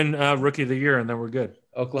Pritchard's going to win Rookie of the Year, and then we're good.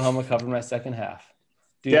 Oklahoma covered my second half.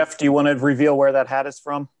 Dude, Jeff, do you want to reveal where that hat is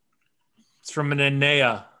from? It's from an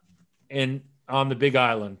Enea on the Big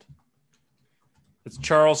Island. It's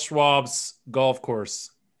Charles Schwab's golf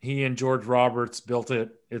course. He and George Roberts built it.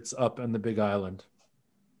 It's up in the Big Island.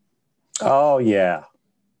 Oh, yeah.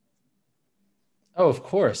 Oh, of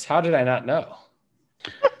course. How did I not know?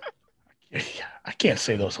 I can't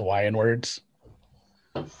say those Hawaiian words.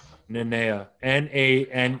 Nanea.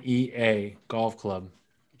 Nanea Golf Club.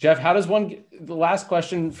 Jeff, how does the last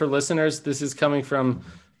question for listeners, this is coming from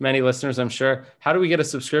many listeners, I'm sure. How do we get a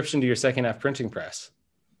subscription to your second half printing press?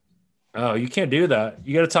 Oh, you can't do that.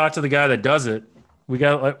 You got to talk to the guy that does it. We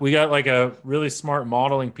got like a really smart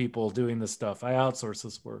modeling people doing this stuff. I outsource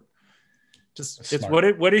this work. Just it's what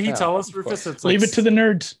did he tell us, Rufus? It's Leave it to the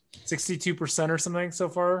nerds. 62% or something so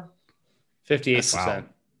far. 58%. Wow.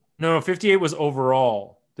 No, 58 was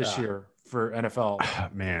overall this year for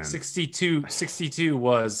NFL. Man, 62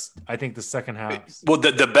 was, I think, the second half. Well,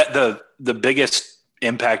 the biggest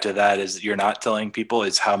impact of that is you're not telling people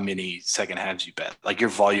is how many second halves you bet. Like your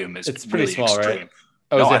volume is it's pretty really small, extreme. right?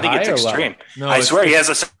 Oh, no, I think it's extreme. No, I swear he has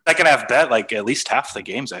a second half bet like at least half the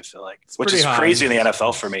games, I feel like, which is high. crazy in the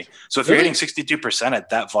NFL for me. So if you're hitting 62% at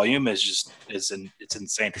that volume it's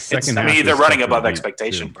insane. I mean, they're running above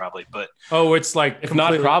expectation probably, but it's like if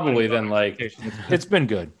not probably then like it's been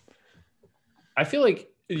good. I feel like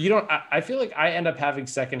I feel like I end up having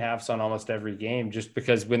second halves on almost every game just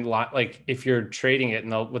because when like if you're trading it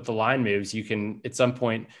and with the line moves, you can at some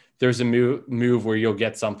point there's a move where you'll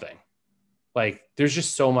get something. Like there's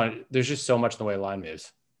just so much in the way line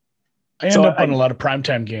moves. I end up on a lot of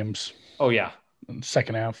primetime games. Oh yeah. In the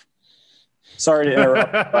second half. Sorry to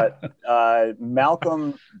interrupt, but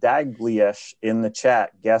Malcolm Daglish in the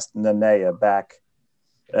chat guessed Nanea back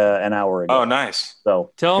an hour ago. Oh, nice.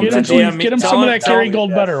 So tell him to DM me. Get him some of that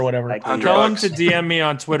Kerrygold butter or whatever. Tell him to DM me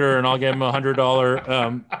on Twitter, and I'll give him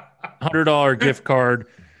 $100 gift card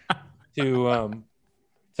to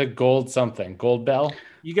Gold something. Gold Bell.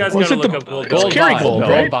 You guys got to look up Gold Gold Kerrygold,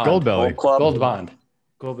 right? Gold Belly. Gold Bond.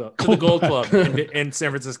 Gold Bell. To the Gold Club in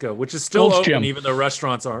San Francisco, which is still Gold's open, Gym. even though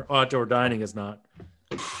restaurants are outdoor dining is not.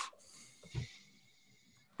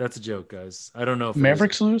 That's a joke, guys. I don't know if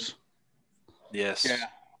Mavericks lose. Yes. Yeah.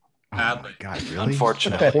 Oh my God, really?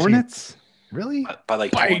 Unfortunately. The Hornets? Really? By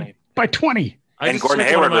like 20. By 20. I And just Gordon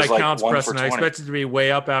checked one of Hayward my was like accounts, 1 for Preston. I 20. expected to be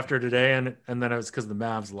way up after today, and then it was because the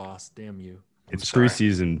Mavs lost. Damn you. It's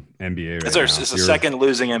preseason NBA right It's now. the You're second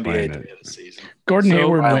losing NBA playing day it. of the season. Gordon So,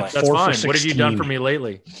 Hayward went that's 4 fine. for 16. What have you done for me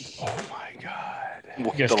lately? Oh my God. You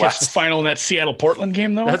guys The catch last- the final in that Seattle-Portland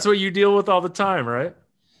game, though? That's what you deal with all the time, right?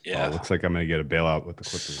 Yeah. Oh, looks like I'm going to get a bailout with the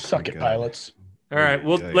Clippers. Suck it, pilots. All right.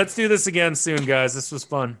 Well, Yeah. let's do this again soon, guys. This was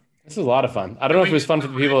fun. This was a lot of fun. I don't know if it was fun for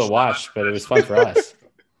the people that watched, but it was fun for us.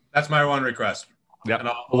 That's my one request. Yep. And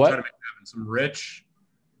I'll What? try to make it happen. Some rich,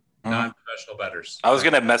 non-professional bettors. I was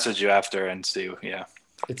gonna message you after and see. Yeah,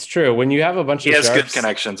 It's true. When you have a bunch he of has good sharps,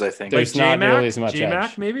 connections. I think There's not nearly as much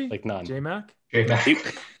J-Mac, edge. maybe? Like none. J-Mac?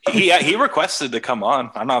 he requested to come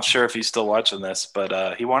on. I'm not sure if he's still watching this,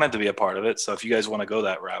 but he wanted to be a part of it. So if you guys want to go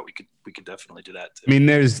that route, we could definitely do that too. I mean,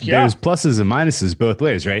 there's pluses and minuses both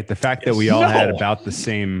ways, right? The fact that we all had No. about the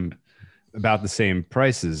same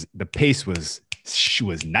prices, the pace was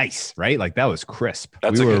nice, right? Like that was crisp.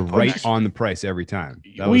 That's we a were good point. right on the price every time.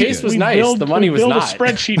 That The pace was nice. The money was build not. a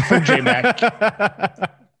spreadsheet for J-Mac.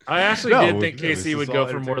 I actually No, did think it was KC just would all go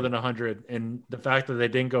for more entertaining. than 100, and the fact that they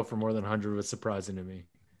didn't go for more than 100 was surprising to me,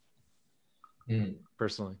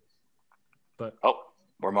 personally. But Oh,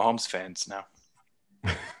 we're Mahomes fans now.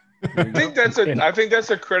 I think that's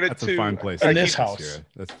a credit That's to a fine place. In this to be, house. Sierra.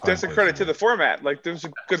 That's That's a credit to the format. Like there was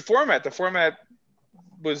a good format. The format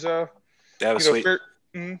was That was you know, sweet. fair,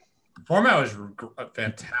 Format was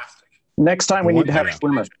fantastic. Next time we need to have Yeah.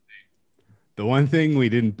 Schwimmer. The one thing we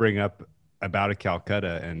didn't bring up about a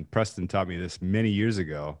Calcutta, and Preston taught me this many years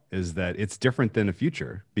ago, is that it's different than a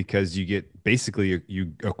future because you get basically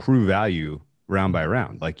you accrue value round by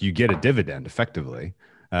round. Like you get a dividend effectively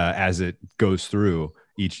as it goes through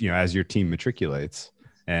each, as your team matriculates.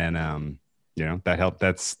 And,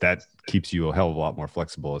 that keeps you a hell of a lot more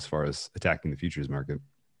flexible as far as attacking the futures market.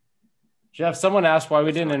 Jeff, someone asked why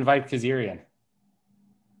we didn't invite Kazarian.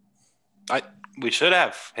 We should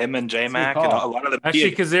have him and J Mac and a lot of the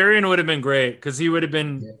Actually, Kazarian would have been great because he would have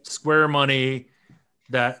been square money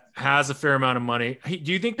that has a fair amount of money.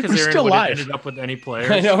 Do you think Kazarian would have ended up with any players?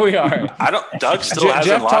 I know we are. Doug still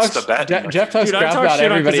hasn't lost a bet. Jeff talks crap talk about shit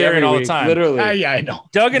on everybody Kazarian all the week, time. Literally. Yeah, I know.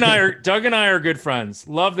 Doug and I are good friends.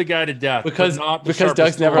 Love the guy to death. Because Doug's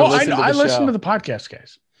Doug's never Oh, I listened know. to the I listen show. to the podcast,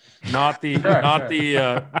 guys. not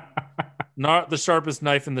the not the sharpest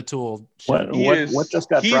knife in the tool. What just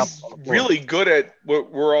got dropped? He's really good at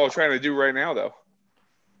what we're all trying to do right now, though.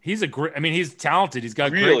 He's he's talented. He's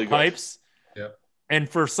got Really great good. pipes. Yeah. And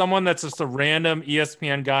for someone that's just a random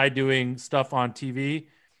ESPN guy doing stuff on TV,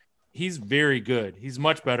 he's very good. He's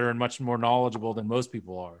much better and much more knowledgeable than most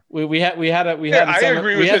people are. I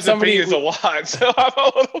agree with his opinions a lot. So I'm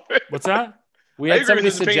a little bit. What's that? We I had agree somebody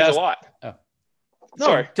with his opinions suggest. a lot. Oh. No,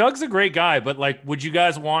 Sorry. Doug's a great guy, but would you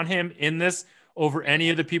guys want him in this over any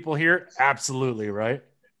of the people here? Absolutely, right?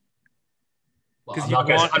 Well, 'Cause I'm you not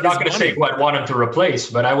want going to his say money. who I'd want him to replace,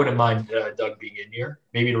 but I wouldn't mind Doug being in here,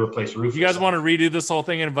 maybe to replace Rufus. You guys want to redo this whole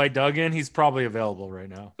thing and invite Doug in? He's probably available right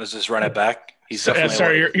now. Let's just run it back. He's definitely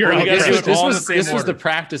Sorry, you're You out. guys do it This all in was the same this was order. the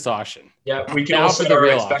practice auction. Yeah, we can Now also for set the our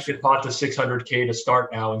real expected pot to $600K to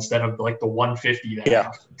start now instead of like the 150 that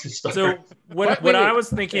Yeah. to start. So what Wait, I was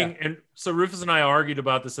thinking, and so Rufus and I argued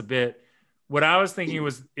about this a bit. What I was thinking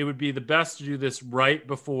was it would be the best to do this right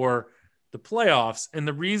before the playoffs. And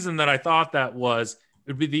the reason that I thought that was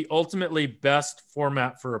it would be the ultimately best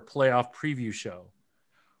format for a playoff preview show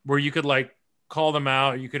where you could call them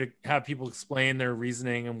out. You could have people explain their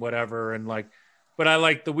reasoning and whatever. And but I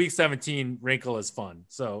like the week 17 wrinkle is fun.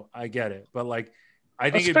 So I get it. But I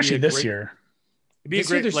think Especially it'd be this year. It'd be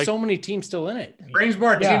This a year, great, there's so many teams still in it. Brings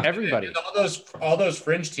more Yeah, teams. everybody. And all those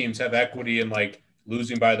fringe teams have equity in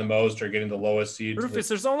losing by the most or getting the lowest seed. Rufus,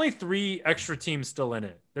 there's only 3 extra teams still in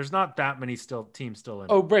it. There's not that many teams still in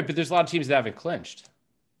it. Oh, right, but there's a lot of teams that haven't clinched.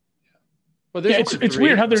 Well, Yeah, it's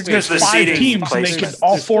weird how there's There's just the 5 seeding teams and they places. could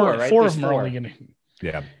all There's four, right? four There's of them are four. only going to.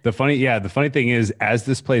 Yeah. The funny thing is, as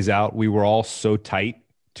this plays out, we were all so tight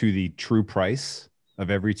to the true price of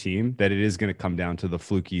every team that it is going to come down to the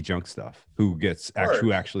fluky junk stuff. Who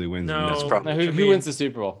actually wins? No. in this. That's probably- Now, I who mean- wins the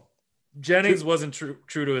Super Bowl? Jennings wasn't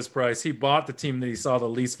true to his price. He bought the team that he saw the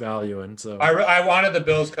least value in. So I wanted the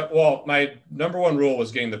Bills. Well, my number one rule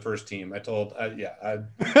was getting the first team. I told, that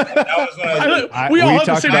was what I was. We all have the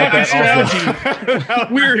talked same about fucking that strategy. also.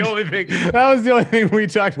 That was Weird. the only thing. That was the only thing we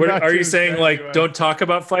talked What, about. are you too. saying don't talk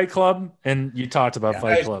about Fight Club? And you talked about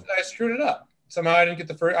Fight Club. I screwed it up. Somehow I didn't get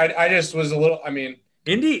the first. I just was a little. I mean,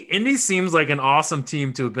 Indy seems like an awesome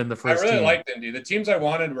team to have been the I first really team. liked Indy. The teams I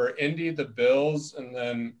wanted were Indy, the Bills, and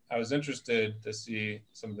then I was interested to see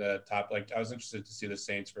some of the top. I was interested to see the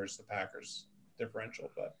Saints versus the Packers differential,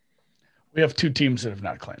 but We have 2 teams that have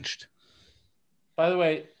not clinched. By the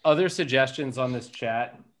way, other suggestions on this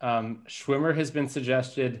chat. Schwimmer has been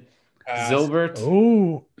suggested. Zilbert.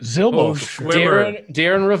 Oh, Zilbo.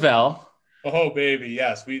 Darren Ravel. oh baby,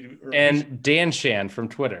 yes, And Dan Shan from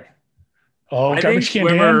Twitter. Oh, I think garbage can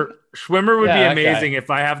Dan. Schwimmer would Yeah, be that amazing if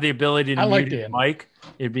I have the ability to I like mute his Dan. mic.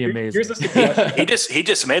 It'd be amazing. Here's a suggestion. He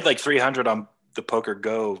just made like 300 on the Poker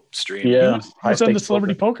Go stream. Yeah, He's on the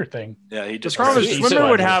celebrity poker thing. Yeah, he The just problem is So- Schwimmer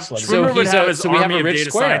would have so Schwimmer would he's have a- his so we have army a of Rich data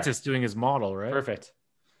Square. scientists doing his model, right? Perfect.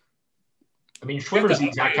 I mean, Schwimmer's the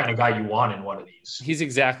exact kind of guy you want in one of these. He's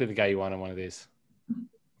exactly the guy you want in one of these.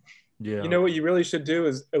 Yeah. You know what you really should do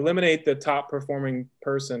is eliminate the top performing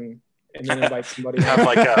person and then invite somebody have else.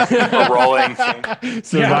 like a rolling thing.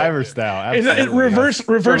 Survivor style. Is it Absolutely. reverse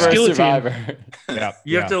guillotine? Survivor. Yeah.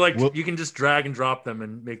 You have to Well, you can just drag and drop them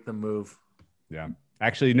and make them move. yeah.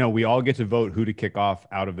 Actually, no. We all get to vote who to kick off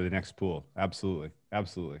out of the next pool. Absolutely.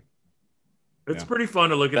 It's Yeah. pretty fun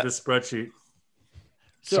to look at this spreadsheet.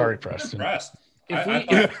 Sorry, Preston. impressed. If I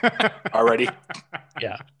we, thought- Already.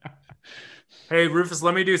 Yeah. Hey, Rufus,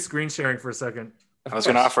 let me do screen sharing for a second. I was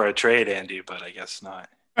going to offer a trade, Andy, but I guess not.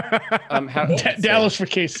 Dallas for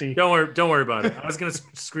KC. Don't worry about it. I was gonna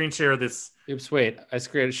screen share this. Oops, wait. I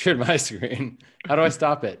shared my screen. How do I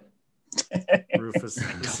stop it? Rufus,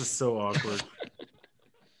 this is so awkward.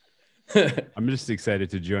 I'm just excited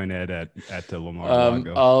to join Ed at the Lamar.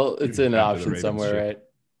 It's an After the option Ravens somewhere,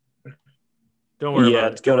 trip. right? Don't worry Yeah,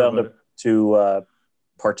 about it. to go Don't down worry to about to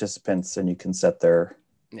participants, and you can set their.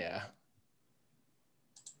 Yeah.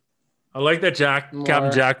 I like that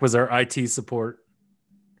Captain Jack was our IT support.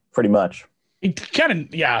 Pretty much. He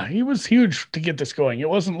he was huge to get this going. It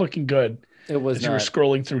wasn't looking good. It was as you were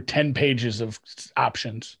scrolling through 10 pages of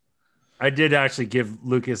options. I did actually give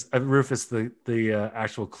Rufus the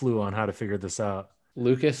actual clue on how to figure this out.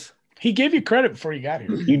 Lucas? He gave you credit before you got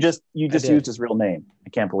here. You just used his real name. I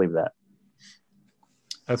can't believe that.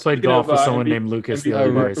 I played golf with someone named Lucas the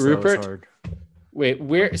other day. So Rupert? it was hard. Wait,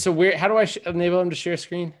 where? How do I enable him to share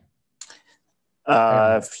screen?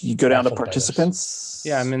 If you go down to participants.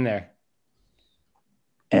 Yeah, I'm in there.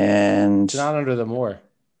 And it's not under the more.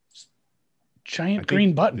 Giant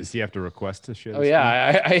green button. Does he have to request to share? Oh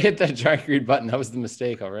yeah, I hit that giant green button. That was the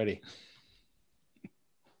mistake already.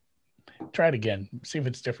 Try it again. See if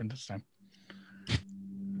it's different this time.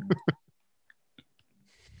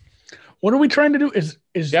 What are we trying to do? Is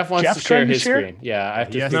Jeff wants Jeff to share trying his to share? screen? Yeah, I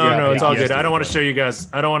have to. No, it's all good. I don't want to show you guys.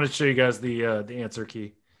 I don't want to show you guys the answer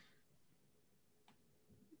key.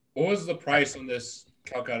 What was the price on this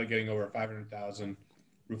Calcutta getting over 500,000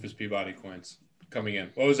 Rufus Peabody coins coming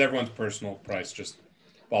in? What was everyone's personal price? Just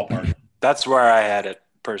ballpark. That's where I had it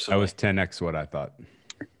personally. That was 10x what I thought.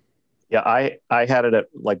 Yeah, I had it at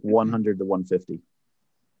like 100 to 150.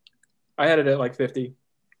 I had it at like 50.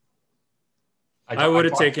 I would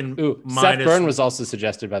have taken Seth Byrne was also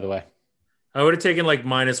suggested, by the way. I would have taken like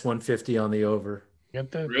minus 150 on the over. I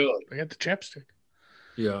got the chapstick.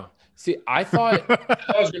 Yeah. See, I thought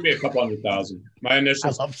that was going to be a couple 100,000. My initial.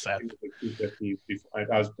 I love Seth. Was like 250.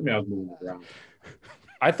 I was moving around.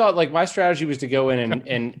 I thought like my strategy was to go in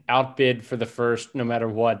and outbid for the first, no matter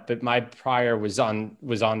what. But my prior was on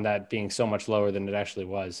that being so much lower than it actually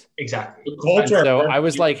was. Exactly. The culture. So I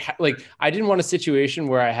was like I didn't want a situation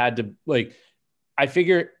where I had to like. I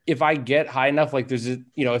figure if I get high enough, like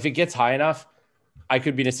if it gets high enough, I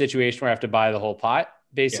could be in a situation where I have to buy the whole pot,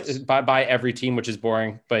 buy every team, which is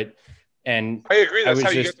boring. And I agree. That's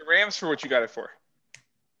how you get the Rams for what you got it for.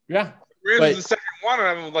 Yeah. Rams is the second one, and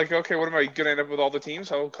I'm like, okay, what am I going to end up with all the teams?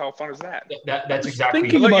 How fun is that? That's exactly.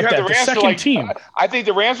 Thinking about that, the second team. I think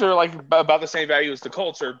the Rams are like about the same value as the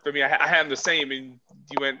Colts. Or I mean, I had them the same, and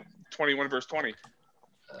you went 21 versus 20.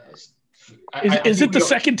 Is it the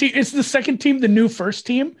second team? Is the second team the new first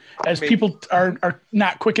team? As people are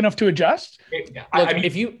not quick enough to adjust.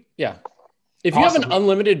 If you have an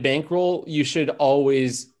unlimited bankroll, you should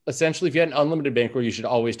always essentially. If you had an unlimited bankroll, you should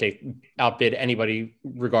always outbid anybody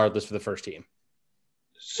regardless for the first team.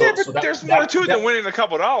 But there's more to it than winning a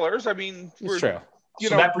couple dollars. I mean, it's true.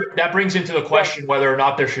 That brings into the question whether or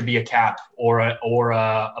not there should be a cap or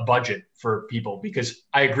a budget for people, because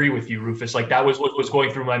I agree with you, Rufus. Like that was what was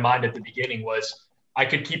going through my mind at the beginning was I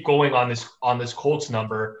could keep going on this Colts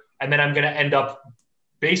number, and then I'm going to end up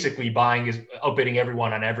basically outbidding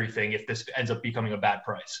everyone on everything if this ends up becoming a bad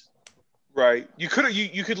price. Right. You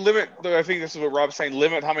could limit. I think this is what Rob's saying.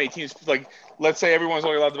 Limit how many teams. Like, let's say everyone's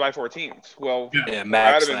only allowed to buy 4 teams. Well, yeah, I'd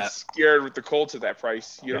have been scared with the Colts at that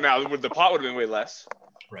price. Now with the pot would have been way less.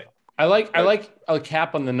 Right. I like a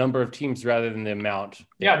cap on the number of teams rather than the amount.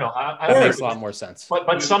 Yeah, no, that makes a lot more sense.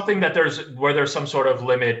 But something that there's some sort of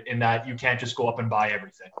limit in that you can't just go up and buy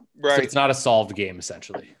everything. Right. So it's not a solved game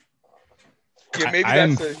essentially. Yeah, maybe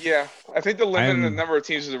I think the limit in the number of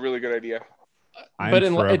teams is a really good idea. But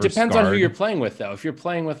it depends on who you're playing with, though. If you're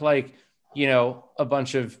playing with a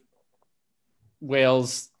bunch of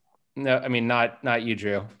whales, no, I mean not you,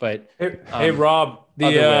 Drew, but hey Rob,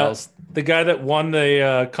 the guy that won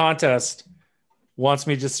the contest wants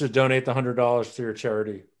me just to donate the $100 to your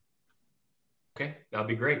charity. Okay, that'd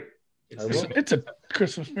be great. It's a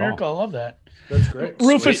Christmas miracle. I love that. That's great.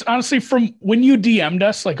 Rufus, honestly, from when you DM'd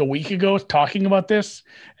us like a week ago talking about this,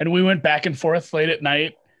 and we went back and forth late at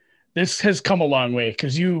night, this has come a long way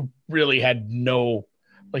because you really had no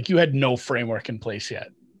framework in place yet.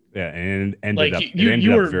 Yeah, and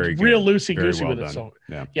you were real loosey goosey with it. So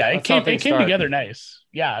it came together nice.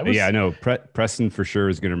 Yeah, I know. Preston for sure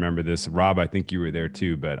is going to remember this. Rob, I think you were there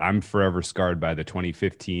too, but I'm forever scarred by the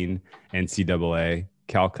 2015 NCAA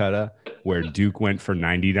Calcutta where Duke went for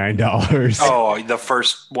 $99. Oh, the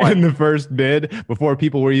first one in the first bid before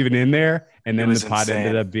people were even in there, and then the pot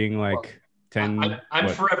ended up being like 10. I'm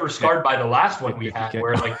forever scarred by the last one we had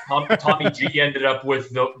where like Tommy G ended up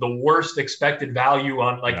with the worst expected value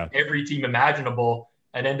on every team imaginable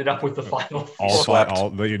and ended up with the final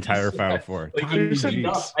four. The entire final four.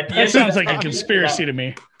 That sounds like a conspiracy to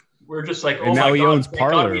me. We're just like, and now he owns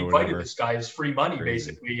Parler. We invited this guy as free money,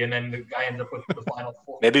 basically, and then the guy ends up with the final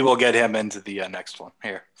four. Maybe we'll get him into the next one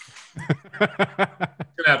here. Gonna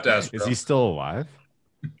have to ask. Is he still alive?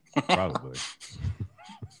 Probably.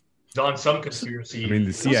 on some conspiracy. I mean, the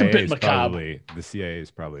a CIA bit is macabre.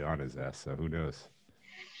 probably on his ass. So who knows?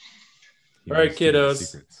 He All right, knows too many kiddos.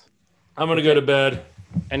 secrets. I'm gonna go to bed.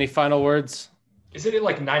 Any final words? Is it at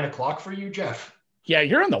like 9 o'clock for you, Jeff? Yeah,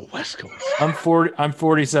 you're on the West Coast. I'm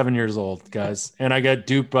 47 years old, guys, and I got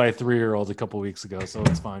duped by a 3-year-old a couple weeks ago, so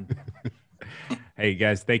it's fine. Hey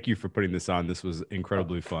guys, thank you for putting this on. This was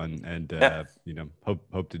incredibly fun, and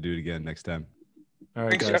hope to do it again next time. All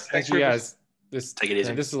right, Thanks, guys. Jeff. Thank you, guys. This Take it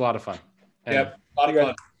easy. This is a lot of fun. And Yep. A lot of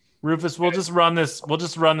fun. Rufus, we'll just run this. We'll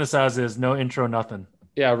just run this as is. No intro, nothing.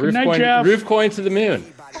 Yeah, Good night, Jeff. roof coin to the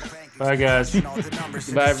moon. Bye, guys.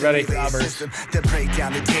 Bye, everybody. That break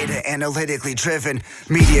down the data, analytically driven.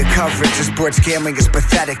 Media coverage of sports gambling is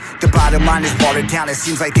pathetic. The bottom line is watered down. It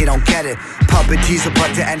seems like they don't get it. Puppet teaser,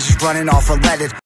 but the engine's running off unleaded.